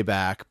way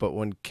back, but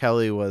when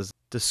Kelly was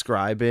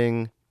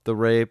describing the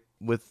rape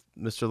with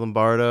Mr.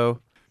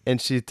 Lombardo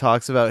and she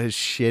talks about his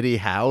shitty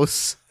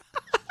house.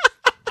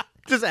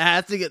 Just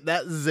has to get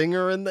that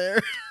zinger in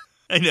there.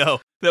 I know.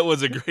 That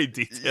was a great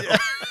detail.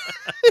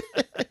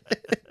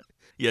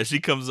 Yeah, she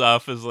comes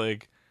off as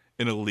like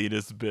an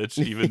elitist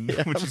bitch even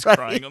Yeah, when she's right.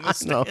 crying on the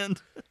I know.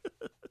 stand.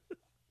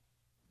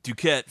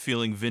 Duquette,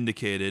 feeling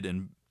vindicated,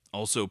 and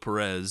also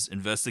Perez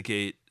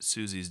investigate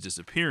Susie's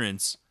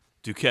disappearance.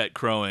 Duquette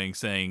crowing,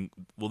 saying,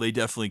 "Well, they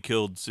definitely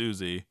killed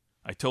Susie.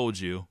 I told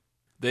you."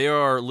 They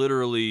are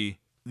literally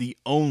the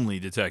only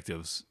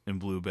detectives in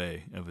Blue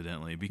Bay,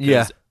 evidently, because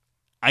Yeah.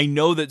 I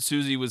know that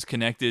Susie was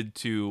connected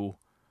to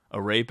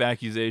a rape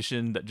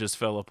accusation that just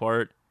fell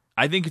apart.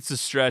 I think it's a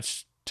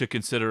stretch to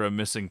consider a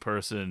missing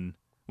person,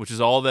 which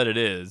is all that it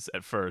is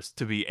at first,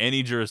 to be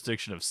any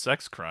jurisdiction of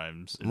sex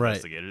crimes Right.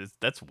 investigated.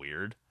 That's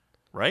weird,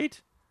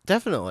 right?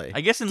 Definitely.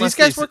 I guess these unless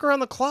guys they work around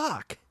the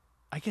clock.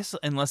 I guess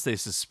unless they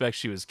suspect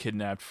she was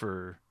kidnapped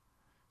for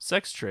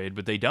sex trade,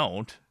 but they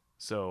don't.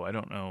 So I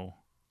don't know.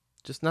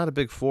 Just not a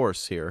big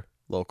force here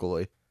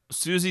locally.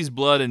 Susie's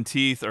blood and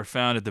teeth are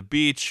found at the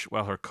beach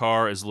while her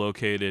car is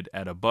located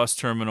at a bus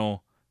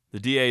terminal. The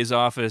DA's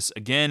office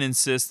again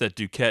insists that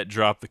Duquette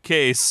drop the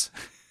case,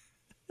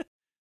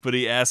 but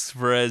he asks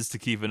Perez to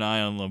keep an eye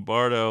on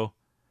Lombardo.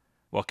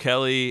 While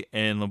Kelly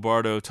and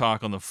Lombardo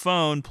talk on the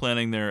phone,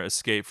 planning their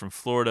escape from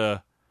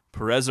Florida,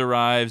 Perez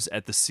arrives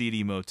at the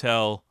seedy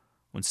motel.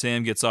 When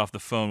Sam gets off the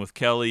phone with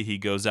Kelly, he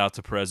goes out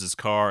to Perez's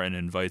car and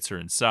invites her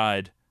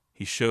inside.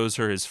 He shows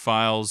her his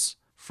files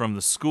from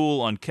the school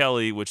on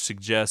Kelly, which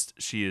suggest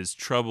she is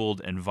troubled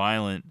and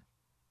violent.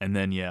 And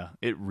then, yeah,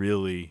 it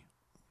really,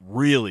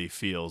 really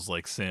feels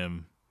like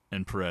Sam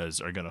and Perez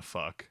are going to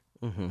fuck.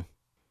 Mm-hmm.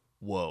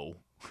 Whoa.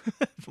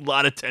 A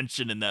lot of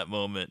tension in that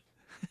moment.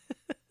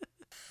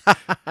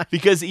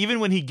 Because even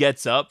when he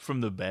gets up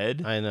from the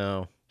bed, I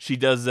know. She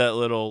does that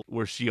little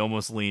where she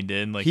almost leaned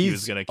in like he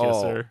was going to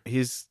kiss her.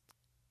 He's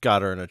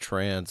got her in a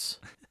trance.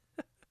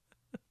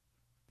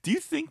 Do you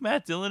think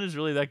Matt Dillon is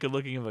really that good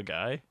looking of a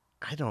guy?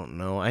 I don't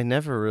know. I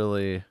never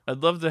really...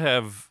 I'd love to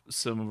have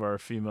some of our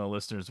female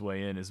listeners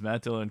weigh in. Is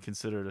Matt Dillon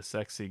considered a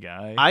sexy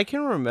guy? I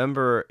can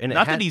remember... and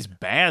Not that he's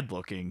bad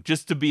looking,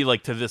 just to be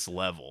like to this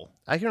level.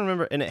 I can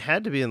remember, and it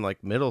had to be in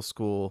like middle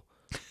school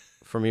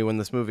for me when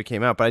this movie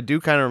came out, but I do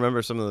kind of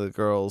remember some of the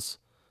girls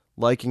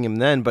liking him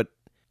then, but...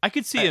 I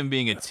could see him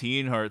being a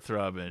teen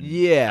heartthrob in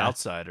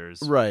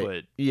Outsiders. Right.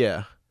 But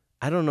yeah.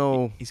 I don't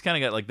know. He's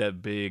kind of got like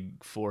that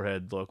big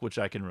forehead look, which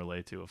I can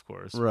relate to, of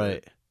course.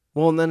 Right.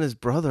 Well, and then his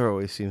brother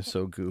always seems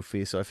so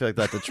goofy, so I feel like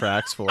that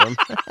detracts for him.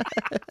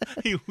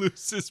 He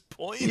loses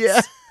points. Yeah.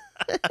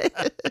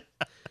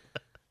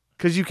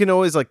 Because you can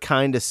always like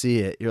kind of see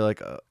it. You're like,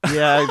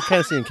 yeah, I'm kind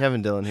of seeing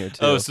Kevin Dillon here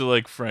too. Oh, so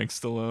like Frank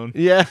Stallone.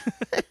 Yeah.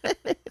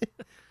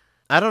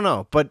 I don't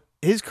know, but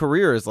his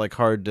career is like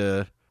hard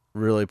to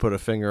really put a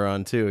finger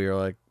on too. You're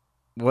like,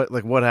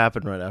 what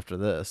happened right after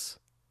this?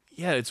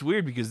 Yeah, it's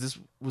weird because this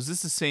was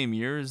the same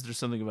year as There's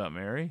Something About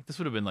Mary? This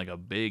would have been like a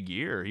big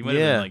year. He might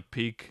have been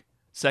like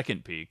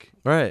second peak.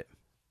 Right.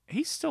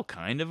 He's still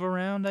kind of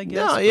around, I guess.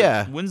 No, but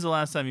yeah. When's the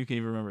last time you can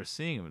even remember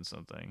seeing him in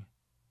something?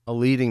 A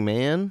leading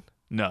man?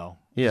 No.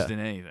 Yeah. Just in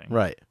anything.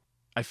 Right.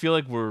 I feel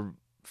like we're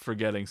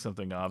forgetting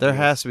something obvious. There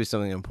has to be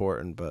something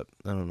important, but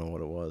I don't know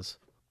what it was.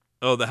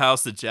 Oh, the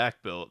house that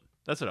Jack built.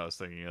 That's what I was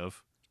thinking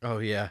of. Oh,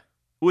 yeah.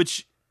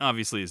 Which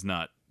obviously is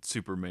not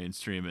super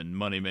mainstream and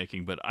money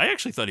making, but I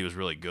actually thought he was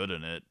really good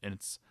in it. And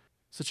it's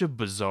such a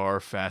bizarre,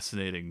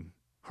 fascinating,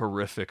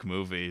 horrific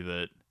movie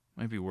that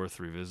might be worth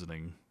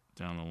revisiting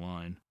down the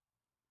line.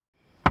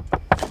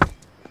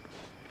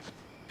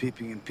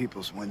 Peeping in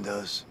people's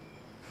windows.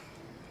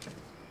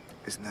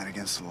 Isn't that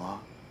against the law?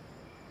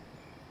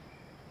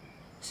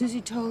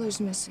 Susie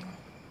Toller's missing.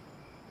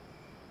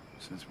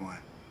 Since when?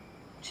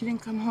 She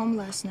didn't come home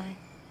last night.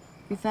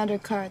 We found her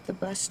car at the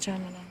bus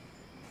terminal.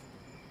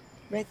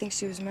 Ray thinks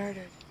she was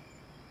murdered.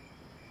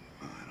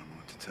 Well, I don't know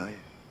what to tell you.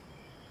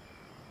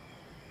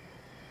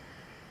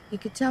 You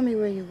could tell me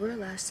where you were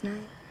last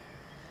night.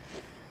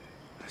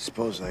 I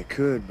suppose I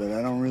could, but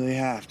I don't really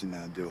have to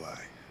now, do I?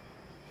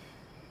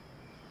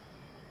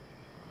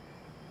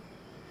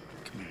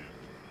 Come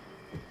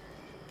here.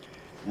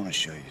 I want to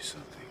show you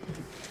something.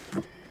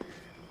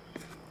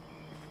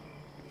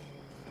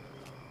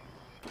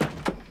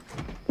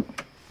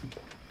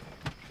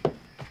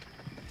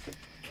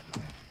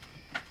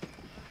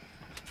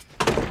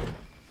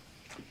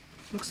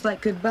 Looks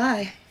like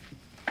goodbye.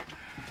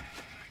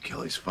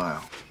 Kelly's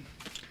file.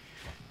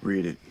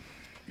 Read it.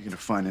 You're gonna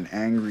find an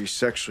angry,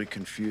 sexually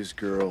confused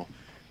girl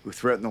who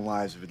threatened the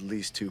lives of at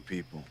least 2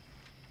 people.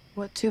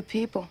 What 2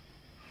 people?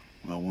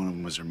 Well, one of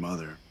them was her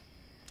mother.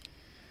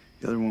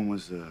 The other one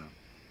was a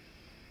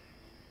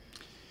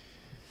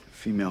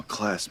female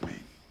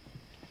classmate.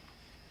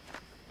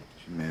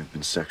 She may have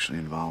been sexually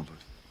involved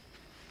with.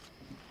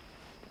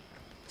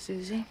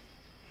 Susie?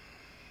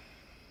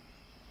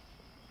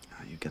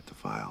 Now you get the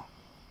file.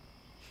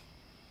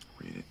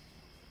 Read it.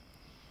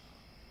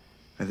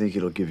 I think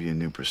it'll give you a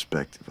new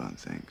perspective on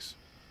things.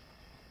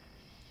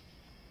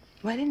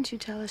 Why didn't you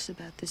tell us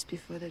about this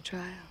before the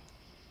trial?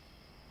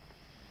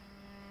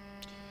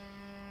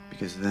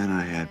 Because then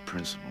I had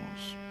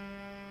principles.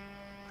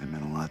 They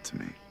meant a lot to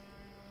me.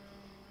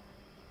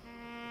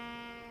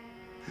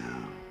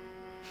 Now,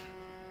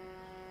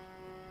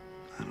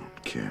 I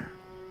don't care.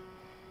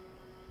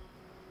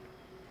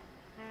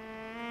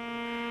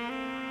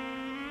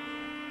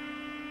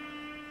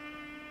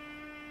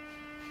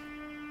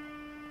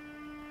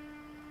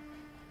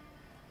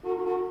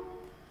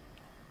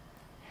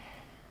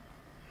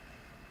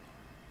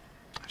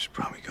 I should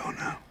probably go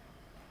now.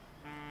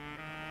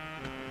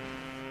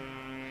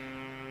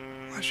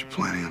 Unless you're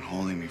planning on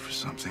holding me for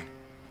something.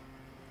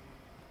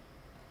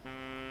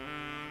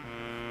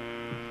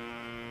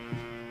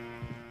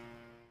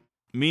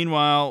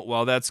 Meanwhile,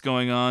 while that's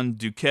going on,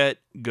 Duquette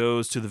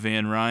goes to the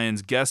Van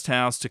Ryans' guest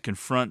house to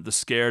confront the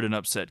scared and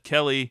upset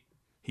Kelly.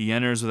 He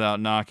enters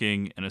without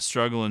knocking, and a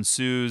struggle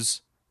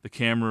ensues. The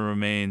camera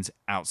remains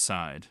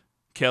outside.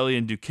 Kelly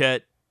and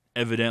Duquette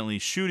evidently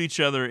shoot each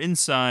other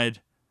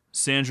inside.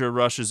 Sandra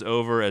rushes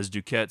over as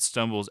Duquette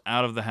stumbles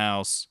out of the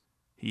house.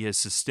 He has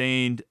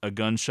sustained a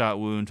gunshot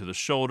wound to the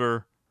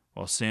shoulder,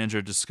 while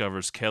Sandra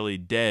discovers Kelly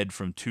dead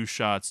from 2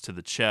 shots to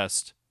the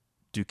chest.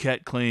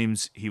 Duquette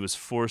claims he was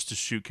forced to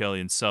shoot Kelly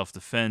in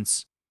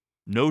self-defense.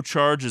 No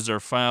charges are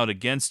filed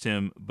against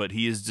him, but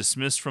he is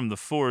dismissed from the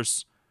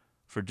force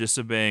for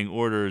disobeying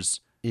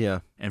orders. Yeah.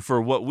 And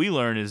for what we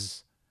learn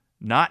is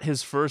not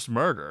his first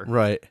murder.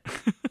 Right.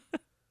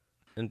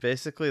 And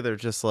basically they're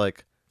just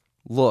like,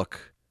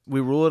 look, we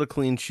rule it a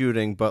clean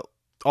shooting, but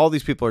all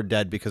these people are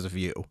dead because of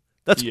you.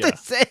 That's what they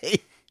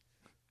say.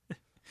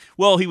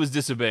 Well, he was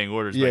disobeying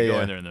orders by Yeah, going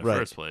yeah, there in the right.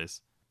 first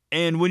place.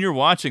 And when you're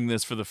watching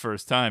this for the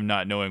first time,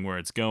 not knowing where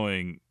it's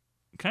going,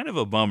 kind of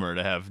a bummer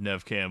to have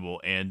Nev Campbell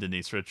and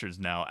Denise Richards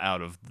now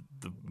out of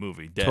the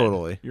movie dead.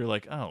 Totally. You're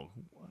like, oh,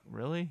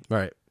 really?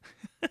 Right.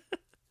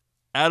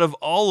 Out of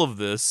all of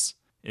this,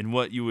 in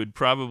what you would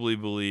probably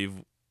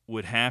believe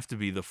would have to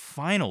be the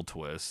final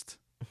twist,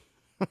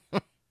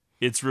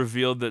 it's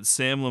revealed that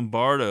Sam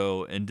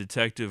Lombardo and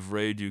Detective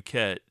Ray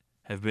Duquette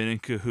have been in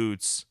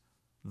cahoots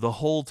the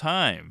whole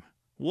time.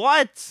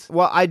 What?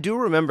 Well, I do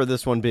remember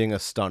this one being a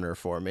stunner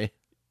for me.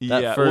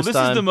 That Yeah, first this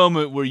time, is the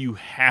moment where you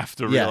have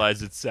to Yeah.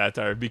 realize it's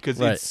satire because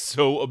Right. it's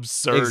so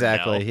absurd.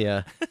 Exactly, now.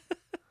 yeah.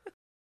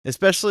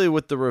 Especially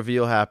with the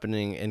reveal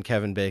happening and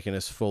Kevin Bacon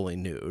is fully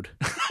nude.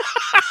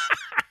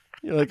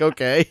 You're like,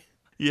 okay.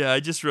 Yeah, I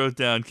just wrote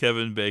down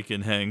Kevin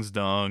Bacon hangs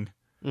dong,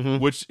 Mhm.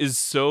 which is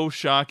so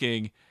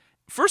shocking.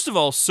 First of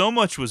all, so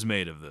much was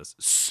made of this.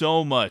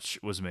 So much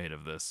was made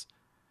of this.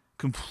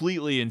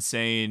 Completely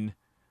insane.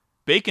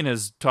 Bacon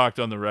has talked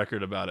on the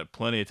record about it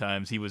plenty of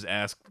times. He was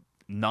asked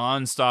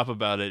nonstop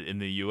about it in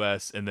the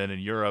U.S., and then in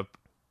Europe,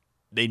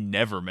 they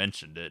never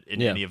mentioned it in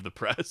Yeah. any of the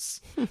press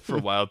for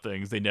Wild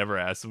Things. They never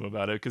asked him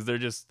about it because they're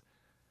just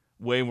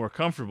way more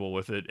comfortable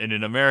with it. And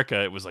in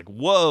America, it was like,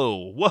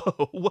 whoa,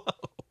 whoa, whoa.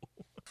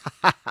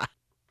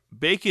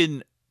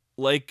 Bacon,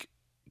 like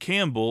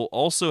Campbell,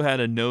 also had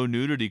a no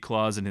nudity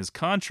clause in his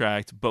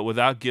contract, but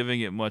without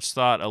giving it much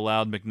thought,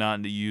 allowed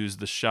McNaughton to use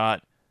the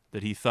shot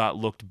that he thought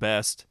looked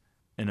best.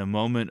 And a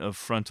moment of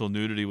frontal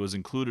nudity was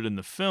included in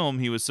the film.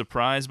 He was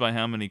surprised by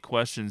how many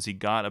questions he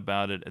got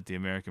about it at the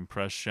American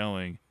press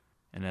showing.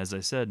 And as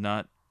I said,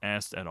 not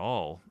asked at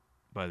all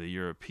by the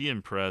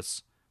European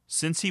press.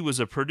 Since he was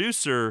a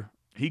producer,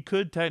 he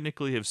could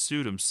technically have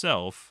sued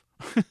himself.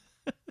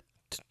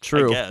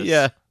 True. I guess.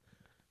 Yeah.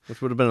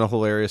 Which would have been a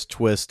hilarious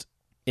twist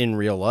in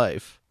real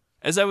life.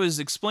 As I was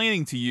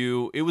explaining to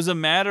you, it was a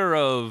matter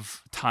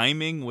of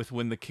timing with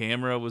when the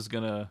camera was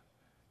going to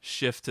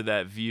shift to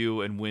that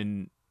view and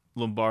when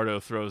Lombardo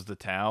throws the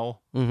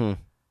towel. Mm-hmm.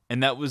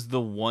 And that was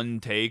the one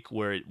take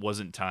where it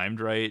wasn't timed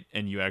right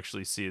and you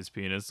actually see his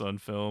penis on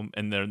film.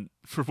 And then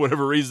for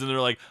whatever reason,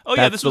 they're like, oh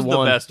yeah, That's this was the the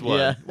one. best one.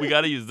 Yeah. We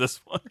got to use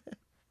this one.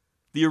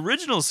 The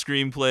original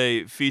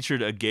screenplay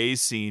featured a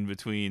gaze scene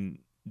between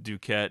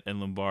Duquette and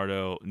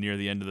Lombardo near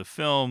the end of the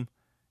film,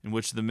 in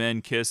which the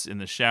men kiss in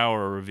the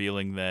shower,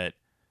 revealing that,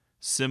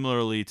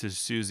 similarly to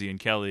Susie and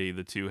Kelly,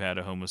 the two had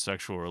a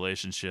homosexual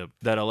relationship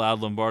that allowed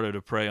Lombardo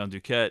to prey on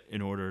Duquette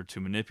in order to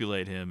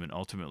manipulate him and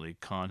ultimately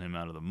con him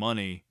out of the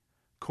money.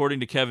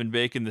 According to Kevin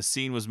Bacon, the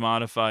scene was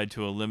modified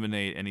to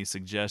eliminate any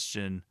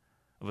suggestion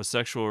of a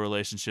sexual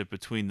relationship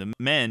between the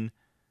men,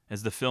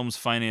 as the film's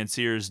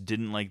financiers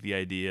didn't like the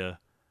idea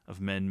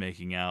of men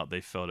making out. They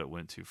felt it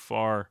went too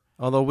far.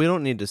 Although we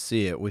don't need to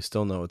see it, we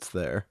still know it's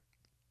there.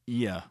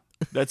 Yeah,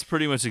 that's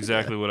pretty much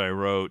exactly what I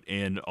wrote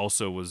and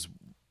also was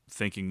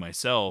thinking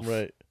myself.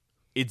 Right.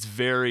 It's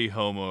very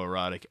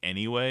homoerotic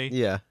anyway.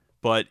 Yeah.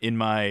 But in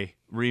my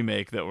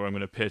remake that I'm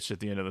going to pitch at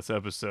the end of this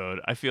episode,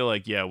 I feel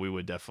like, yeah, we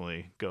would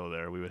definitely go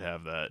there. We would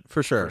have that.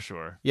 For sure. For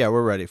sure. Yeah,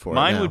 we're ready for it.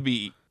 Mine now. would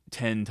be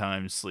 10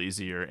 times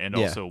sleazier and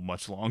Yeah. also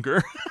much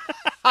longer.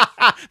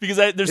 Because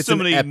there's It's so an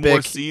many epic-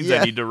 more scenes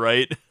yeah. I need to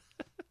write.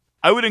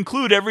 I would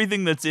include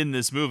everything that's in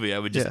this movie. I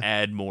would just Yeah.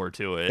 add more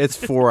to it. It's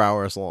 4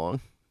 hours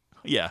long.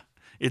 Yeah.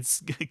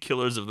 It's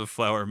Killers of the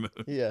Flower Moon.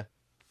 Yeah.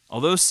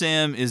 Although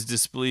Sam is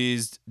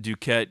displeased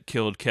Duquette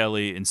killed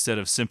Kelly instead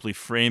of simply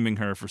framing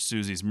her for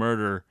Susie's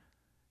murder,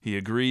 he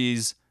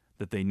agrees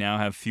that they now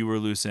have fewer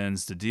loose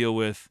ends to deal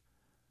with.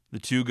 The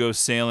two go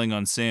sailing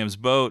on Sam's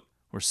boat,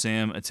 where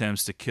Sam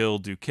attempts to kill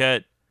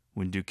Duquette.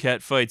 When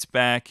Duquette fights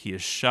back, he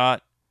is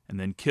shot and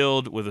then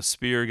killed with a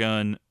spear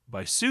gun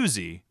by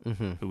Susie,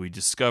 Mhm. who we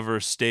discover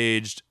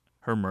staged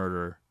her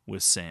murder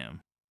with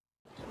Sam.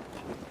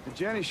 The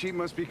Jenny sheet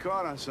must be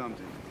caught on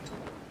something.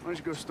 Why don't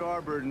you go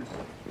starboard and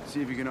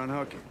see if you can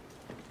unhook it?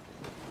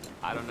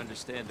 I don't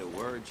understand a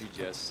word you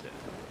just said.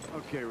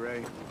 Okay,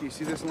 Ray. Do you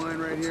see this line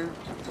right here?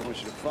 I want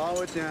you to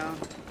follow it down,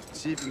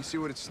 see if you can see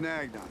what it's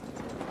snagged on.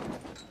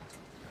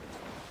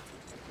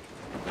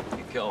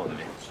 Keep going,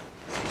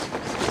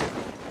 Mitch.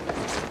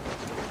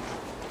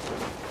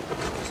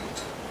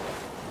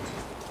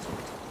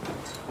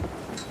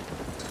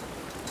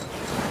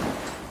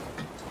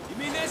 You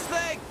mean this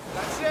thing?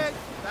 That's it.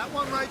 That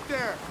one right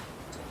there.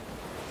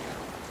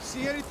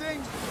 See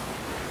anything?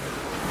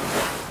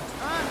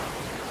 Huh?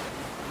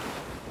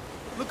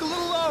 Look a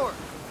little lower.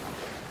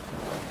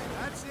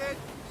 That's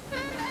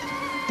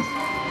it.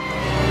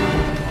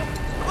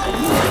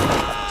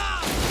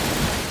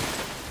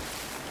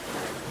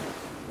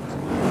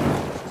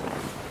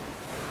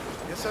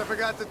 Guess I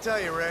forgot to tell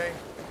you, Ray.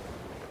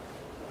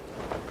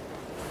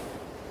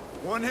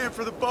 One hand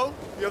for the boat,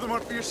 the other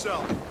one for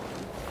yourself.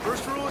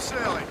 First rule of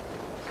sailing.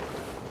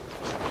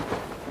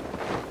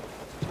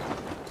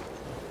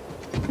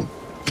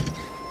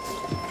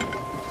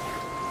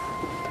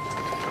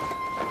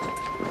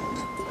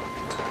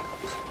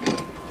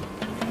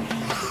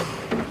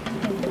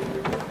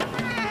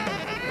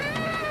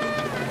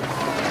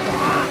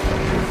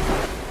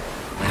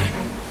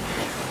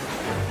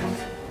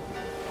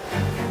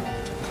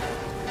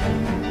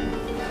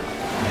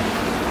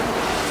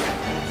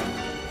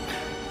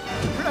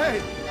 Hey!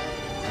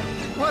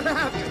 What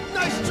happened?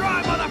 Nice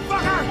try,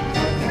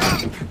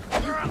 motherfucker!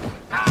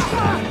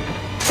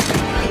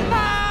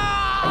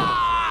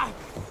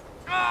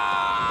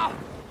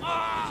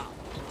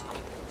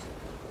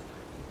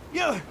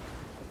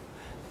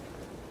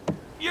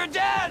 You're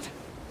dead!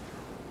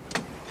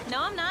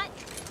 No, I'm not.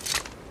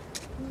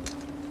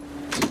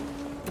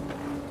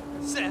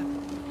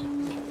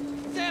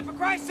 Sam! Sam, for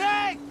Christ's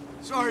sake!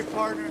 Sorry,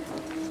 partner.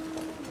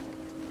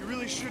 You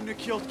really shouldn't have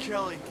killed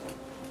Kelly.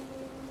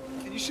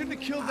 And you shouldn't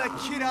have killed that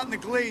kid out in the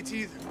glades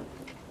either.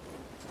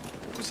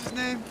 What's his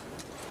name?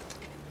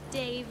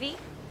 Davy.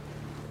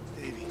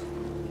 Davy.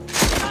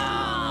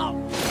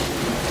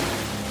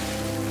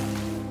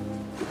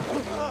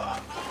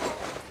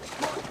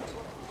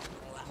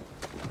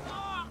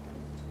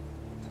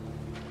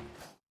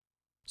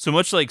 So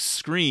much like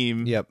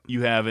Scream, Yep.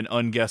 you have an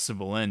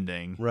unguessable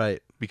ending.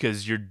 Right.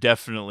 Because you're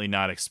definitely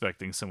not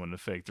expecting someone to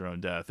fake their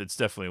own death. It's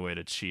definitely a way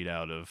to cheat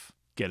out of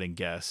getting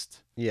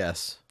guessed.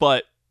 Yes.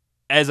 But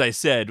as I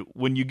said,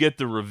 when you get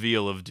the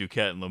reveal of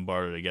Duquette and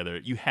Lombardo together,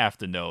 you have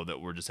to know that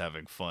we're just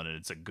having fun and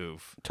it's a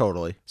goof.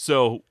 Totally.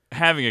 So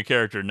having a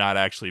character not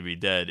actually be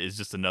dead is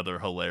just another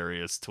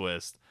hilarious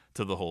twist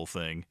to the whole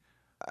thing.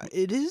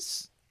 It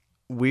is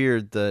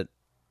weird that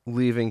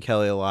leaving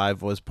Kelly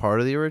alive was part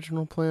of the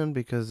original plan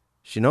because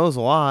she knows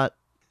a lot.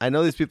 I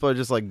know these people are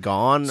just like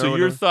gone. So or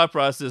your whatever. thought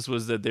process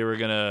was that they were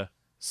going to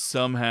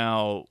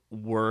somehow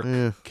work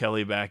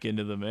Kelly back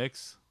into the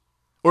mix?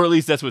 Or at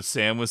least that's what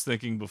Sam was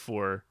thinking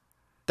before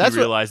That's he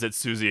what- realized that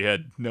Susie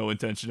had no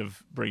intention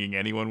of bringing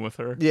anyone with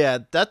her. Yeah,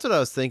 that's what I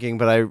was thinking,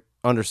 but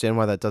I understand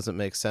why that doesn't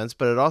make sense.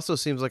 But it also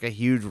seems like a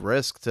huge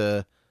risk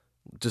to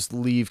just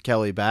leave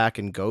Kelly back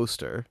and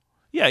ghost her.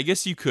 Yeah, I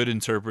guess you could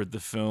interpret the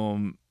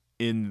film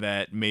in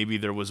that maybe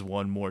there was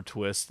one more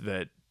twist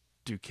that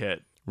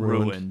Duquette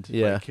ruined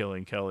Yeah. by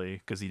killing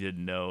Kelly because he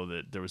didn't know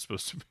that there was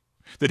supposed to be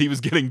that he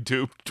was getting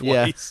duped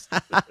Yeah. twice.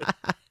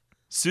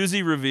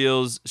 Susie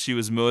reveals she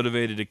was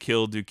motivated to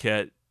kill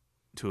Duquette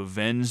to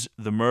avenge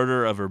the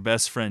murder of her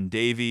best friend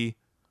Davy,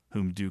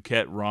 whom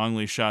Duquette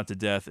wrongly shot to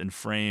death and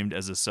framed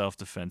as a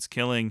self-defense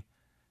killing,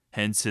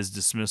 hence his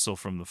dismissal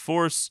from the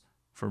force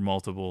for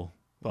multiple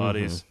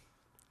bodies.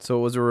 So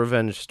it was a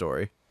revenge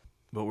story.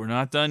 But we're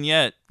not done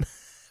yet.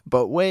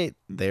 But wait,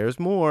 there's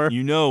more.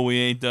 You know we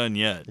ain't done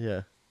yet.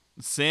 Yeah.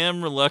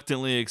 Sam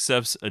reluctantly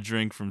accepts a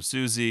drink from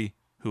Susie,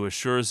 who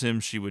assures him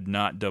she would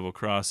not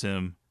double-cross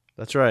him.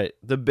 That's right.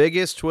 The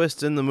biggest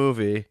twist in the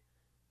movie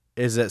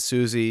is that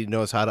Susie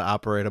knows how to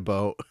operate a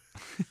boat.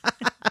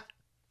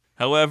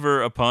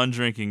 However, upon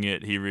drinking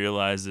it, he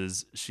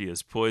realizes she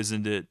has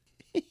poisoned it.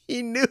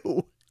 He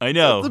knew. I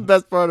know. That's the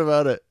best part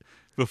about it.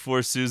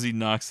 Before Susie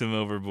knocks him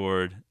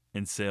overboard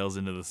and sails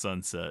into the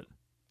sunset.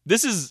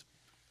 This is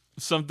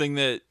something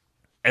that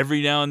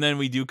every now and then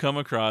we do come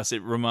across.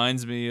 It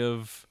reminds me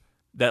of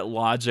that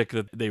logic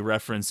that they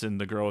reference in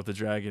The Girl with the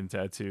Dragon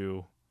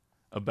Tattoo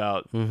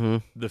about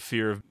the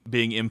fear of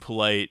being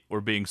impolite or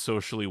being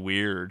socially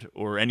weird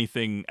or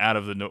anything out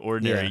of the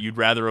ordinary. Yeah. You'd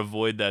rather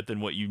avoid that than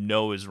what you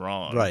know is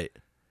wrong. Right.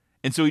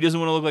 And so he doesn't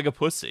want to look like a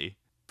pussy.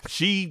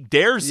 She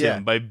dares Yeah.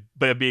 him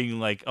by being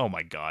like, "Oh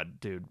my god,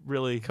 dude,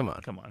 really? Come on.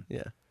 Come on."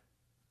 Yeah.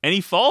 And he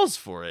falls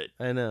for it.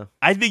 I know.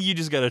 I think you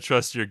just got to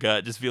trust your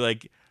gut. Just be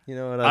like, You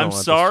know what? I don't I'm want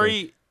this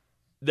sorry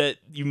that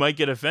you might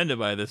get offended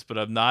by this, but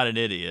I'm not an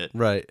idiot.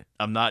 Right.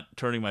 I'm not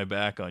turning my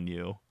back on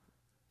you.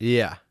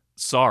 Yeah.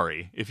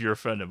 Sorry if you're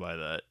offended by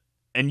that.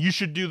 And you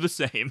should do the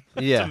same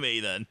Yeah. to me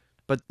then.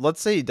 But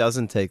let's say he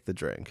doesn't take the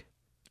drink.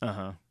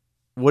 Uh-huh.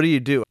 What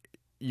do?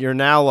 You're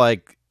now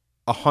like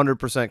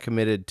 100%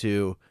 committed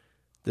to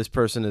this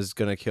person is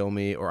going to kill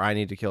me or I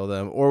need to kill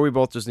them, or we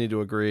both just need to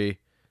agree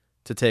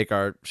to take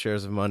our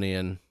shares of money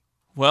and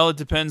Well, it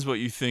depends what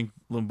you think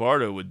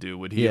Lombardo would do.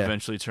 Would he Yeah.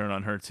 eventually turn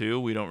on her too?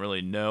 We don't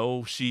really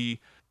know.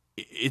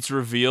 It's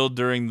revealed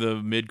during the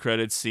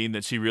mid-credits scene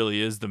that she really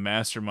is the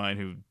mastermind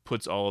who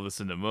puts all of this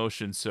into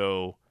motion.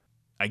 So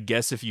I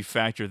guess if you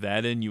factor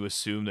that in, you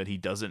assume that he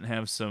doesn't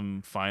have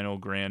some final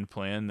grand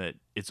plan, that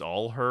it's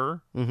all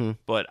her. Mhm.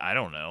 But I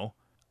don't know.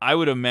 I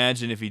would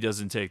imagine if he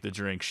doesn't take the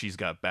drink, she's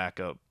got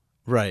backup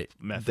right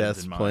methods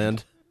death's in mind.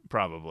 planned.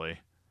 Probably.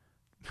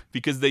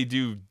 Because they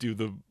do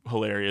the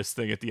hilarious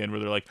thing at the end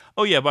where they're like,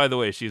 "Oh yeah, by the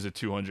way, she has a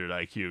 200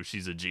 IQ.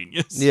 She's a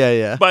genius." Yeah,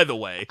 yeah. By the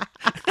way.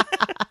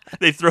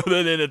 They throw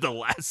that in at the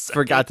last second.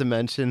 Forgot to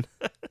mention.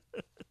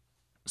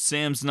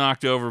 Sam's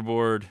knocked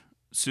overboard.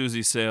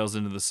 Susie sails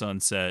into the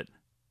sunset.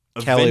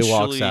 Kelly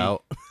walks Eventually-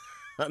 out.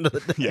 Under the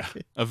deck. Yeah.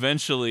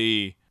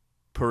 Eventually,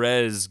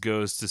 Perez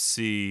goes to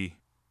see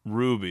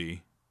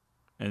Ruby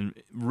And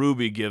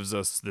Ruby gives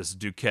us this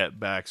Duquette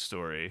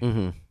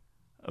backstory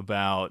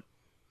about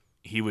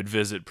he would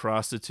visit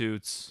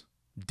prostitutes.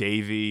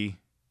 Davy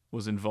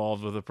was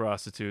involved with a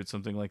prostitute,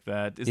 something like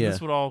that. Isn't this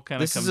what all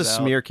kind of comes out? This is a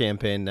smear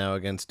campaign now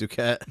against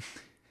Duquette.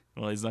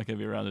 Well, he's not going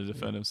to be around to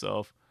defend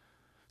himself.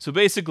 So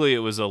basically, it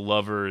was a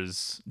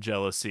lover's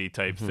jealousy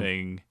type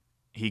thing.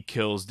 He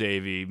kills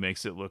Davy,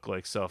 makes it look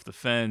like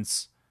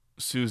self-defense.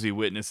 Susie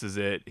witnesses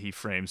it. He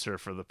frames her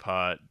for the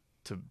pot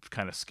to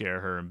kind of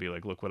scare her and be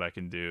like, look what I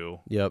can do.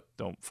 Yep.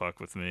 Don't fuck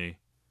with me.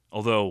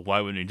 Although, why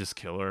wouldn't he just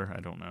kill her? I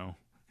don't know.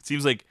 It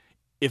seems like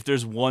if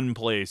there's one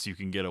place you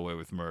can get away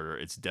with murder,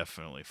 it's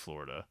definitely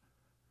Florida.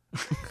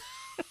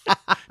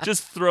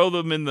 Just throw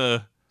them in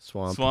the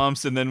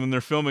swamps, and then when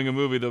they're filming a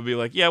movie, they'll be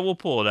like, yeah, we'll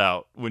pull it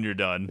out when you're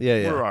done.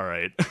 Yeah. We're all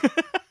right.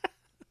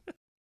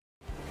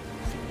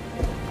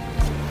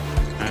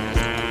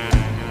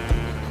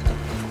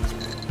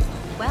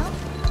 Well,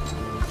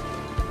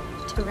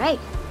 hooray.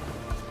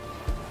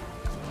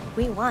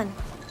 We won.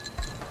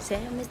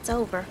 Sam, it's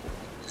over.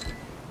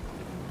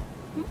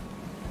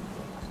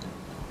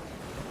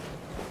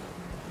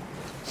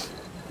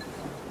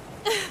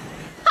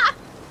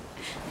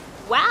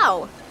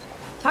 Wow.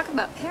 Talk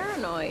about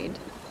paranoid.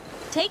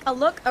 Take a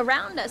look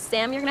around us,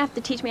 Sam. You're gonna have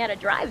to teach me how to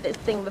drive this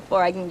thing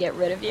before I can get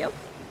rid of you.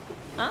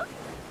 Huh?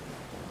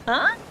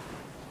 Huh?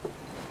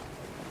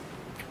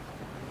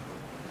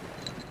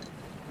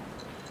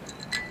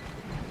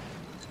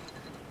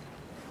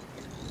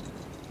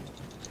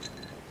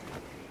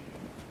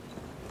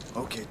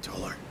 Okay,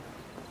 Toller.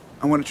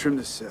 I want to trim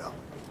the sail.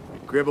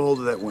 Grab a hold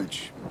of that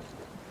winch.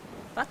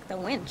 Fuck the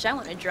winch. I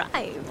want to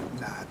drive.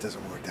 Nah, it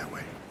doesn't work that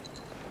way.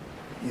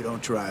 You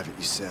don't drive it,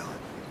 you sail it.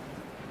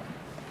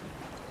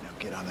 Now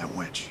get on that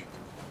winch.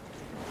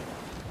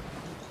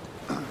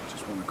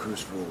 Just want to cruise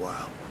for a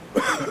while.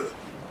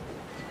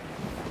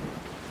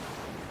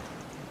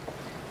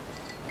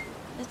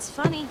 It's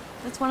funny.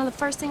 That's one of the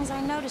first things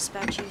I noticed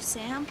about you,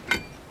 Sam.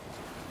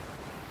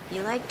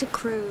 You like to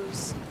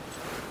cruise.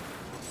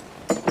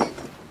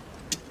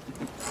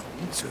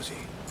 Susie.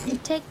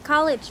 Take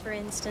college, for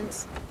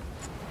instance.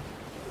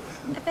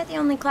 I bet the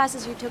only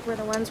classes you took were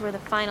the ones where the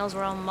finals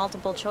were all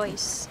multiple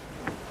choice.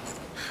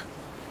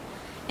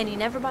 And you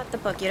never bought the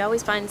book. You'd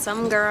always find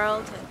some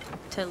girl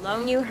to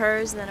loan you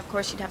hers, and then of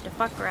course you'd have to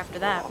fuck her after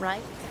that,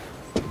 right?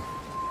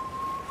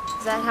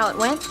 Is that how it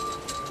went?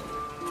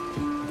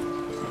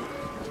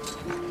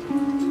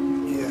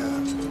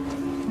 Yeah.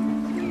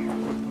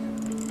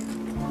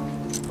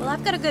 Well,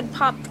 I've got a good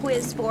pop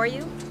quiz for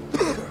you.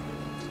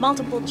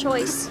 Multiple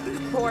choice,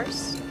 of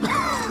course.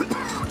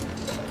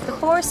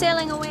 Before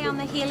sailing away on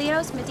the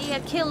Helios, Medea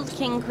killed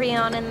King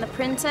Creon and the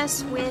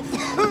princess with...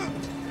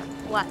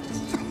 what?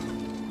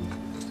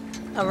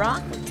 A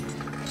rock?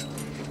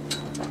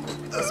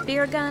 A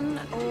spear gun,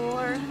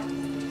 or...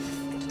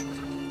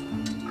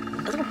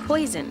 a little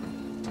poison?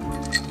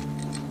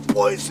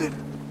 Poison!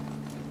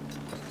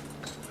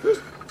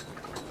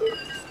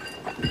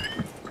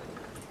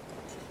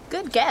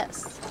 Good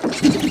guess.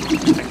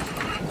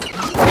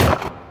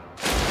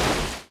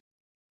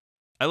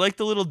 I like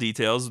the little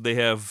details. They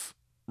have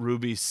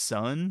Ruby's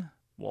son,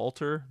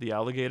 Walter, the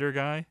alligator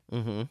guy,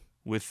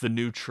 with the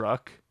new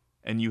truck,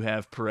 and you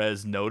have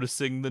Perez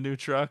noticing the new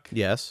truck.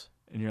 Yes.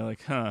 And you're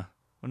like,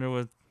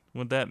 wonder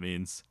what that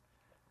means.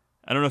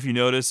 I don't know if you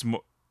noticed,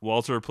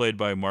 Walter played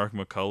by Mark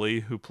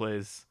McCulley, who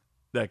plays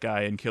that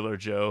guy in Killer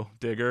Joe,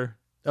 Digger.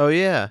 Oh,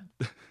 yeah.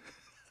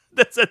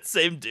 That's that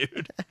same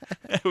dude.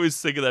 I always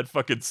think of that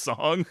fucking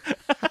song.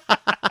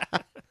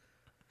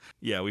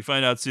 Yeah, we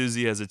find out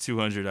Susie has a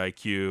 200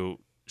 IQ.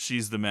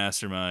 She's the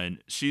mastermind.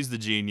 She's the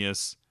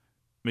genius.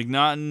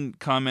 McNaughton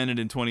commented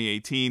in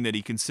 2018 that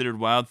he considered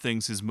Wild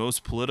Things his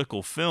most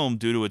political film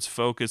due to its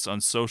focus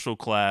on social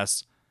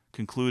class,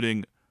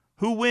 concluding,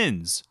 "Who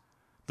wins?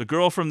 The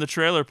girl from the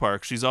trailer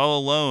park. She's all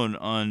alone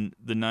on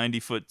the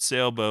 90-foot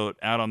sailboat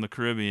out on the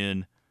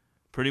Caribbean.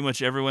 Pretty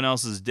much everyone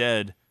else is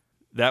dead.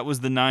 That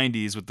was the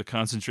 90s with the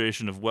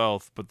concentration of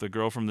wealth, but the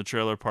girl from the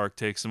trailer park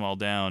takes them all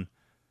down.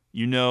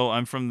 You know,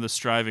 I'm from the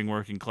striving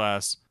working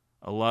class.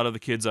 A lot of the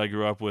kids I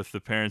grew up with,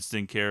 the parents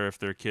didn't care if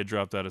their kid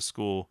dropped out of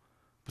school.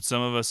 But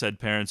some of us had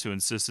parents who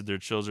insisted their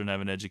children have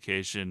an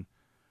education,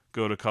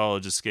 go to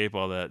college, escape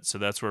all that. So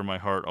that's where my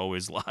heart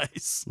always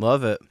lies."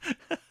 Love it.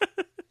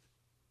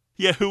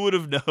 Yeah, who would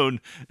have known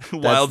That's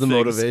the Things,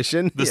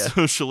 motivation. the Yeah.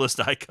 socialist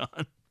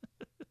icon.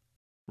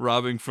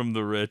 Robbing from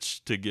the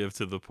rich to give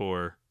to the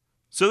poor.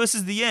 So this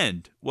is the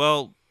end.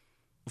 Well,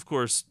 of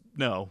course,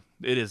 no,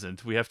 it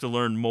isn't. We have to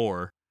learn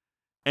more.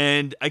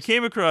 And I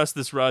came across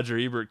this Roger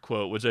Ebert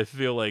quote, which I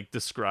feel like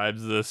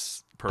describes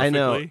this perfectly. I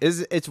know.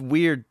 It's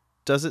weird.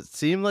 Does it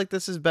seem like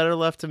this is better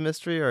left to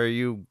mystery, or are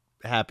you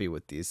happy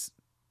with these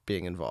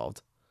being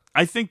involved?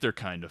 I think they're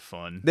kind of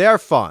fun. They are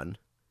fun.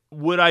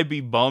 Would I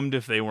be bummed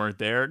if they weren't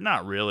there?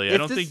 Not really. I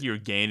don't this- think you're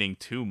gaining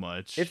too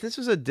much. If this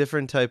was a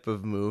different type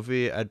of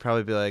movie, I'd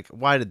probably be like,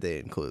 why did they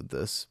include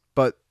this?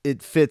 But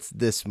it fits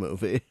this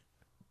movie.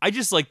 I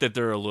just like that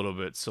they're a little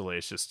bit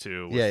salacious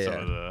too with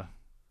some of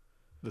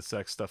the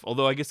sex stuff.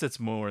 Although I guess that's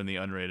more in the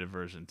unrated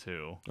version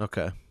too.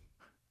 Okay.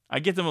 I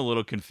get them a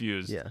little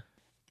confused. Yeah.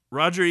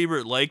 Roger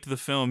Ebert liked the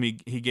film. He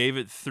gave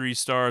it 3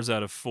 stars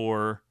out of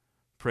 4,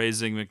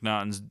 praising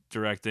McNaughton's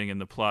directing and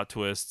the plot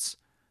twists.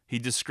 He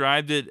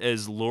described it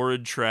as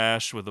lurid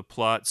trash with a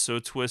plot so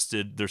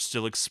twisted they're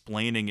still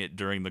explaining it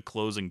during the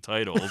closing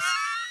titles.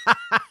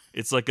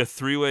 It's like a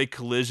 3-way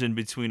collision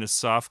between a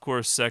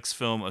softcore sex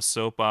film, a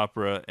soap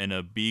opera, and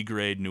a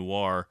B-grade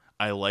noir.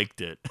 I liked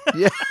it.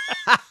 Yeah.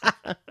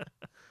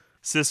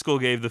 Siskel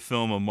gave the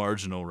film a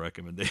marginal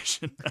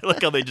recommendation. I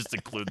like how they just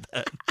include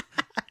that.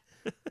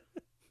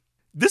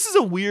 This is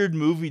a weird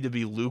movie to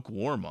be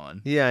lukewarm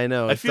on. Yeah, I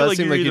know. I It feel does like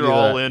seem you're you either do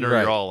all that. in or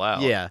Right. you're all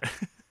out. Yeah.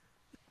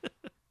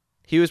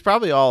 He was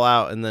probably all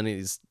out, and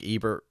then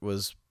Ebert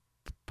was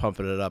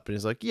pumping it up, and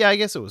he's like, yeah, I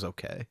guess it was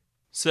okay.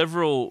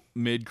 Several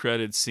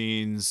mid-credit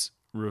scenes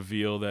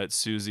reveal that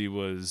Susie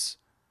was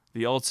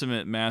the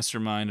ultimate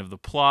mastermind of the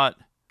plot.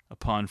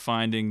 Upon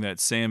finding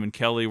that Sam and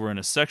Kelly were in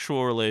a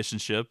sexual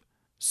relationship,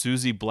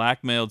 Susie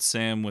blackmailed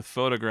Sam with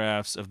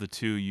photographs of the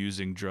two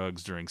using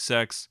drugs during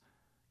sex,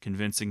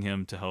 convincing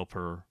him to help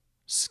her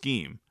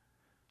scheme.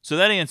 So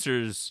that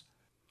answers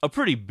a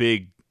pretty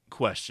big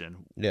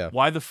question. Yeah.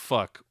 Why the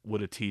fuck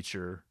would a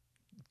teacher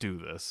do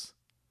this?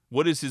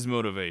 What is his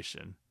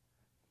motivation?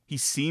 He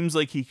seems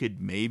like he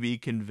could maybe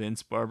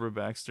convince Barbara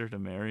Baxter to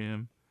marry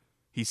him.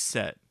 He's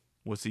set.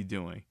 What's he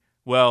doing?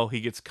 Well, he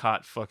gets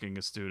caught fucking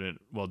a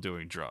student while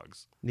doing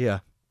drugs. Yeah.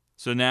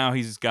 So now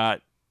he's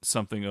got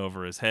something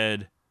over his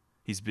head.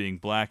 He's being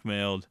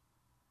blackmailed.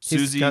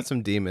 He's got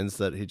some demons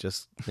that he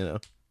just,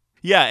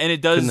 Yeah, and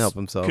it does couldn't help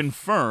himself.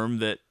 confirm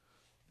that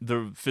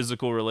the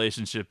physical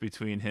relationship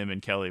between him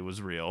and Kelly was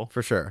real.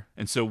 For sure.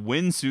 And so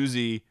when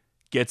Susie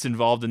gets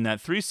involved in that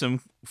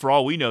threesome, for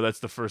all we know, that's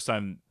the first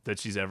time that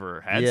she's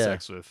ever had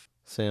sex with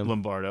Sam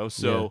Lombardo.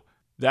 So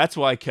that's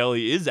why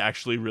Kelly is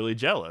actually really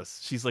jealous.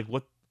 She's like,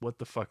 what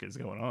the fuck is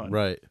going on?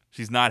 Right.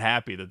 She's not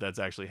happy that that's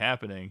actually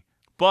happening.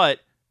 But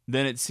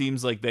then it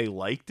seems like they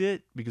liked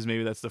it because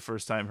maybe that's the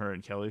first time her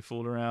and Kelly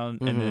fooled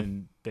around, and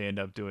then they end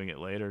up doing it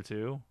later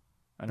too.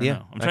 I don't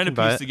know. I'm trying to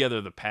piece together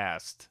the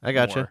past. I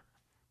gotcha. more.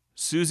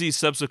 Susie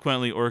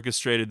subsequently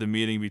orchestrated the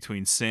meeting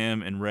between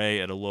Sam and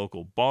Ray at a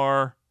local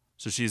bar.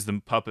 So she's the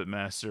puppet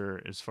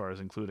master as far as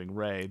including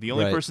Ray. The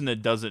only Right. person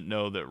that doesn't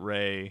know that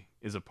Ray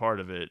is a part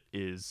of it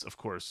is, of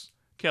course,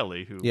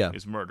 Kelly, who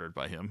is murdered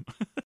by him.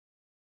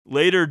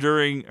 Later,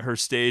 during her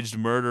staged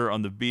murder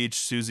on the beach,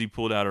 Susie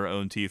pulled out her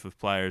own teeth with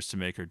pliers to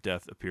make her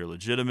death appear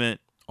legitimate.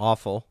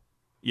 Awful.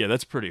 Yeah,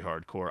 that's pretty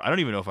hardcore. I don't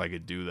even know if I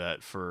could do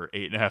that for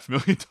 $8.5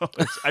 million.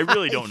 I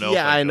really don't know.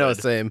 Yeah, if I know,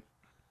 could. same.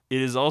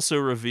 It is also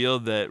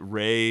revealed that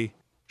Ray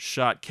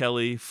shot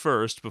Kelly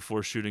first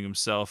before shooting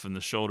himself in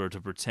the shoulder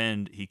to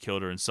pretend he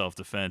killed her in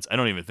self-defense. I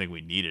don't even think we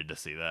needed to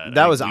see that.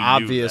 That I was think we knew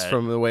obvious that.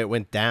 from the way it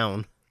went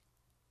down.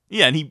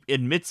 Yeah, and he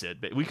admits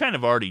it, but we kind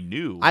of already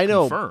knew. I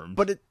know, confirmed.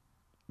 but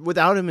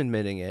without him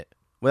admitting it,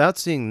 without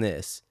seeing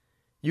this,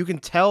 you can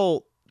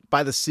tell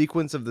by the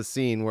sequence of the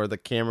scene where the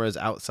camera is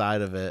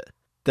outside of it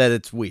that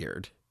it's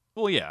weird.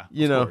 Well, yeah,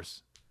 You of know.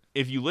 course.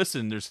 If you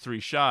listen, there's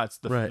 3 shots.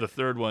 The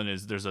third one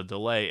is there's a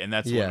delay, and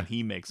that's Yeah. when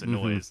he makes a Mhm.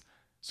 noise.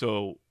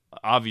 So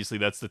obviously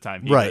that's the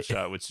time he got Right.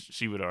 shot, which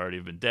she would already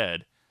have been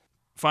dead.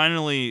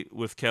 Finally,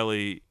 with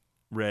Kelly,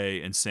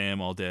 Ray, and Sam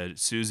all dead,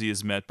 Susie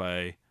is met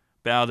by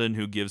Bowden,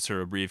 who gives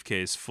her a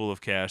briefcase full of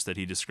cash that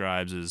he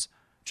describes as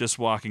just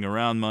walking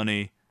around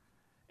money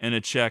and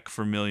a check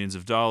for millions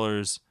of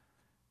dollars.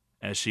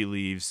 As she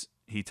leaves,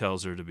 he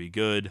tells her to be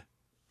good.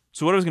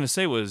 So what I was going to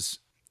say was,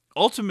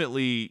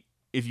 ultimately,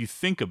 if you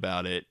think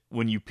about it,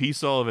 when you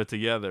piece all of it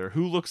together,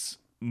 who looks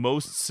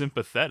most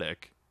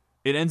sympathetic?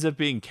 It ends up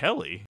being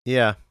Kelly.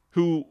 Yeah.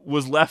 Who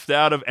was left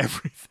out of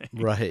everything.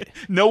 Right.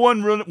 No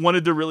one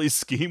wanted to really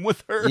scheme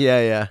with her.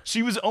 Yeah.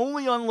 She was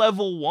only on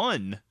level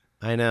 1.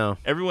 I know.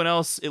 Everyone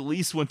else at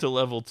least went to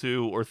level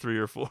 2 or 3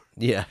 or 4.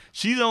 Yeah.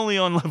 She's only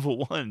on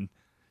level 1.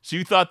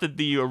 She thought that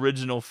the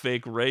original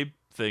fake rape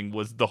thing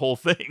was the whole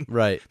thing.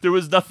 Right. There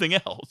was nothing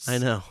else. I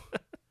know.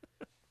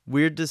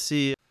 Weird to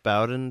see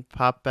Bowden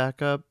pop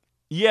back up.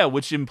 Yeah,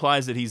 which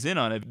implies that he's in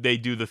on it. They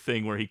do the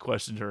thing where he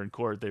questioned her in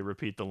court. They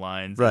repeat the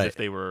lines Right. as if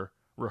they were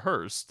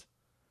rehearsed.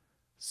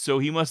 So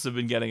he must have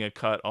been getting a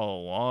cut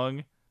all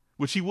along,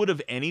 which he would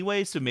have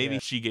anyway. So maybe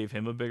she gave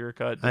him a bigger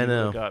cut than I he would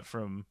know. have got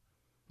from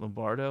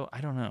Lombardo. I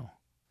don't know.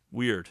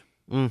 Weird.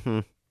 Mm-hmm.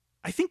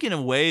 I think in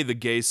a way the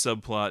gay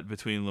subplot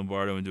between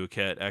Lombardo and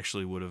Duquette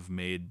actually would have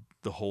made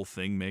the whole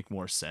thing make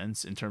more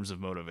sense in terms of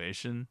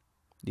motivation.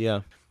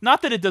 Yeah.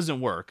 Not that it doesn't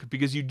work,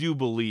 because you do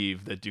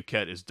believe that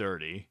Duquette is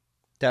dirty.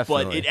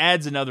 Definitely. But it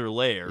adds another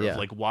layer Yeah. of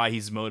like why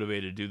he's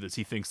motivated to do this.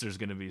 He thinks there's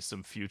going to be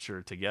some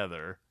future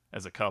together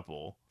as a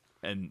couple,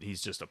 and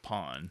he's just a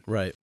pawn.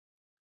 Right.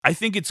 I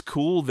think it's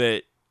cool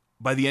that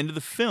by the end of the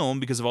film,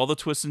 because of all the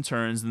twists and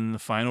turns and the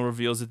final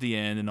reveals at the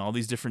end and all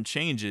these different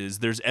changes,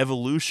 there's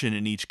evolution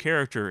in each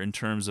character in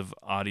terms of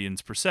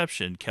audience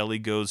perception. Kelly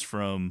goes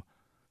from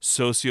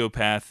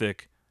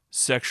sociopathic,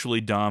 sexually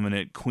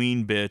dominant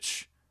queen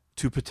bitch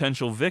to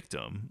potential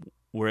victim,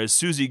 whereas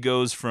Susie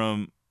goes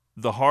from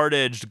the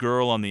hard-edged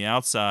girl on the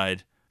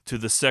outside to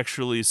the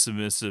sexually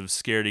submissive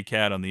scaredy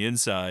cat on the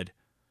inside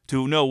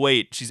to, no,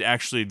 wait, she's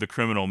actually the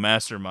criminal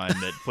mastermind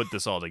that put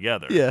this all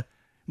together. Yeah.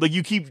 Like,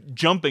 you keep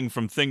jumping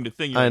from thing to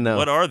thing. You're I like, know.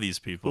 what are these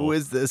people? Who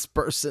is this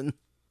person?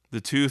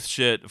 The tooth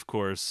shit, of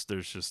course,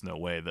 there's just no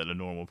way that a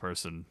normal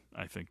person,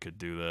 I think, could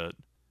do that.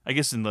 I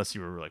guess unless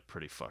you were, like,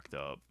 pretty fucked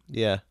up.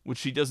 Yeah. Which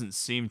she doesn't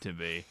seem to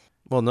be.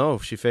 Well, no,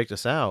 she faked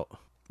us out.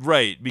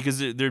 Right, because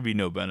there'd be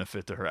no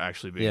benefit to her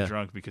actually being Yeah.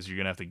 drunk because you're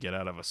going to have to get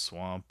out of a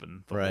swamp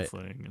and the Right.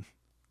 whole thing.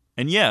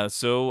 And yeah,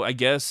 so I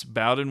guess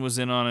Bowden was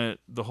in on it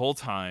the whole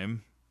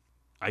time.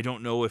 I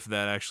don't know if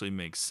that actually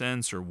makes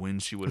sense or when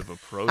she would have I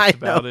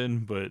approached know. Bowden,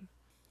 but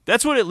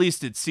that's what at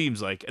least it seems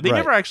like. They Right.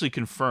 never actually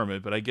confirm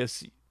it, but I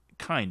guess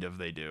kind of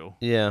they do.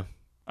 Yeah.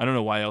 I don't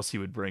know why else he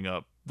would bring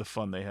up the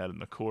fun they had in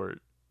the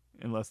court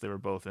unless they were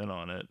both in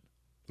on it.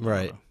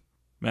 Right.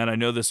 Man, I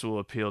know this will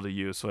appeal to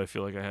you, so I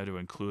feel like I had to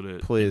include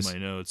it Please. in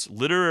my notes.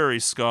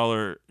 Literary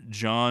scholar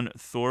John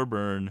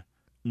Thorburn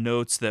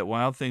notes that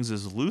Wild Things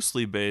is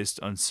loosely based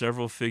on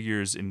several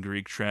figures in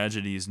Greek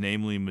tragedies,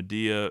 namely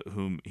Medea,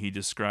 whom he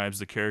describes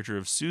the character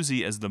of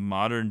Susie as the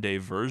modern-day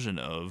version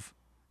of.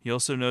 He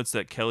also notes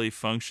that Kelly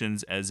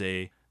functions as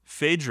a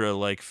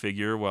Phaedra-like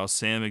figure, while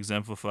Sam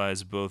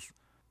exemplifies both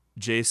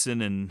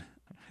Jason and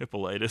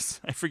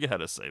Hippolytus. I forget how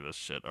to say this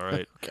shit, all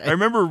right? Okay. I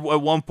remember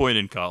at one point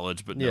in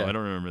college, but no, Yeah. I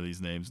don't remember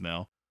these names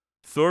now.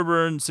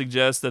 Thorburn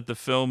suggests that the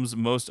film's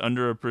most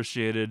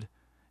underappreciated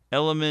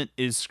element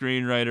is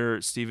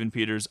screenwriter Stephen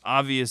Peters'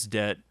 obvious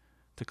debt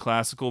to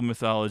classical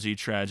mythology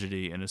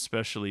tragedy, and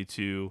especially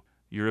to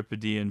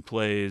Euripidean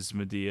plays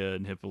Medea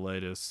and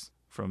Hippolytus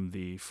from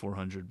the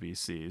 400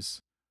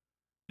 BCs.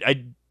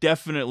 I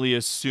definitely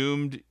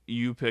assumed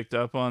you picked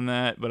up on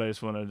that, but I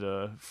just wanted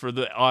to, for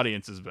the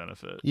audience's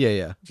benefit.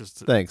 Yeah. Just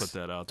to Thanks. put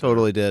that out there.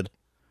 Totally did.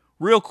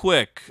 Real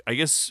quick, I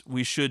guess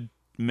we should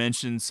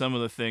mention some of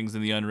the things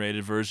in the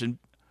unrated version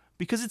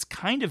because it's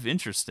kind of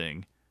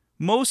interesting.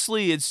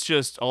 Mostly it's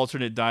just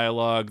alternate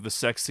dialogue. The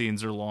sex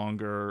scenes are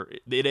longer.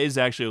 It is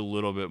actually a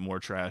little bit more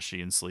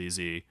trashy and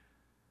sleazy.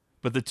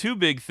 But the two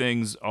big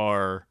things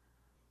are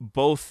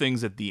both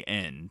things at the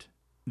end.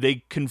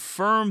 They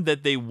confirmed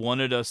that they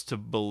wanted us to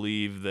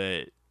believe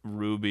that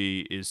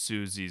Ruby is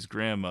Susie's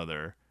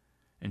grandmother,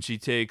 and she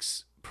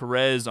takes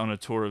Perez on a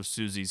tour of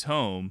Susie's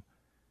home,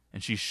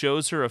 and she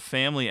shows her a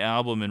family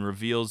album and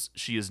reveals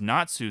she is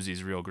not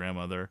Susie's real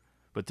grandmother,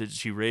 but that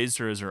she raised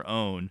her as her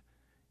own.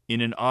 In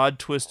an odd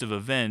twist of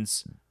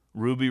events,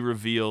 Ruby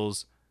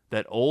reveals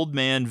that Old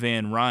Man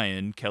Van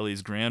Ryan,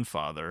 Kelly's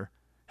grandfather,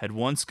 had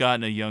once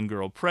gotten a young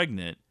girl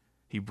pregnant.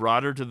 He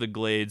brought her to the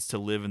Glades to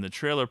live in the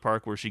trailer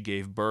park where she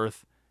gave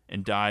birth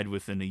and died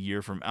within a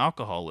year from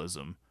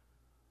alcoholism.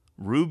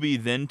 Ruby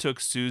then took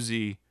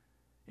Susie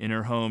in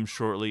her home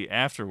shortly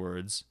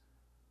afterwards.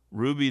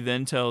 Ruby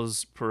then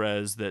tells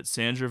Perez that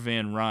Sandra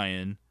Van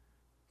Ryan,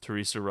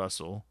 Teresa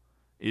Russell,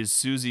 is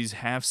Susie's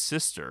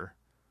half-sister.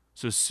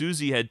 So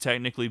Susie had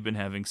technically been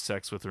having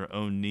sex with her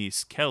own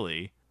niece,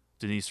 Kelly,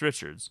 Denise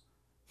Richards.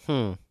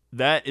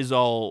 That is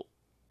all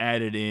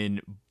added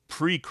in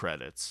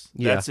pre-credits.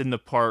 Yeah. That's in the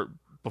part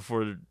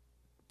before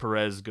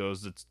Perez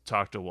goes to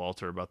talk to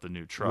Walter about the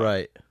new truck.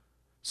 Right.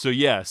 So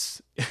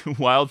yes,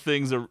 Wild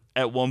Things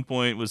at one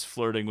point was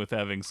flirting with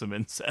having some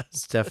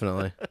incest.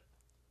 Definitely.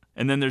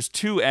 And then there's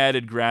two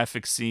added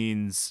graphic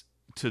scenes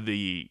to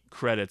the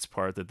credits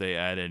part that they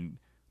added.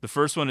 The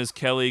first one is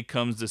Kelly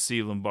comes to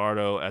see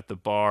Lombardo at the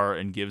bar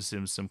and gives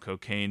him some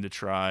cocaine to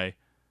try.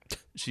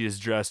 She is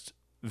dressed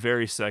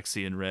very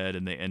sexy in red,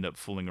 and they end up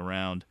fooling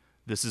around.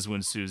 This is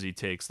when Susie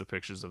takes the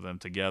pictures of them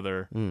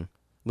together.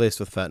 Laced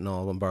with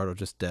fentanyl, Lombardo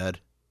just dead.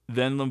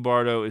 Then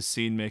Lombardo is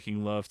seen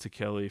making love to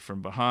Kelly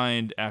from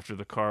behind after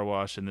the car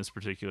wash in this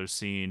particular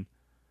scene.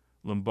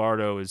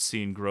 Lombardo is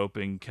seen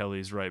groping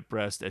Kelly's right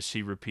breast as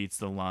she repeats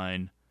the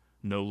line,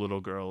 "No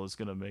little girl is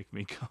going to make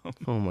me come."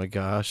 Oh my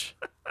gosh.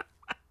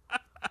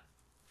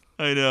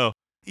 I know.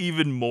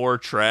 Even more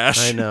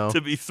trash I know. to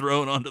be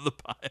thrown onto the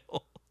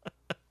pile.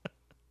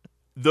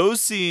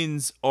 Those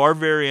scenes are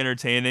very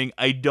entertaining.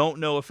 I don't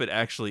know if it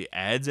actually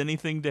adds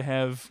anything to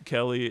have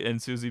Kelly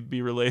and Susie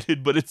be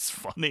related, but it's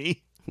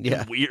funny.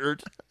 Yeah. And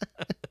weird.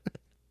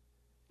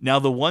 Now,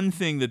 the one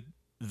thing that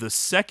the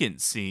second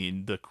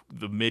scene,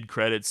 the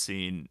mid-credits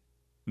scene,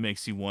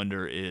 makes you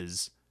wonder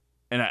is,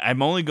 and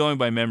I'm only going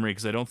by memory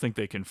because I don't think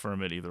they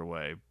confirm it either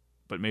way,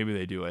 but maybe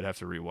they do. I'd have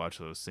to rewatch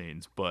those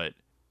scenes. But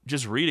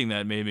just reading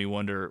that made me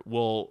wonder,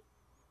 well,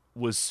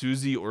 was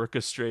Susie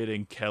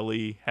orchestrating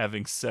Kelly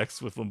having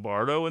sex with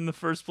Lombardo in the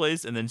first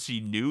place, and then she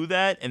knew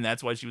that, and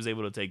that's why she was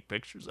able to take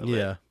pictures of it?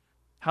 Yeah.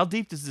 How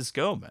deep does this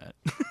go, Matt?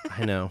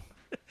 I know.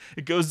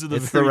 It goes to the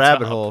It's very the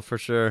rabbit top. hole for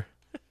sure.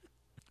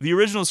 The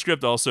original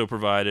script also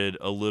provided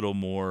a little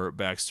more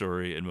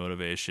backstory and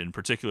motivation,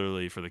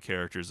 particularly for the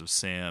characters of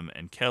Sam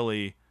and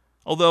Kelly.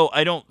 Although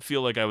I don't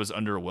feel like I was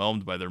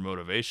underwhelmed by their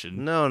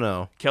motivation.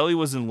 No. Kelly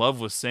was in love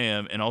with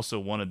Sam and also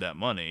wanted that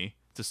money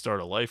to start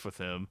a life with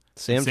him.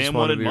 Sam just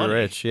wanted to be money.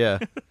 rich, yeah.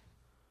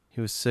 He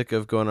was sick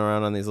of going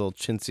around on these little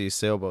chintzy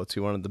sailboats. He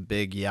wanted the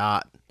big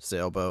yacht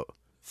sailboat.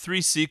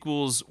 3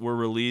 sequels were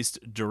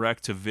released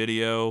direct to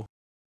video.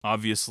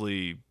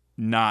 obviously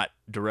not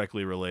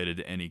directly related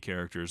to any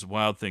characters.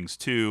 Wild Things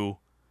 2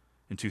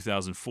 in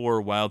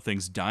 2004, Wild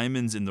Things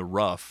Diamonds in the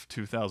Rough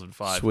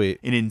 2005. Sweet.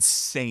 An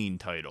insane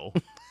title.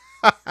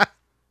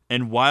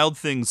 And Wild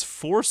Things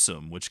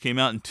Foursome, which came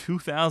out in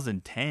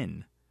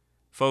 2010.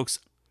 Folks,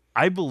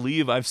 I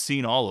believe I've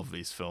seen all of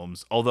these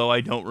films, although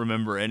I don't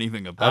remember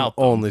anything about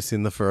I've only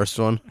seen the first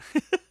one.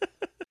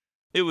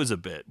 It was a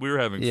bit. We were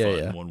having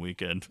fun one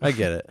weekend. I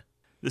get it.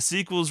 The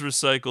sequels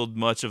recycled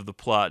much of the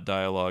plot,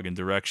 dialogue, and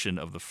direction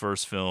of the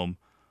first film,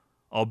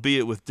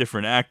 albeit with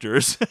different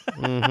actors.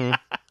 Mm-hmm.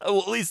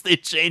 Well, at least they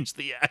changed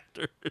the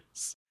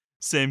actors.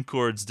 Same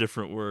chords,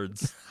 different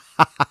words.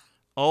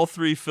 All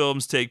three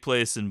films take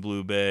place in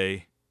Blue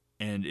Bay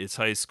and its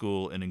high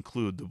school and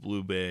include the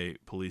Blue Bay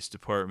Police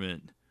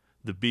Department,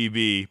 the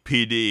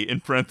BBPD in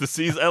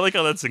parentheses. I like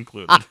how that's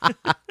included.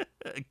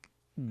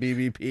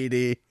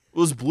 BBPD.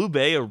 Was Blue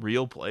Bay a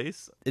real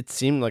place? It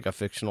seemed like a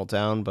fictional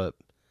town, but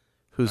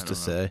who's to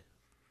say?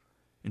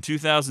 In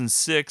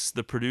 2006,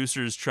 the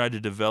producers tried to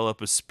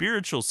develop a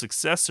spiritual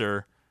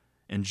successor,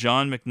 and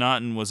John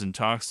McNaughton was in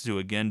talks to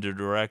again to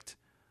direct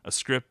a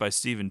script by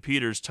Stephen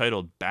Peters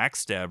titled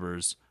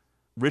Backstabbers.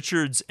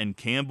 Richards and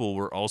Campbell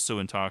were also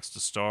in talks to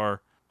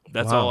star.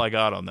 That's Wow. all I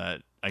got on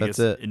that. I That's guess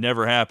it. it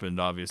never happened,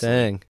 obviously.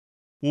 Dang.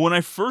 Well, when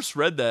I first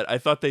read that, I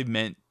thought they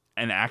meant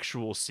an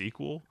actual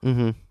sequel.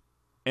 Mm-hmm.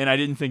 And I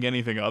didn't think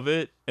anything of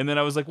it. And then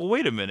I was like, well,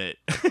 wait a minute.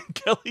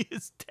 Kelly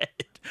is dead.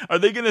 Are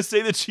they going to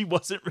say that she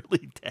wasn't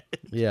really dead?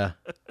 Yeah.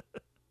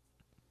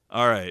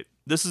 All right.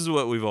 This is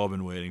what we've all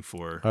been waiting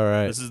for. All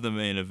right. This is the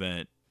main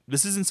event.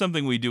 This isn't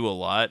something we do a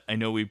lot. I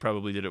know we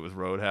probably did it with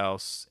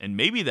Roadhouse. And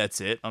maybe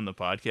that's it on the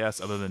podcast,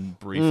 other than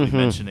briefly Mhm.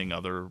 mentioning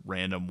other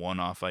random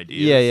one-off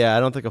ideas. Yeah. I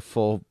don't think a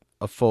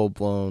full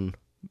blown.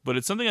 But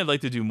it's something I'd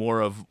like to do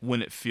more of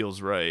when it feels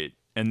right.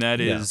 And that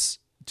is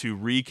to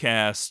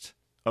recast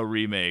a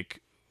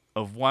remake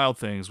of Wild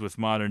Things with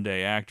modern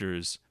day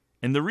actors.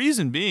 And the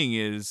reason being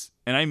is,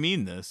 and I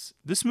mean this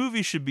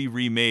movie should be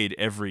remade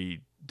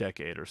every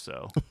decade or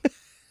so.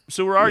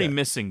 So we're already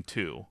missing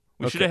two.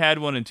 We should have had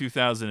one in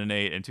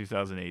 2008 and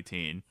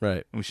 2018.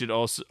 Right. And we should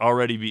also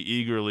already be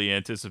eagerly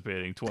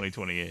anticipating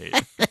 2028.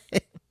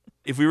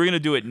 If we were going to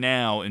do it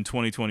now in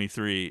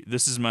 2023,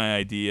 this is my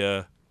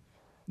idea.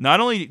 Not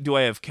only do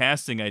I have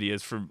casting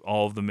ideas for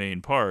all of the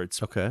main parts,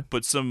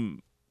 but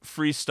some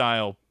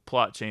freestyle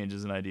plot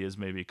changes and ideas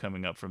maybe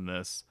coming up from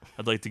this.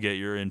 I'd like to get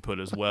your input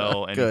as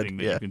well. Anything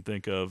that you can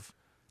think of.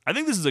 I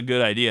think this is a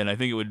good idea, and I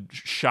think it would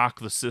shock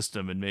the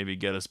system and maybe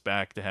get us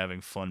back to having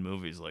fun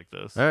movies like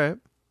this. All right.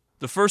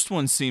 The first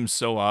one seems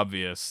so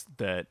obvious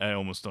that I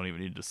almost don't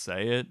even need to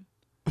say it.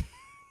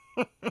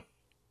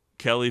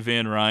 Kelly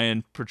Van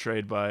Ryan,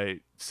 portrayed by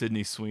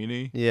Sydney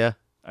Sweeney. Yeah.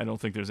 I don't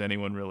think there's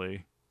anyone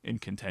really in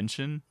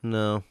contention.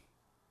 No.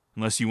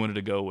 Unless you wanted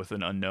to go with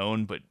an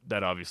unknown, but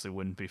that obviously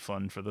wouldn't be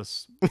fun for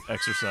this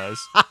exercise.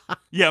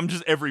 Yeah, I'm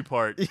just every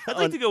part. I'd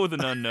like to go with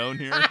an unknown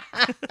here.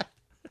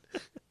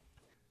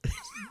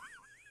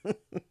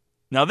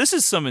 Now, this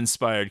is some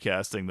inspired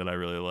casting that I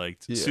really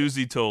liked. Yeah.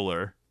 Susie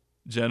Toller,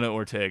 Jenna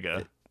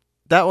Ortega.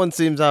 That one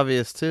seems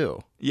obvious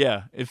too.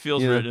 Yeah, it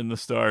feels Yeah. written in the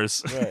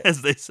stars, Right.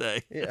 as they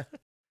say. Yeah.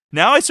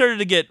 Now I started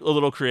to get a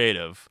little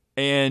creative,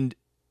 and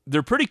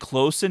they're pretty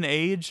close in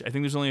age. I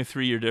think there's only a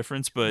 3-year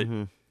difference, but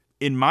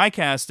in my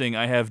casting,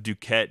 I have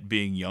Duquette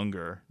being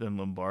younger than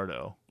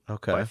Lombardo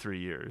by 3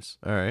 years.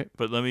 All right.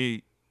 But let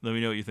me know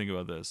what you think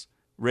about this.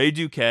 Ray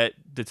Duquette,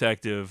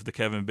 detective, the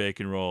Kevin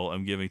Bacon role,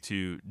 I'm giving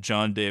to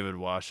John David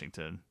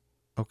Washington.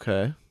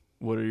 Okay.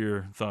 What are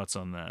your thoughts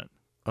on that?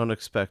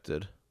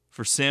 Unexpected.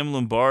 For Sam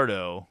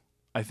Lombardo,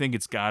 I think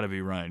it's got to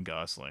be Ryan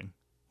Gosling.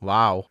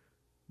 Wow.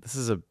 This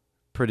is a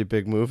pretty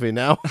big movie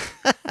now.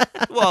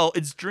 Well,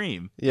 it's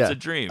Dream. Yeah. It's a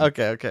dream.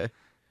 Okay.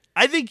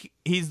 I think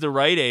he's the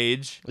right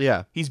age.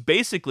 Yeah. He's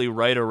basically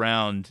right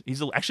around.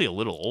 He's actually a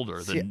little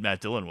older than Yeah. Matt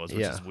Dillon was,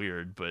 which Yeah. is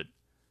weird, but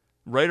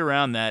right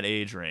around that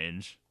age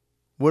range.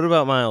 What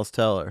about Miles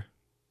Teller?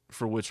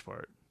 For which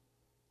part?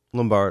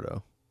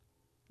 Lombardo.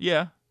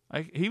 Yeah,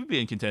 he would be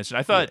in contention.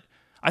 I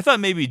thought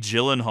maybe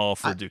Gyllenhaal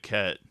for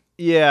Duquette.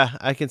 Yeah,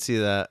 I can see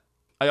that.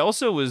 I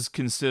also was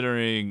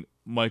considering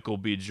Michael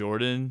B.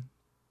 Jordan.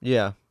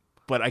 Yeah.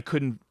 But I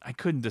couldn't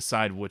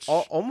decide which.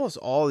 Almost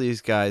all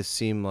these guys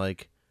seem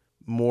like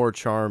more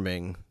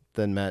charming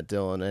than Matt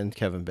Dillon and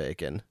Kevin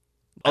Bacon.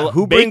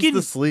 Who brings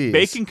the sleeves?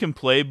 Bacon can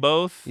play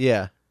both.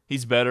 Yeah.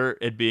 He's better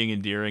at being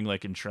endearing,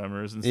 like in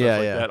Tremors and stuff Yeah,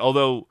 like yeah. that.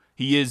 Although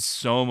he is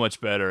so much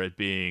better at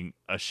being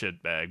a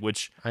shitbag,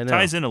 which I know.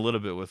 ties in a little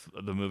bit with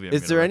the movie.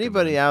 Is there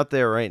anybody out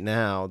there right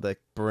now that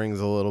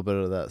brings a little bit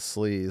of that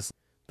sleaze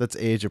that's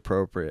age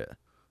appropriate?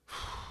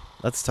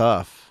 That's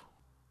tough.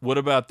 What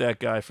about that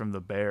guy from The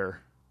Bear,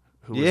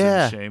 who was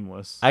Yeah. in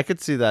Shameless? I could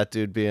see that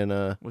dude being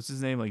a... What's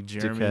his name? Like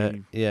Jeremy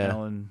Duquette. Yeah.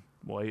 Allen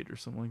White or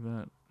something like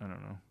that? I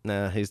don't know.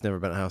 Nah, he's never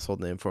been a household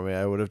name for me.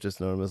 I would have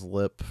just known him as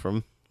Lip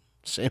from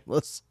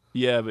Shameless.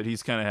 Yeah, but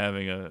he's kind of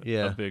having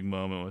Yeah. a big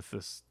moment with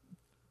this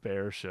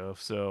Bear show.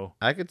 So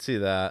I could see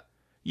that.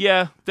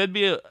 yeah, that'd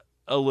be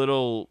a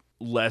little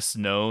less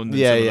known than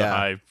Yeah, some of yeah. the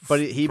high But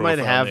he might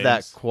profile have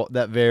names.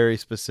 that very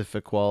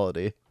specific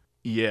quality.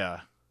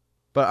 Yeah.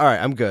 But all right,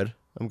 I'm good.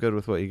 I'm good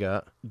with what you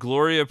got.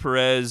 Gloria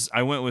Perez,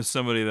 I went with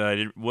somebody that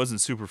I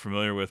wasn't super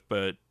familiar with,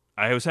 but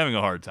I was having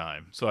a hard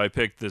time. So I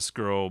picked this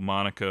girl,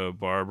 Monica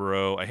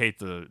Barbaro. I hate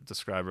to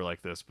describe her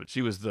like this, but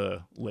she was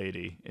the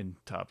lady in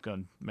Top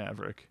Gun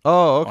Maverick.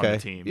 Oh, On okay. the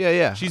team. Yeah,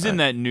 yeah. She's in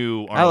that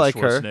new I Arnold like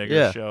her, Schwarzenegger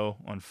yeah. show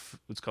on.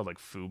 It's called like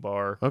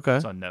Fubar. Okay.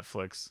 It's on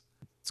Netflix.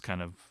 It's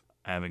kind of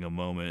having a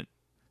moment.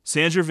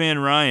 Sandra Van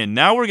Ryan.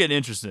 Now we're getting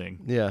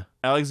interesting. Yeah.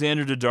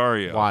 Alexander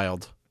Daddario.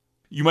 Wild.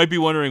 You might be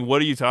wondering,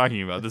 what are you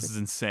talking about? This is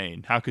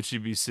insane. How could she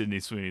be Sydney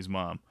Sweeney's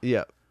mom?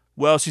 Yeah.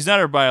 Well, she's not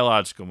her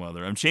biological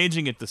mother. I'm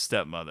changing it to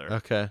stepmother.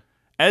 Okay.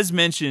 As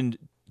mentioned,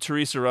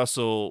 Teresa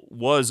Russell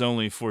was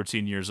only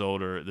 14 years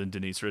older than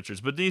Denise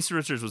Richards, but Denise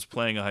Richards was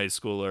playing a high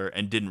schooler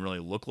and didn't really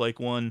look like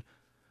one.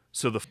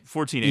 So the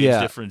 14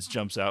 age difference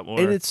jumps out more.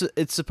 And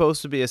it's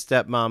supposed to be a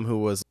stepmom who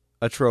was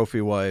a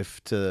trophy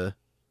wife to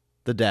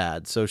the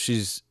dad, so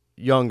she's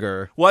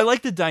younger. Well, I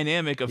like the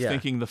dynamic of Yeah.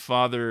 thinking the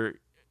father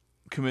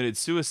committed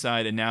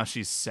suicide and now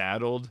she's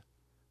saddled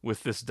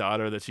with this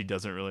daughter that she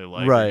doesn't really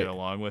like or Right. get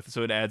along with.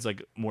 So it adds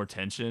like more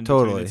tension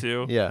Totally. between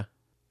the two. Yeah.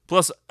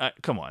 Plus,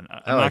 come on,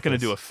 I'm I not like going to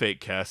this. do a fake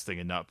casting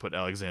and not put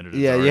Alexander Daddario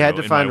Yeah, you had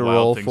to in find my a Wild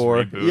role Things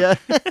for. reboot.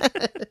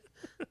 Yeah.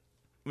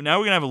 Now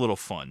we're going to have a little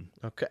fun.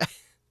 Okay.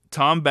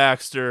 Tom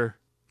Baxter,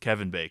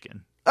 Kevin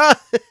Bacon.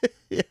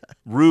 Yeah.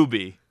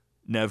 Ruby,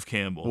 Nev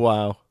Campbell.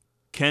 Wow.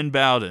 Ken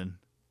Bowden,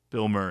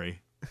 Bill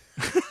Murray.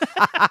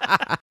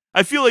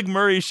 I feel like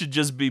Murray should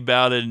just be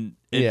Bowden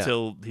Yeah.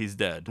 until he's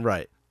dead.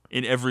 Right.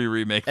 In every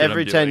remake that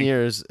Every I'm 10 doing.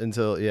 years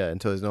until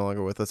he's no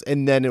longer with us,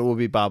 and then it will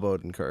be Bob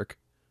Odenkirk.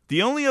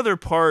 The only other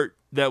part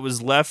that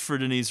was left for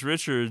Denise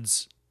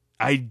Richards,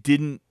 I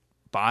didn't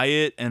buy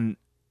it, and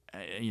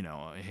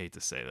I hate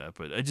to say that,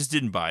 but I just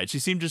didn't buy it. She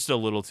seemed just a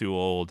little too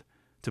old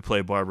to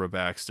play Barbara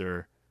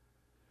Baxter,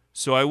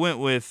 so I went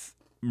with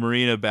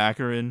Marina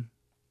Baccarin.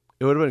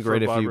 It would have been for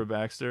great if Barbara you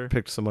Baxter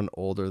picked someone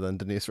older than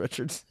Denise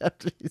Richards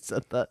after you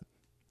said that.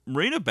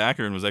 Marina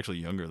Baccarin was actually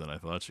younger than I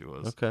thought she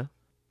was. Okay.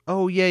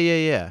 Oh,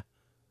 yeah.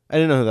 I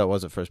didn't know who that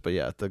was at first, but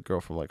yeah, the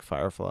girl from like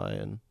Firefly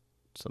and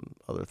some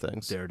other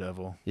things.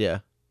 Daredevil. Yeah.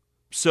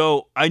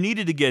 So I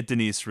needed to get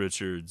Denise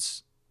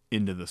Richards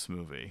into this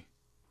movie,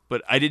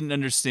 but I didn't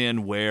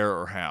understand where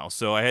or how.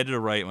 So I had to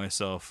write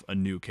myself a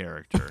new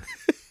character.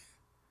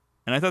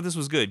 And I thought this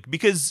was good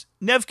because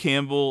Nev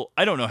Campbell,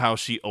 I don't know how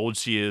old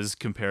she is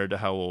compared to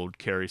how old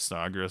Carrie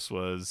Snodgrass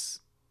was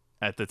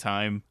at the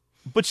time,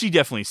 but she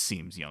definitely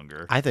seems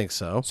younger. I think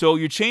so. So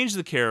you change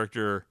the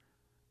character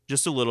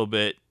just a little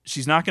bit.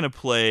 She's not going to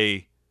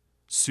play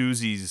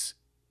Susie's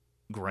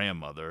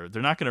grandmother.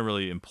 They're not going to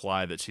really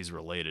imply that she's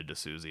related to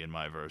Susie in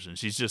my version.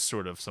 She's just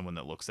sort of someone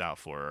that looks out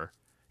for her.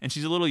 And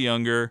she's a little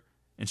younger,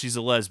 and she's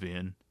a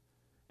lesbian.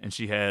 And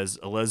she has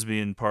a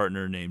lesbian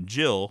partner named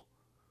Jill,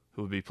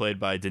 who would be played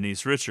by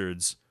Denise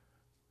Richards.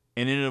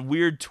 And in a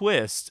weird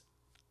twist,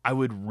 I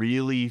would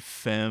really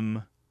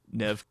femme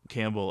Nev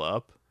Campbell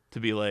up to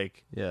be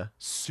like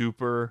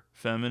super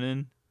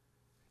feminine.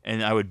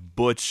 And I would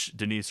butch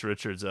Denise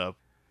Richards up.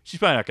 She's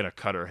probably not going to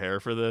cut her hair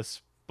for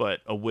this, but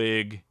a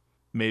wig,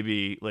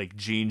 maybe like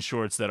jean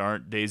shorts that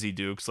aren't Daisy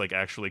Dukes, like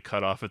actually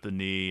cut off at the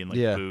knee, and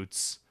like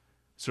boots,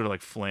 sort of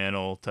like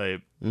flannel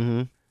type.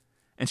 Mm-hmm.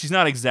 And she's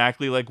not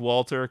exactly like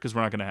Walter, because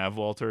we're not going to have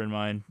Walter in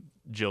mind.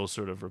 Jill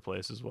sort of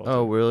replaces Walter.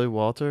 Oh, really,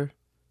 Walter?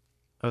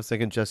 I was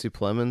thinking Jesse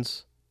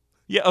Plemons.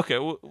 Yeah, okay.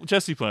 Well,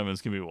 Jesse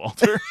Plemons can be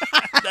Walter.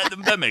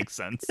 that makes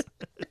sense.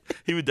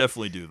 He would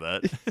definitely do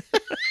that.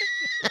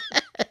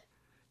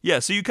 Yeah,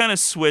 so you kind of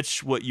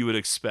switch what you would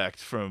expect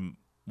from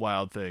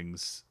Wild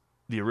Things,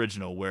 the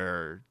original,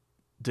 where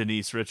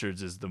Denise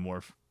Richards is the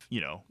more,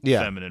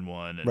 feminine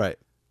one. And right.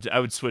 I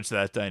would switch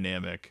that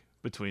dynamic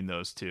between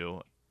those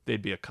two.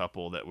 They'd be a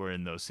couple that were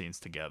in those scenes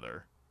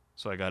together.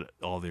 So I got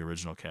all the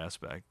original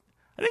cast back.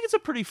 I think it's a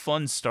pretty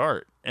fun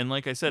start. And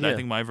like I said, I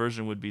think my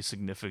version would be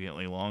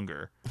significantly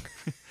longer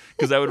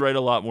because I would write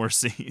a lot more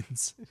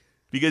scenes.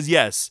 Because,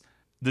 yes,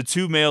 the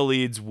two male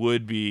leads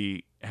would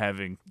be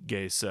having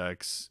gay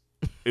sex.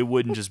 It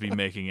wouldn't just be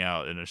making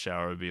out in a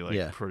shower. It would be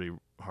like pretty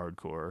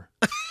hardcore.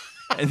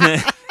 And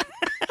then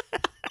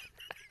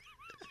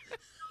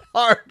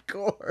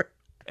hardcore.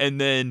 And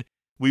then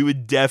we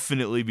would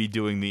definitely be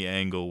doing the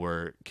angle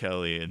where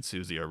Kelly and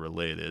Susie are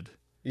related.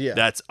 Yeah.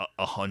 That's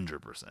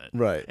 100%.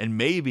 Right. And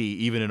maybe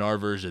even in our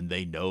version,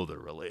 they know they're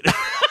related.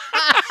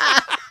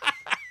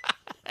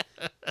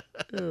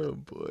 Oh,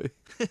 boy.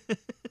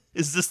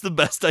 Is this the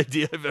best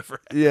idea I've ever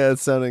had? Yeah,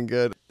 it's sounding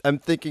good. I'm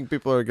thinking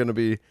people are going to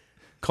be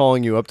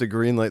calling you up to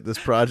greenlight this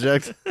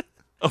project.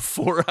 A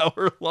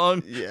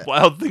 4-hour-long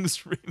Wild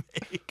Things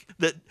remake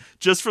that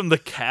just from the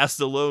cast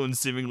alone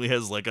seemingly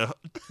has like a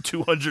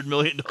 $200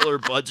 million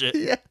budget.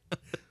 Yeah.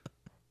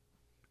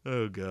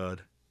 Oh,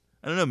 God.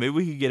 I don't know. Maybe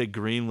we could get it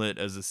greenlit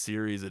as a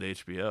series at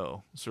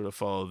HBO. Sort of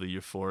follow the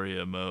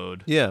Euphoria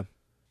mode. Yeah.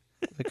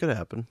 It could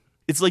happen.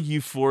 It's like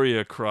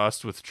Euphoria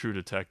crossed with True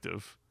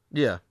Detective.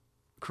 Yeah.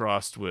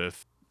 Crossed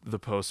with The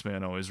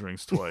Postman Always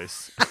Rings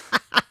Twice.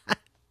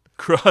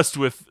 crossed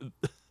with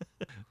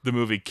the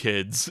movie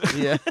Kids.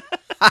 Yeah.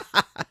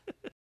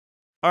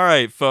 All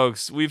right,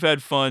 folks, we've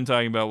had fun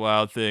talking about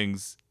Wild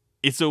Things.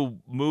 It's a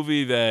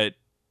movie that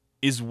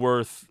is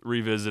worth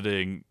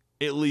revisiting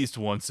at least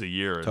once a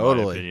year, in my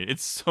Totally. opinion.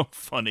 It's so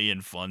funny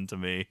and fun to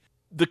me.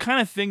 The kind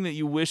of thing that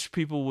you wish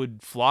people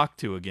would flock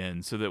to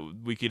again so that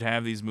we could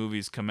have these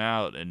movies come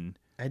out. And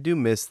I do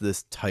miss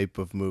this type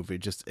of movie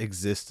just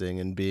existing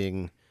and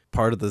being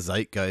part of the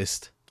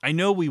zeitgeist. I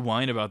know we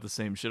whine about the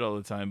same shit all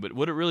the time, but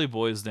what it really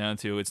boils down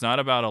to, it's not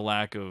about a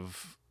lack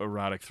of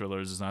erotic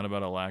thrillers. It's not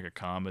about a lack of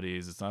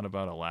comedies. It's not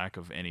about a lack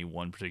of any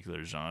one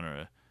particular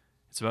genre.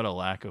 It's about a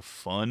lack of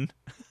fun.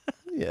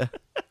 Yeah.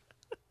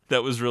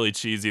 That was really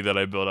cheesy that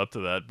I built up to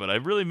that, but I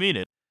really mean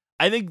it.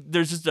 I think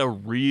there's just a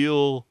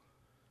real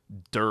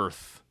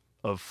dearth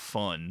of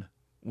fun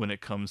when it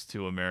comes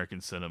to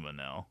American cinema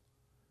now.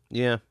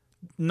 Yeah.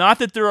 Not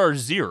that there are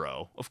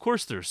zero. Of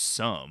course there's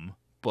some,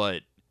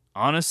 but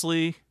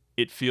honestly,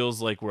 it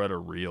feels like we're at a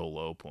real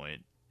low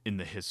point in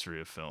the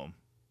history of film.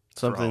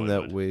 Something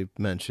that we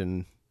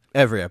mention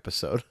every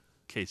episode. In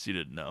case you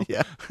didn't know.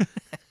 Yeah.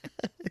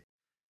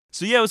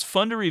 So yeah, it was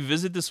fun to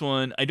revisit this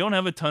one. I don't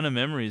have a ton of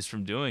memories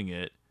from doing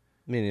it.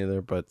 Me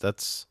neither, but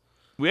that's...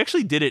 We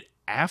actually did it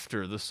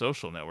after The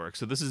Social Network,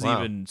 so this is Wow.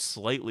 even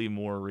slightly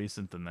more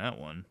recent than that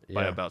one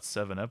by Yeah. about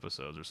 7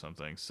 episodes or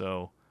something.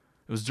 So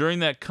it was during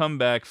that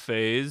comeback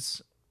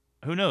phase.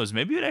 Who knows?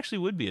 Maybe it actually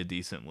would be a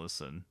decent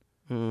listen.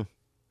 Hmm.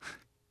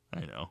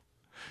 I know.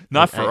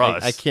 Not for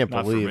us. I can't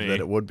not for believe me. that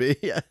it would be.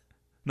 Yeah.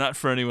 Not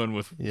for anyone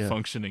with Yeah.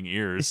 functioning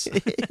ears.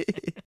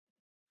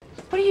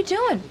 What are you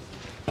doing?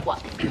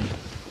 What?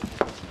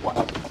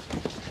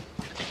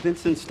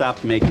 Vincent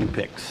stopped making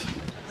pics.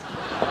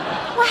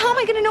 Well, how am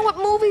I going to know what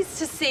movies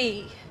to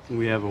see?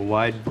 We have a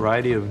wide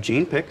variety of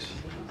Gene pics.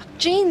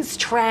 Gene's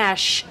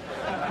trash.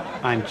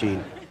 I'm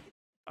Gene.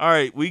 All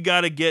right, we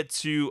got to get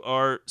to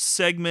our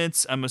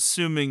segments. I'm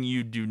assuming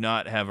you do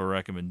not have a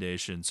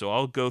recommendation, so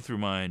I'll go through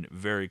mine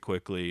very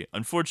quickly.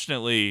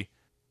 Unfortunately,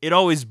 it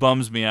always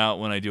bums me out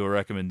when I do a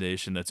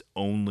recommendation that's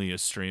only a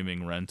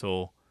streaming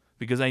rental,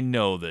 because I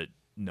know that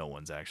no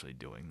one's actually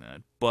doing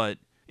that. But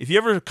if you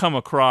ever come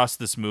across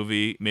this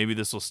movie, maybe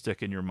this will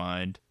stick in your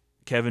mind.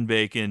 Kevin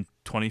Bacon,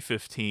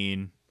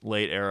 2015,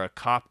 late era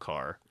Cop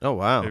Car. Oh,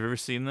 wow. Have you ever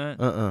seen that?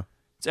 Uh-uh.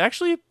 It's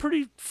actually a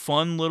pretty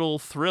fun little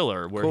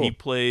thriller where he Cool.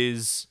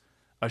 plays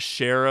a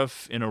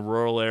sheriff in a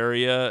rural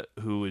area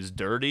who is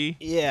dirty.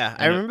 Yeah,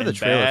 I and- remember the and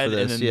trailer for bad, this,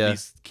 And then yeah.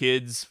 these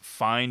kids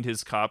find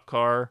his cop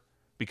car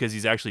because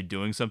he's actually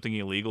doing something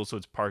illegal, so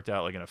it's parked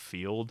out like in a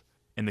field,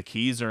 and the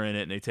keys are in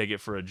it, and they take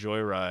it for a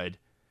joyride.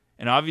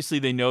 And obviously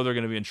they know they're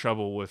going to be in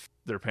trouble with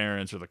their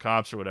parents or the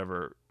cops or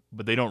whatever,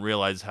 but they don't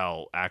realize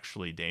how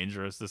actually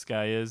dangerous this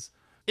guy is.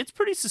 It's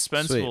pretty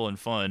suspenseful Sweet. and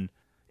fun.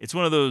 It's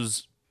one of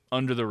those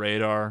under the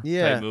radar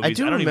Yeah, type movies. I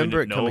do don't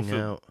remember even it know coming if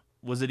out.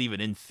 Was it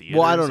even in theaters?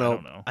 Well, I don't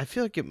know. I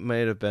feel like it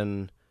might have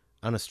been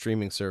on a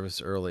streaming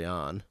service early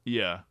on.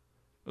 Yeah.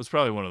 It was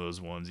probably one of those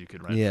ones you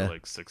could rent Yeah. for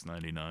like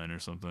 $6.99 or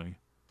something.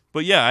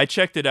 But yeah, I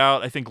checked it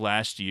out I think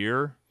last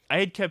year. I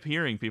had kept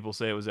hearing people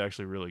say it was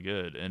actually really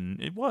good, and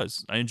it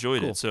was. I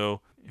enjoyed Cool. it. So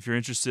if you're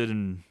interested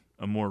in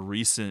a more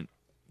recent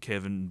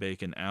Kevin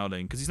Bacon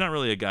outing, because he's not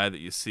really a guy that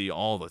you see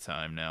all the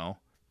time now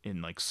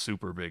in like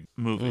super big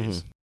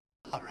movies.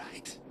 All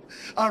right.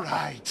 All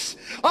right.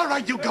 All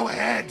right, you go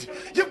ahead.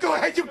 You go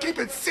ahead, you keep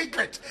it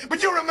secret.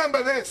 But you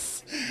remember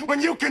this. When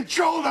you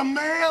control the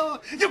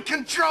mail, you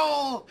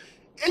control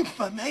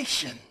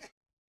information.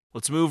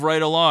 Let's move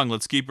right along.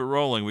 Let's keep it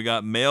rolling. We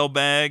got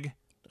Mailbag.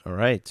 All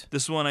right.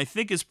 This one I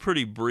think is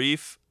pretty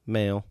brief.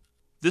 Mail.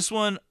 This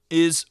one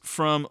is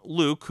from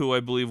Luke, who I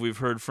believe we've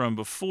heard from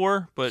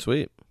before, but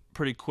Sweet.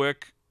 pretty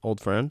quick. Old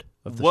friend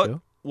of the What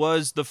show.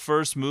 was the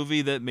first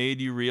movie that made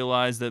you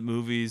realize that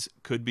movies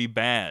could be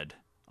bad?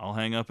 I'll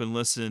hang up and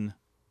listen.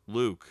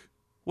 Luke.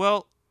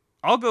 Well,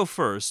 I'll go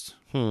first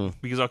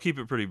because I'll keep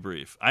it pretty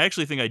brief. I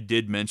actually think I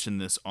did mention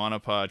this on a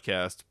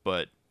podcast,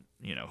 but,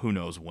 you know, who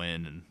knows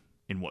when and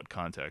in what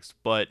context.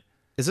 But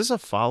Is this a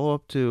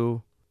follow-up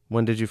to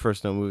when did you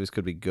first know movies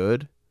could be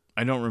good?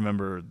 I don't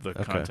remember the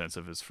Okay. contents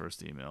of his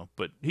first email,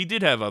 but he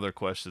did have other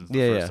questions the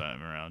Yeah, first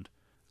time around.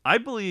 I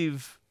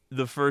believe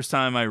the first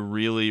time I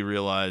really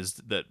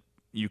realized that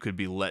you could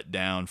be let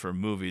down for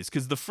movies,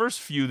 because the first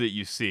few that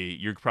you see,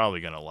 you're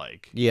probably going to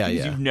like. Yeah,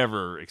 because yeah. you've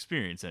never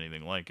experienced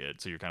anything like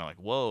it, so you're kind of like,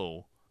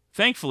 whoa.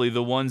 Thankfully,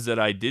 the ones that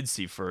I did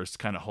see first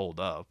kind of hold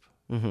up,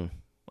 Mhm.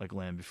 like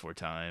Land Before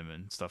Time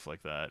and stuff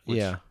like that, which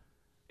Yeah.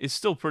 is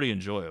still pretty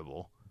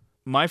enjoyable.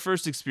 My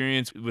first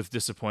experience with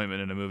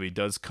disappointment in a movie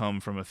does come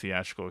from a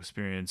theatrical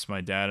experience. My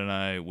dad and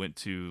I went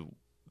to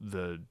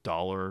the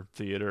Dollar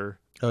Theater,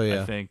 Oh,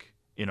 yeah. I think,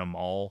 in a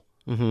mall,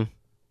 Mhm.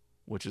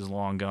 which is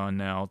long gone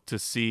now, to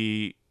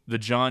see the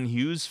John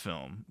Hughes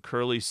film,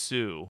 Curly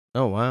Sue,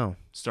 Oh, wow.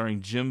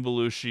 starring Jim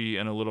Belushi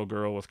and a little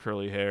girl with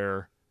curly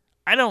hair.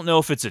 I don't know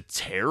if it's a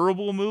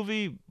terrible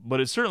movie, but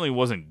it certainly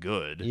wasn't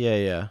good. Yeah,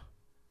 yeah.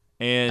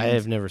 And I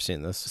have never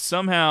seen this.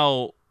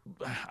 somehow,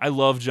 I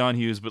love John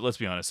Hughes, but let's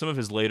be honest, some of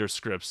his later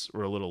scripts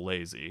were a little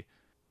lazy,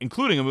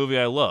 including a movie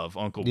I love,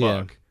 Uncle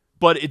Yeah. Buck.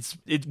 But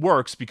it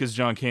works because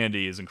John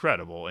Candy is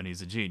incredible and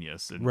he's a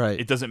genius. And Right.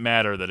 it doesn't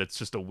matter that it's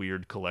just a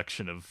weird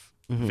collection of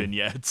Mhm.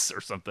 vignettes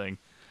or something.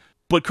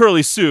 But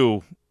Curly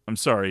Sue, I'm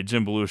sorry,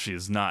 Jim Belushi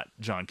is not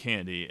John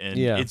Candy, and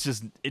Yeah. it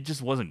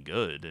just wasn't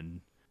good.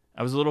 And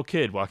I was a little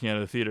kid walking out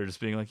of the theater just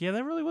being like, yeah,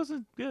 that really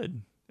wasn't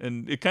good.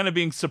 And it kind of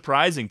being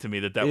surprising to me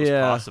that was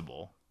Yeah.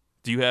 possible.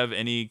 Do you have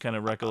any kind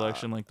of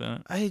recollection like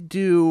that? I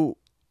do.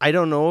 I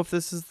don't know if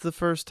this is the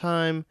first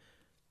time,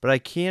 but I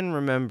can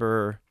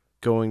remember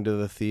going to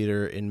the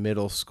theater in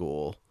middle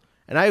school.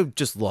 And I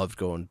just loved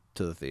going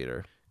to the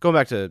theater. Going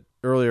back to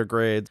earlier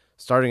grades,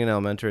 starting in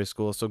elementary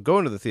school. So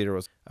going to the theater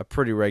was a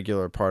pretty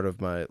regular part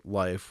of my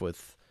life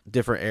with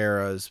different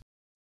eras.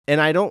 And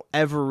I don't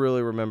ever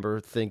really remember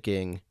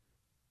thinking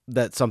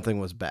that something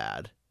was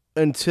bad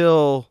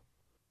until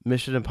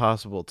Mission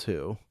Impossible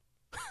 2.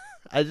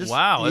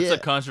 Wow, that's yeah. a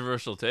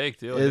controversial take,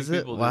 too. I Is think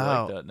it? people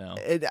Wow. do like that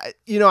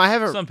now. I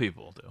haven't. Some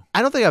people do.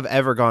 I don't think I've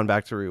ever gone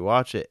back to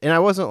rewatch it, and I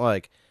wasn't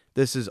like,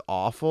 "This is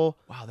awful."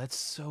 Wow, that's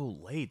so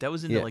late. That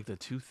was into Yeah. like the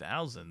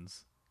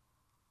 2000s.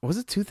 Was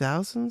it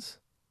 2000s?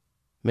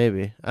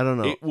 Maybe, I don't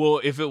know. Well,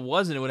 if it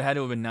wasn't, it would have had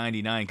to have been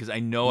 99 because I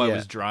know I Yeah.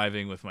 was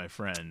driving with my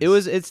friends.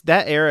 It's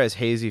that era is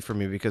hazy for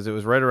me because it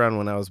was right around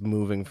when I was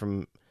moving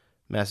from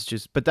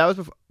Massachusetts, but that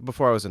was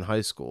before I was in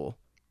high school.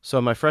 So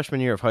my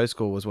freshman year of high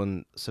school was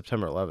when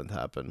September 11th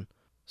happened.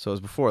 So it was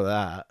before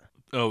that.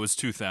 Oh, it was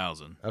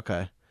 2000.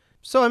 Okay.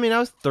 So I mean, I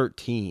was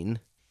 13.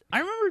 I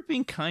remember it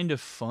being kind of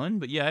fun,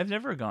 but yeah, I've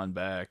never gone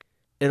back.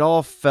 It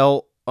all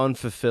felt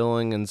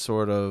unfulfilling and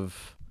sort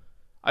of.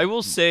 I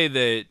will say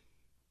that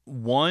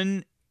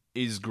 1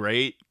 is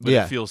great, but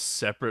Yeah. it feels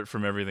separate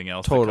from everything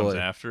else Totally. that comes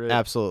after it.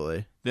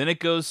 Absolutely. Then it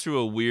goes through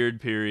a weird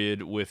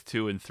period with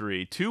 2 and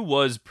 3. 2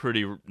 was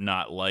pretty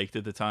not liked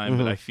at the time,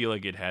 but Mhm. I feel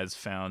like it has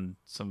found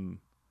some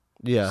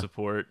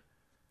support.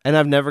 And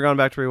I've never gone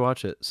back to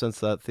rewatch it since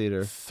that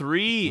theater.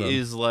 3 run.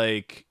 is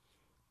like,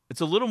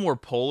 it's a little more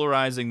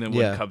polarizing than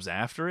Yeah. what comes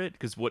after it,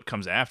 because what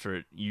comes after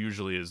it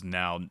usually is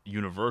now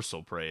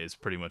universal praise,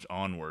 pretty much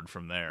onward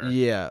from there.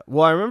 Yeah.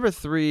 Well, I remember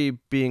 3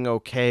 being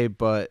okay,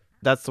 but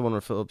that's the one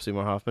where Philip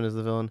Seymour Hoffman is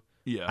the villain.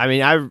 Yeah. I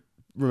mean, I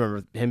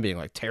remember him being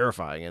like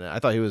terrifying in it. I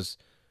thought he was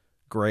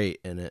great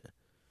in it.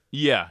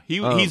 Yeah,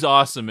 he's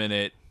awesome in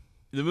it.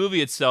 The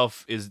movie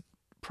itself is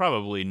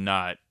probably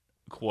not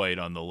quite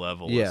on the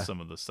level Yeah. of some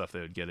of the stuff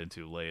they would get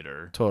into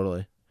later.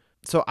 Totally.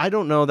 So I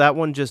don't know. That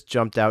one just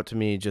jumped out to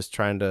me just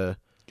trying to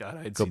God,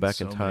 I'd go seen back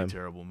so in time. many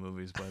terrible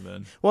movies by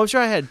then. Well, I'm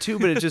sure I had too,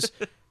 but it just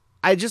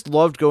I just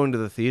loved going to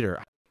the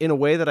theater in a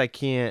way that I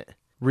can't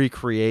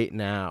recreate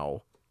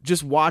now.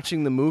 Just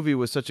watching the movie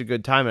was such a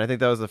good time, and I think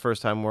that was the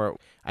first time where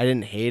I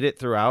didn't hate it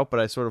throughout, but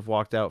I sort of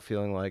walked out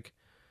feeling like,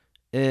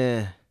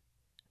 eh.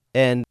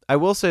 And I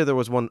will say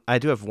I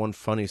do have one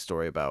funny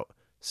story about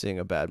seeing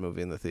a bad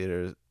movie in the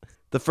theaters.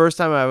 The first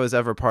time I was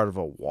ever part of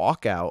a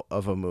walkout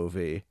of a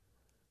movie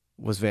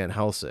was Van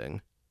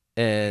Helsing.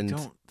 And I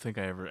don't think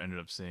I ever ended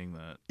up seeing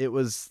that. it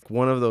was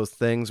one of those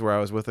things where I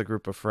was with a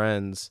group of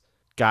friends,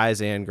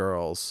 guys and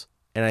girls,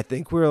 and I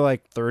think we were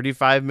like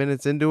 35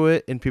 minutes into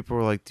it, and people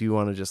were like, "Do you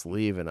want to just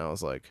leave?" And I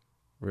was like,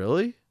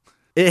 "Really?"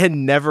 It had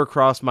never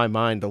crossed my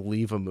mind to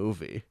leave a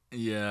movie.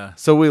 Yeah.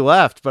 So we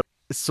left, but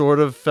sort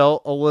of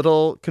felt a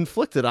little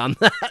conflicted on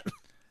that.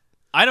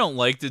 I don't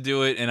like to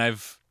do it, and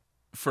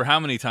for how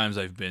many times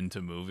I've been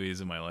to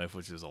movies in my life,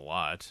 which is a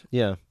lot.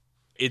 Yeah.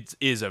 It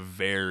is a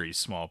very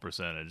small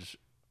percentage.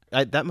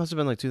 That must have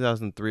been like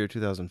 2003 or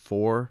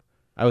 2004.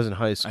 I was in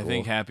high school. I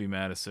think Happy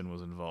Madison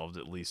was involved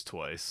at least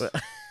twice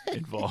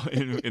involved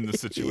in the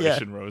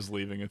situation where I was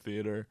leaving a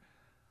theater.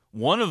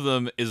 One of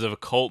them is a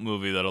cult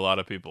movie that a lot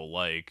of people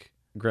like.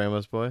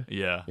 Grandma's Boy?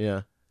 Yeah.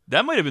 Yeah.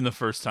 That might have been the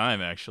first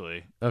time,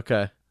 actually.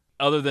 Okay.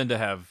 Other than to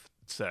have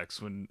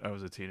sex when I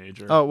was a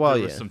teenager. Oh, well,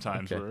 there were yeah. some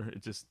times Okay. where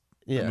it just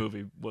Yeah. the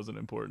movie wasn't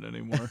important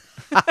anymore.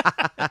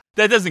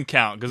 That doesn't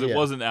count because it Yeah.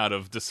 wasn't out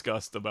of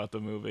disgust about the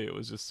movie. It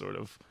was just sort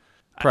of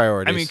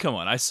Priorities. I mean, come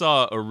on. I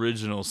saw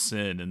Original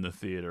Sin in the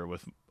theater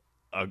with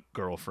a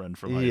girlfriend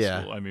from high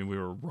Yeah. school. I mean, we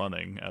were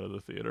running out of the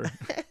theater.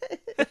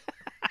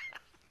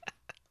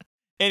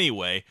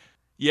 Anyway,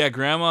 yeah,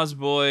 Grandma's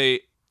Boy.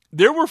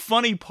 There were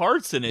funny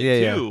parts in it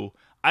Yeah, too.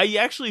 I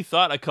actually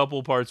thought a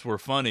couple parts were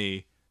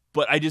funny,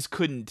 but I just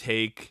couldn't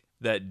take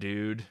that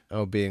dude.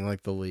 Oh, being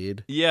like the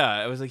lead. Yeah,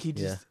 I was like,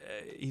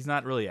 he's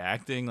not really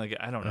acting. Like,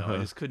 I don't know. I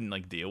just couldn't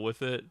like deal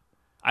with it.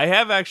 I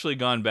have actually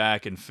gone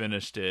back and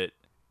finished it,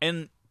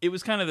 and it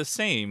was kind of the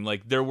same.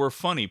 Like, there were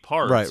funny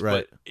parts,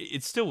 Right. but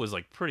it still was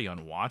like pretty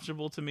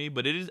unwatchable to me.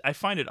 But I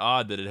find it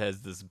odd that it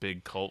has this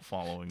big cult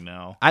following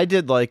now. I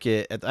did like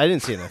it. I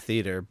didn't see it in the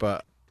theater,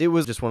 but it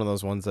was just one of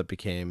those ones that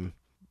became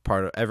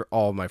part of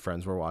all of my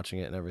friends were watching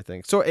it and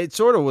everything. So it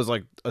sort of was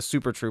like a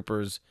Super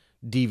Troopers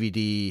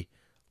DVD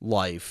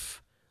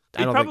life.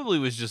 It probably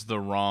was just the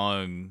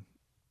wrong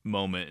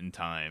moment in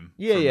time.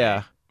 Yeah, for me,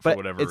 yeah. for But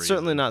whatever it's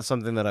certainly reason. not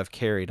something that I've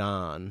carried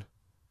on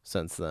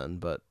since then.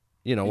 But,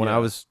 when Yeah. I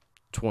was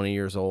 20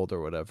 years old or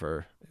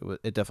whatever,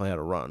 it definitely had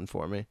a run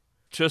for me.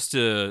 Just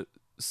to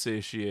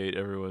satiate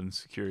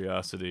everyone's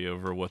curiosity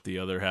over what the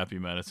other Happy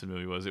Madison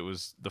movie was. It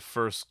was the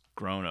first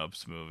Grown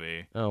Ups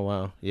movie. Oh,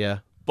 wow. Yeah.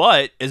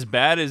 But as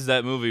bad as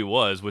that movie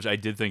was, which I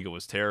did think it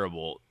was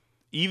terrible,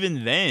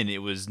 even then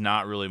it was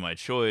not really my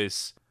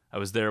choice. I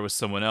was there with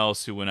someone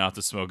else who went out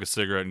to smoke a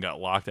cigarette and got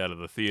locked out of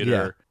the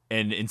theater. Yeah.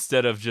 And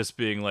instead of just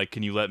being like,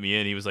 can you let me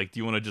in? He was like, do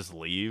you want to just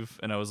leave?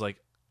 And I was like,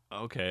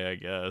 okay, I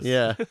guess.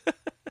 Yeah.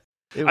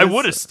 I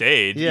would have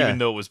stayed, even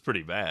though it was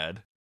pretty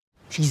bad.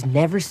 She's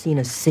never seen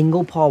a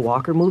single Paul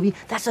Walker movie.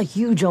 That's a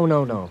huge oh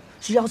no.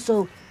 She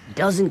also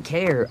doesn't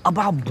care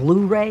about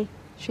Blu-ray.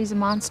 She's a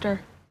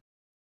monster.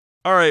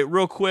 All right,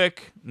 real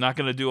quick, not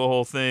going to do a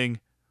whole thing.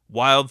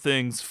 Wild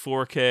Things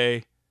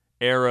 4K,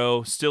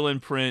 Arrow, still in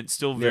print,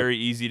 still very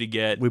easy to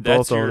get. We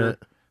both own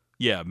it.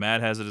 Yeah,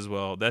 Matt has it as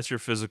well. That's your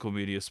physical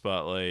media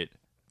spotlight.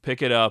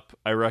 Pick it up.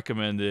 I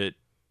recommend it.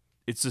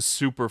 It's a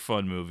super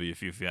fun movie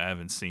if you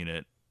haven't seen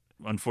it.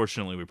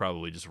 Unfortunately, we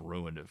probably just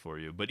ruined it for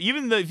you. But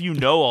even if you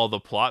know all the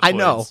plot I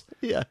know. points,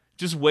 Yeah.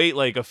 just wait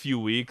like a few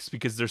weeks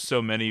because there's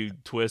so many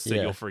twists that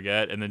you'll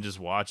forget, and then just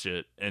watch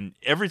it. And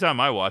every time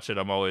I watch it,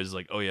 I'm always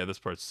like, oh yeah, this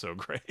part's so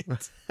great.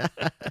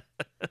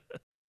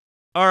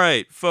 All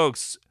right,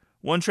 folks.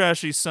 One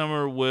Trashy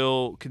Summer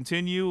will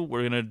continue.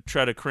 We're going to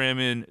try to cram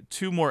in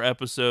 2 more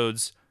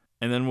episodes,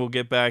 and then we'll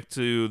get back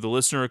to the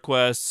listener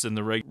requests and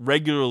the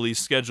regularly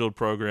scheduled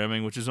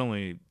programming, which is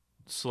only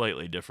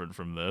slightly different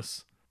from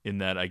this, in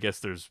that I guess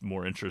there's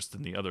more interest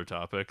in the other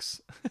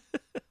topics.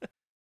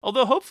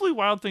 Although hopefully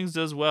Wild Things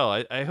does well.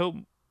 I hope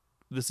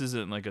this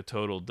isn't like a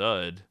total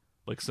dud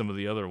like some of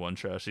the other One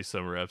Trashy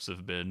Summer eps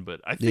have been,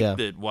 but I think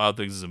that Wild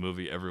Things is a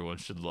movie everyone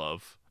should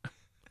love.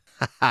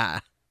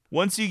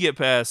 Once you get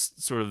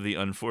past sort of the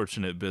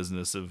unfortunate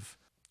business of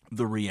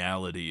the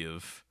reality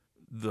of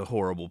the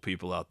horrible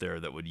people out there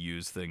that would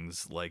use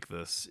things like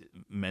this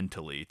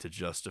mentally to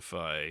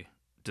justify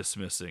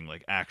dismissing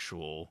like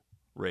actual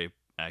rape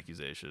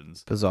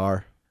accusations.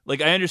 Bizarre.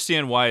 Like, I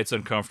understand why it's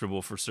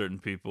uncomfortable for certain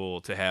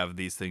people to have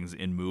these things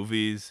in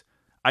movies.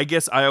 I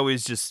guess I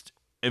always just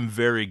am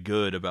very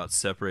good about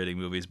separating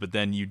movies, but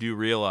then you do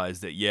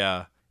realize that,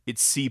 yeah, it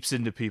seeps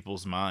into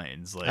people's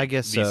minds. Like, I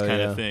guess these so, kind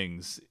yeah. of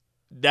things.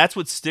 That's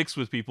what sticks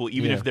with people,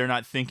 even if they're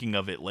not thinking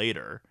of it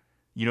later.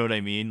 You know what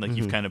I mean? Like,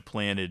 you've kind of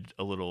planted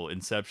a little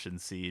inception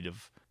seed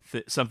of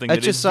something that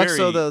It just is sucks, very...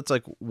 though, that it's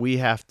like we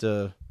have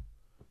to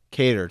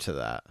cater to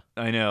that.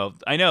 I know.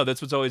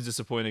 That's what's always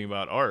disappointing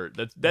about art.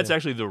 That's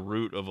actually the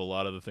root of a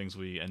lot of the things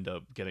we end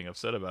up getting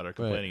upset about or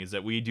complaining, is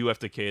that we do have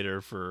to cater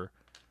for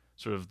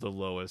sort of the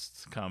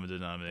lowest common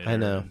denominator. I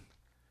know.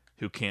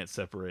 Who can't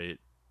separate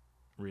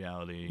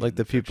reality. Like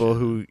the people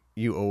who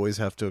you always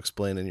have to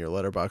explain in your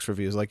Letterboxd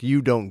reviews, like,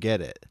 you don't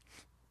get it.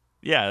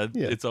 Yeah,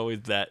 it's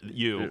always that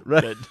you,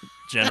 Right. that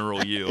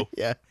general you.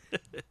 Yeah.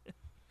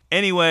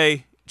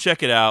 Anyway,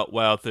 check it out.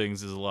 Wild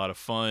Things is a lot of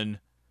fun.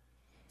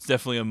 It's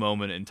definitely a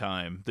moment in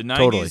time. The 90s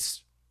Totally.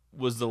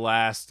 was the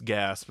last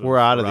gasp of We're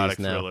out of erotic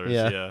these now. thrillers.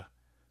 Yeah.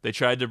 They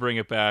tried to bring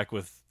it back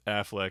with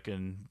Affleck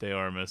and De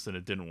Armas, and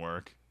it didn't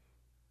work.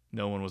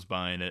 No one was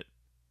buying it.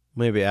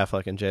 Maybe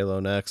Affleck and J-Lo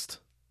next.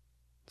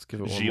 Let's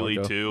give it one more Geely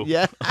go. too.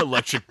 Yeah.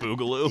 Electric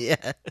Boogaloo.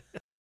 Yeah.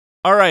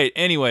 All right.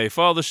 Anyway,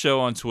 follow the show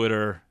on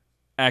Twitter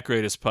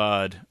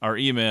 @GreatestPod. Our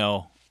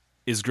email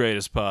is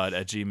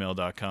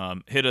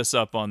greatestpod@gmail.com. Hit us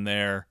up on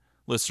there.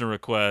 Listener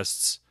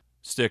requests,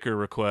 sticker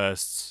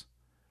requests.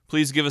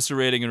 Please give us a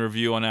rating and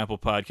review on Apple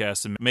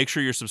Podcasts, and make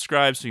sure you're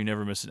subscribed so you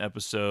never miss an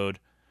episode.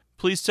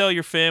 Please tell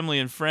your family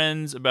and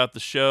friends about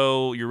the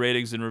show, your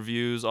ratings and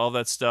reviews, all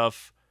that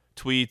stuff,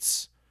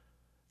 tweets.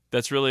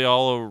 That's really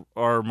all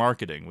our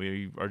marketing.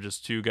 We are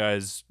just 2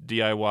 guys,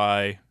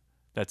 DIY.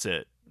 That's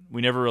it.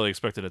 We never really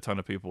expected a ton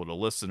of people to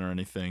listen or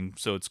anything,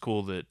 so it's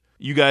cool that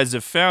you guys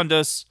have found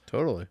us.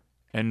 Totally.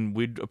 And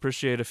we'd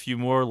appreciate a few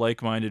more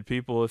like-minded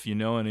people if you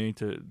know any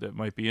that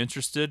might be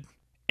interested.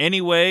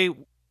 Anyway,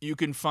 you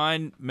can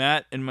find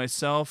Matt and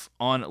myself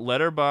on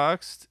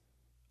Letterboxd.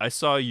 I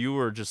saw you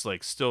were just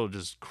like still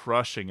just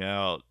crushing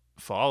out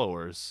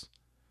followers.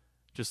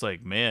 Just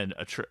like, man,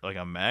 like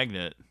a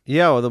magnet.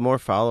 Yeah, well, the more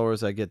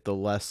followers I get, the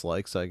less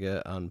likes I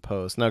get on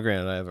posts. Now,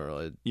 granted, I haven't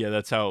really... Yeah,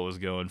 that's how it was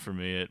going for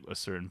me at a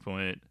certain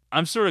point.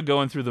 I'm sort of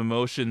going through the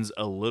motions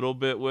a little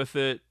bit with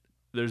it.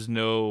 There's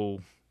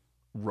no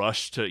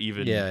rush to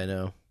even I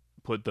know.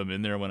 put them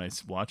in there when I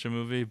watch a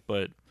movie,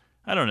 but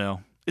I don't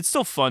know. It's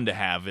still fun to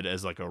have it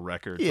as like a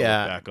record to look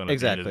back on at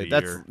the end of the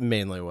That's year.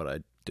 mainly what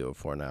I do it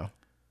for now.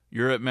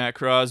 You're at Matt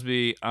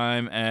Crosby.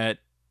 I'm at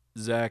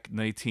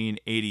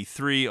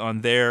Zach1983 on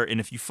there. And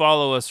if you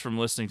follow us from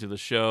listening to the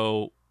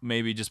show,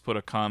 maybe just put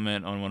a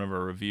comment on one of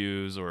our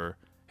reviews or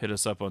hit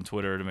us up on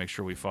Twitter to make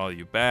sure we follow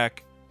you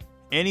back.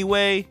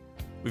 Anyway,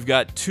 we've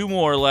got 2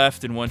 more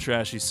left in One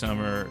Trashy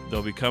Summer.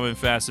 They'll be coming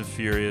fast and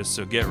furious,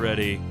 so get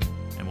ready,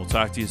 and we'll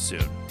talk to you soon.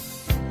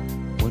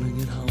 When I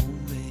get home,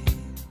 babe,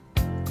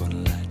 gonna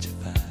light your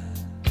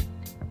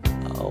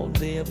fire. All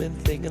day I've been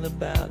thinking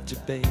about you,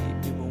 babe,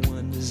 you're my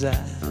one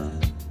desire.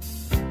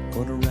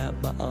 Gonna wrap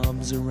my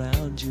arms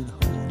around you and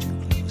hold you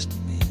close to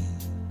me.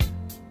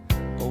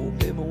 Oh,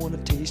 babe, I wanna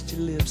take taste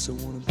your lips, I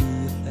wanna be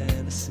a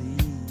fantasy,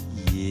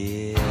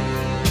 yeah.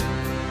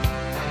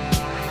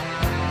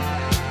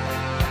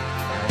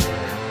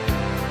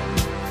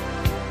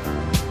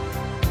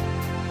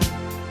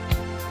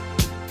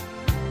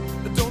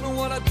 I don't know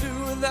what I'd do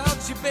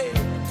without you, babe.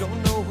 I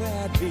don't know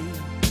where I'd be.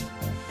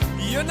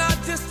 You're not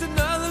just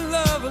another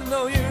lover,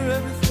 no, you're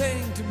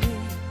everything to me.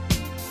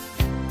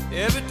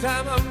 Every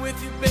time I'm with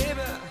you,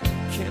 baby, I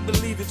can't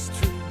believe it's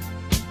true.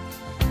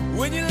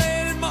 When you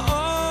lay in my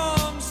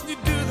arms and you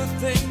do the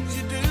things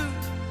you do,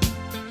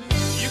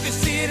 you can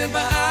see it in my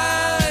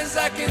eyes,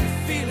 I can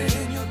feel it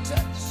in your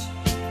touch.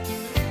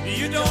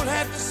 You don't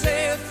have to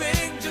say a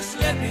thing, just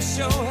let me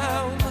show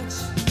how much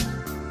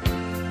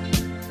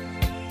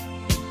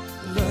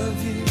I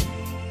love you,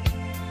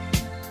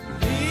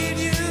 need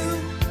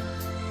you,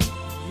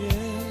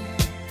 yeah.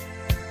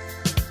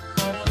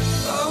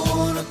 I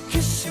wanna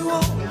kiss you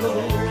all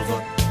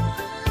over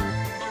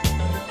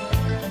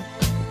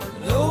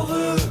and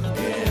over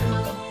again.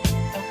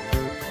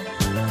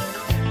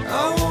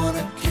 I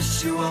wanna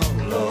kiss you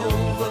all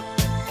over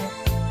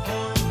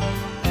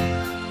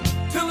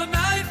till the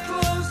night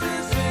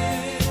closes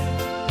in.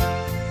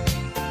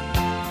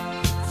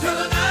 Till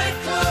the night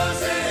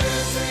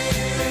closes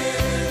in.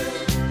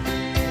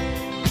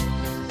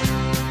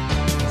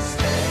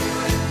 Stay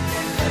with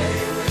me,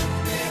 lay with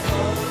me,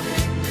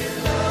 holding me,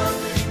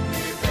 loving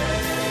me,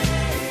 baby.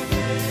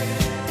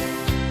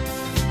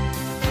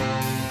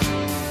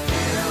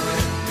 Here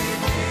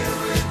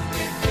with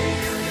me,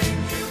 feeling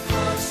you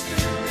close to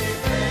me,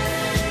 baby.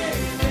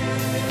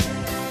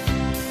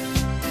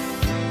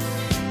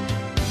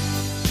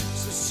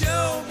 So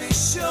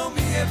show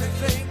me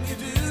everything you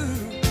do.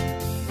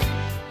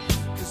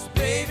 'Cause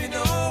baby,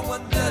 no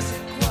one does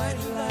it quite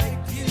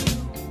like you.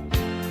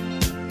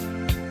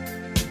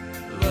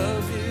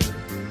 Love you,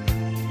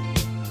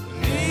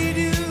 need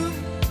you,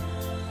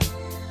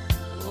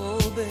 oh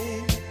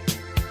baby.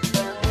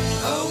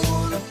 I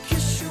wanna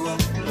kiss you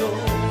all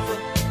over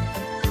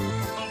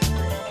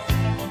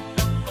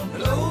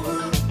and over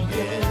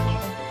again.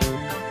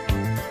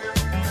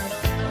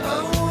 I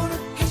wanna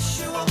kiss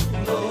you all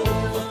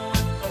over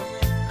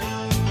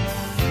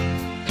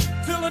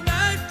till the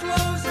night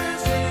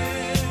closes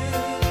in.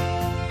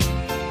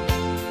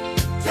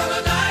 Till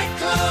the night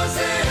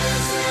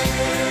closes in.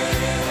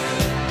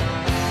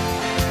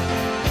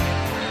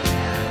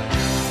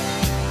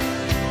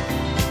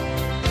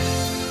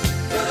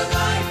 Till the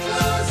night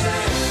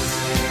closes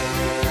in.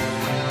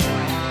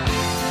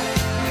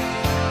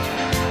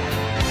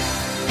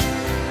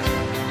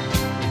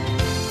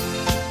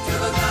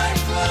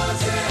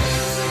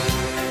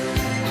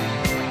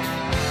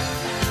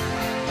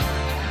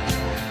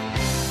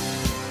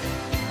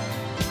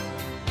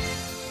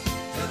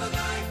 Till the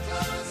night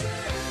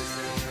closes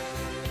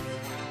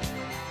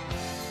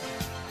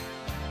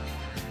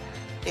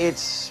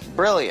It's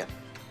brilliant.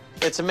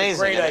 It's amazing.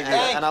 great and,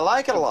 idea. and I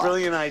like it a lot.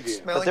 Brilliant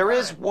idea. But there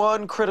is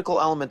one critical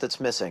element that's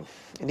missing.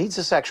 It needs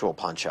a sexual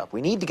punch-up. We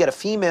need to get a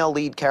female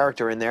lead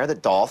character in there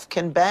that Dolph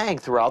can bang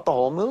throughout the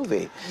whole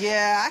movie.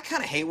 Yeah, I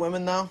kind of hate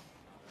women, though.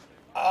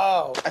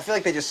 Oh. I feel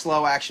like they just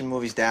slow action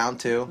movies down,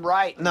 too.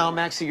 Right. No,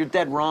 Maxie, you're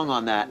dead wrong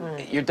on that.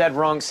 You're dead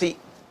wrong. See,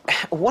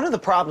 one of the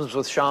problems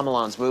with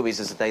Shyamalan's movies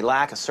is that they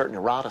lack a certain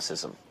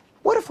eroticism.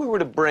 What if we were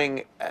to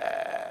bring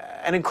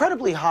an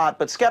incredibly hot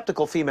but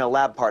skeptical female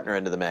lab partner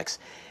into the mix?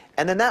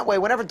 And then that way,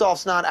 whenever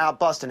Dolph's not out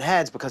busting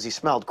heads because he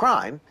smelled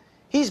crime,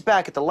 he's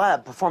back at the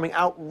lab performing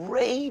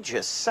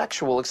outrageous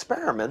sexual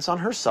experiments on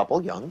her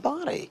supple young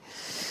body.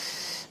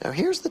 Now,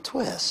 here's the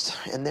twist,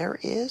 and there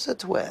is a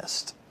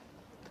twist.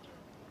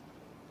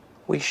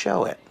 We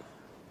show it.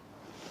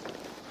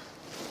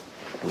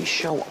 We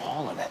show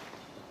all of it.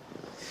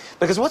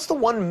 Because what's the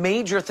one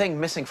major thing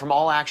missing from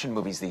all action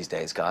movies these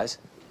days, guys?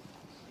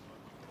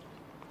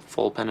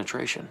 Full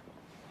penetration.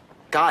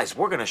 Guys,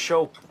 we're gonna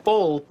show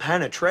full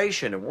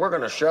penetration, and we're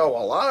gonna show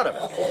a lot of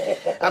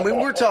it. I mean,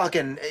 we're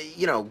talking,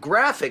 you know,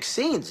 graphic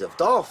scenes of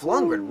Dolph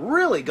Lundgren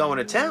really going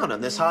to town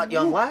on this hot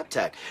young lab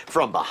tech.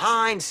 From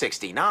behind,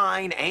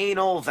 69,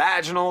 anal,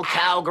 vaginal,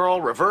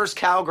 cowgirl, reverse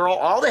cowgirl,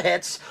 all the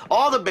hits,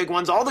 all the big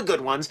ones, all the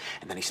good ones.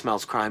 And then he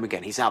smells crime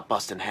again. He's out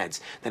busting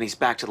heads. Then he's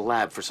back to the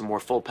lab for some more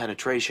full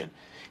penetration.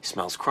 He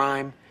smells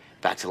crime.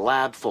 Back to the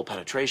lab, full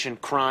penetration,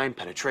 crime, full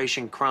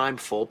penetration, crime,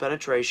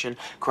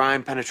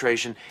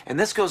 penetration. And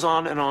this goes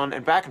on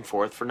and back and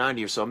forth for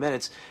 90 or so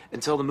minutes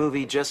until the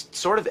movie just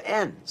sort of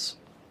ends.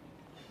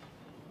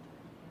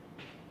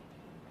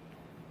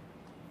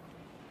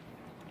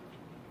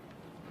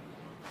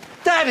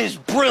 That is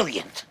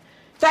brilliant.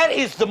 That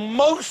is the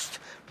most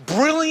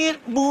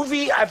brilliant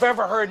movie I've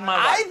ever heard in my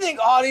life. I think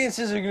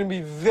audiences are going to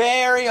be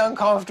very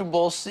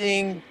uncomfortable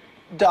seeing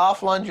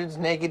Dolph Lundgren's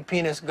naked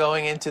penis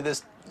going into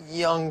this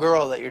young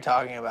girl that you're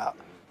talking about.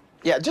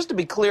 Yeah, just to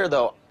be clear,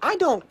 though, I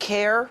don't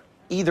care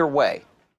either way.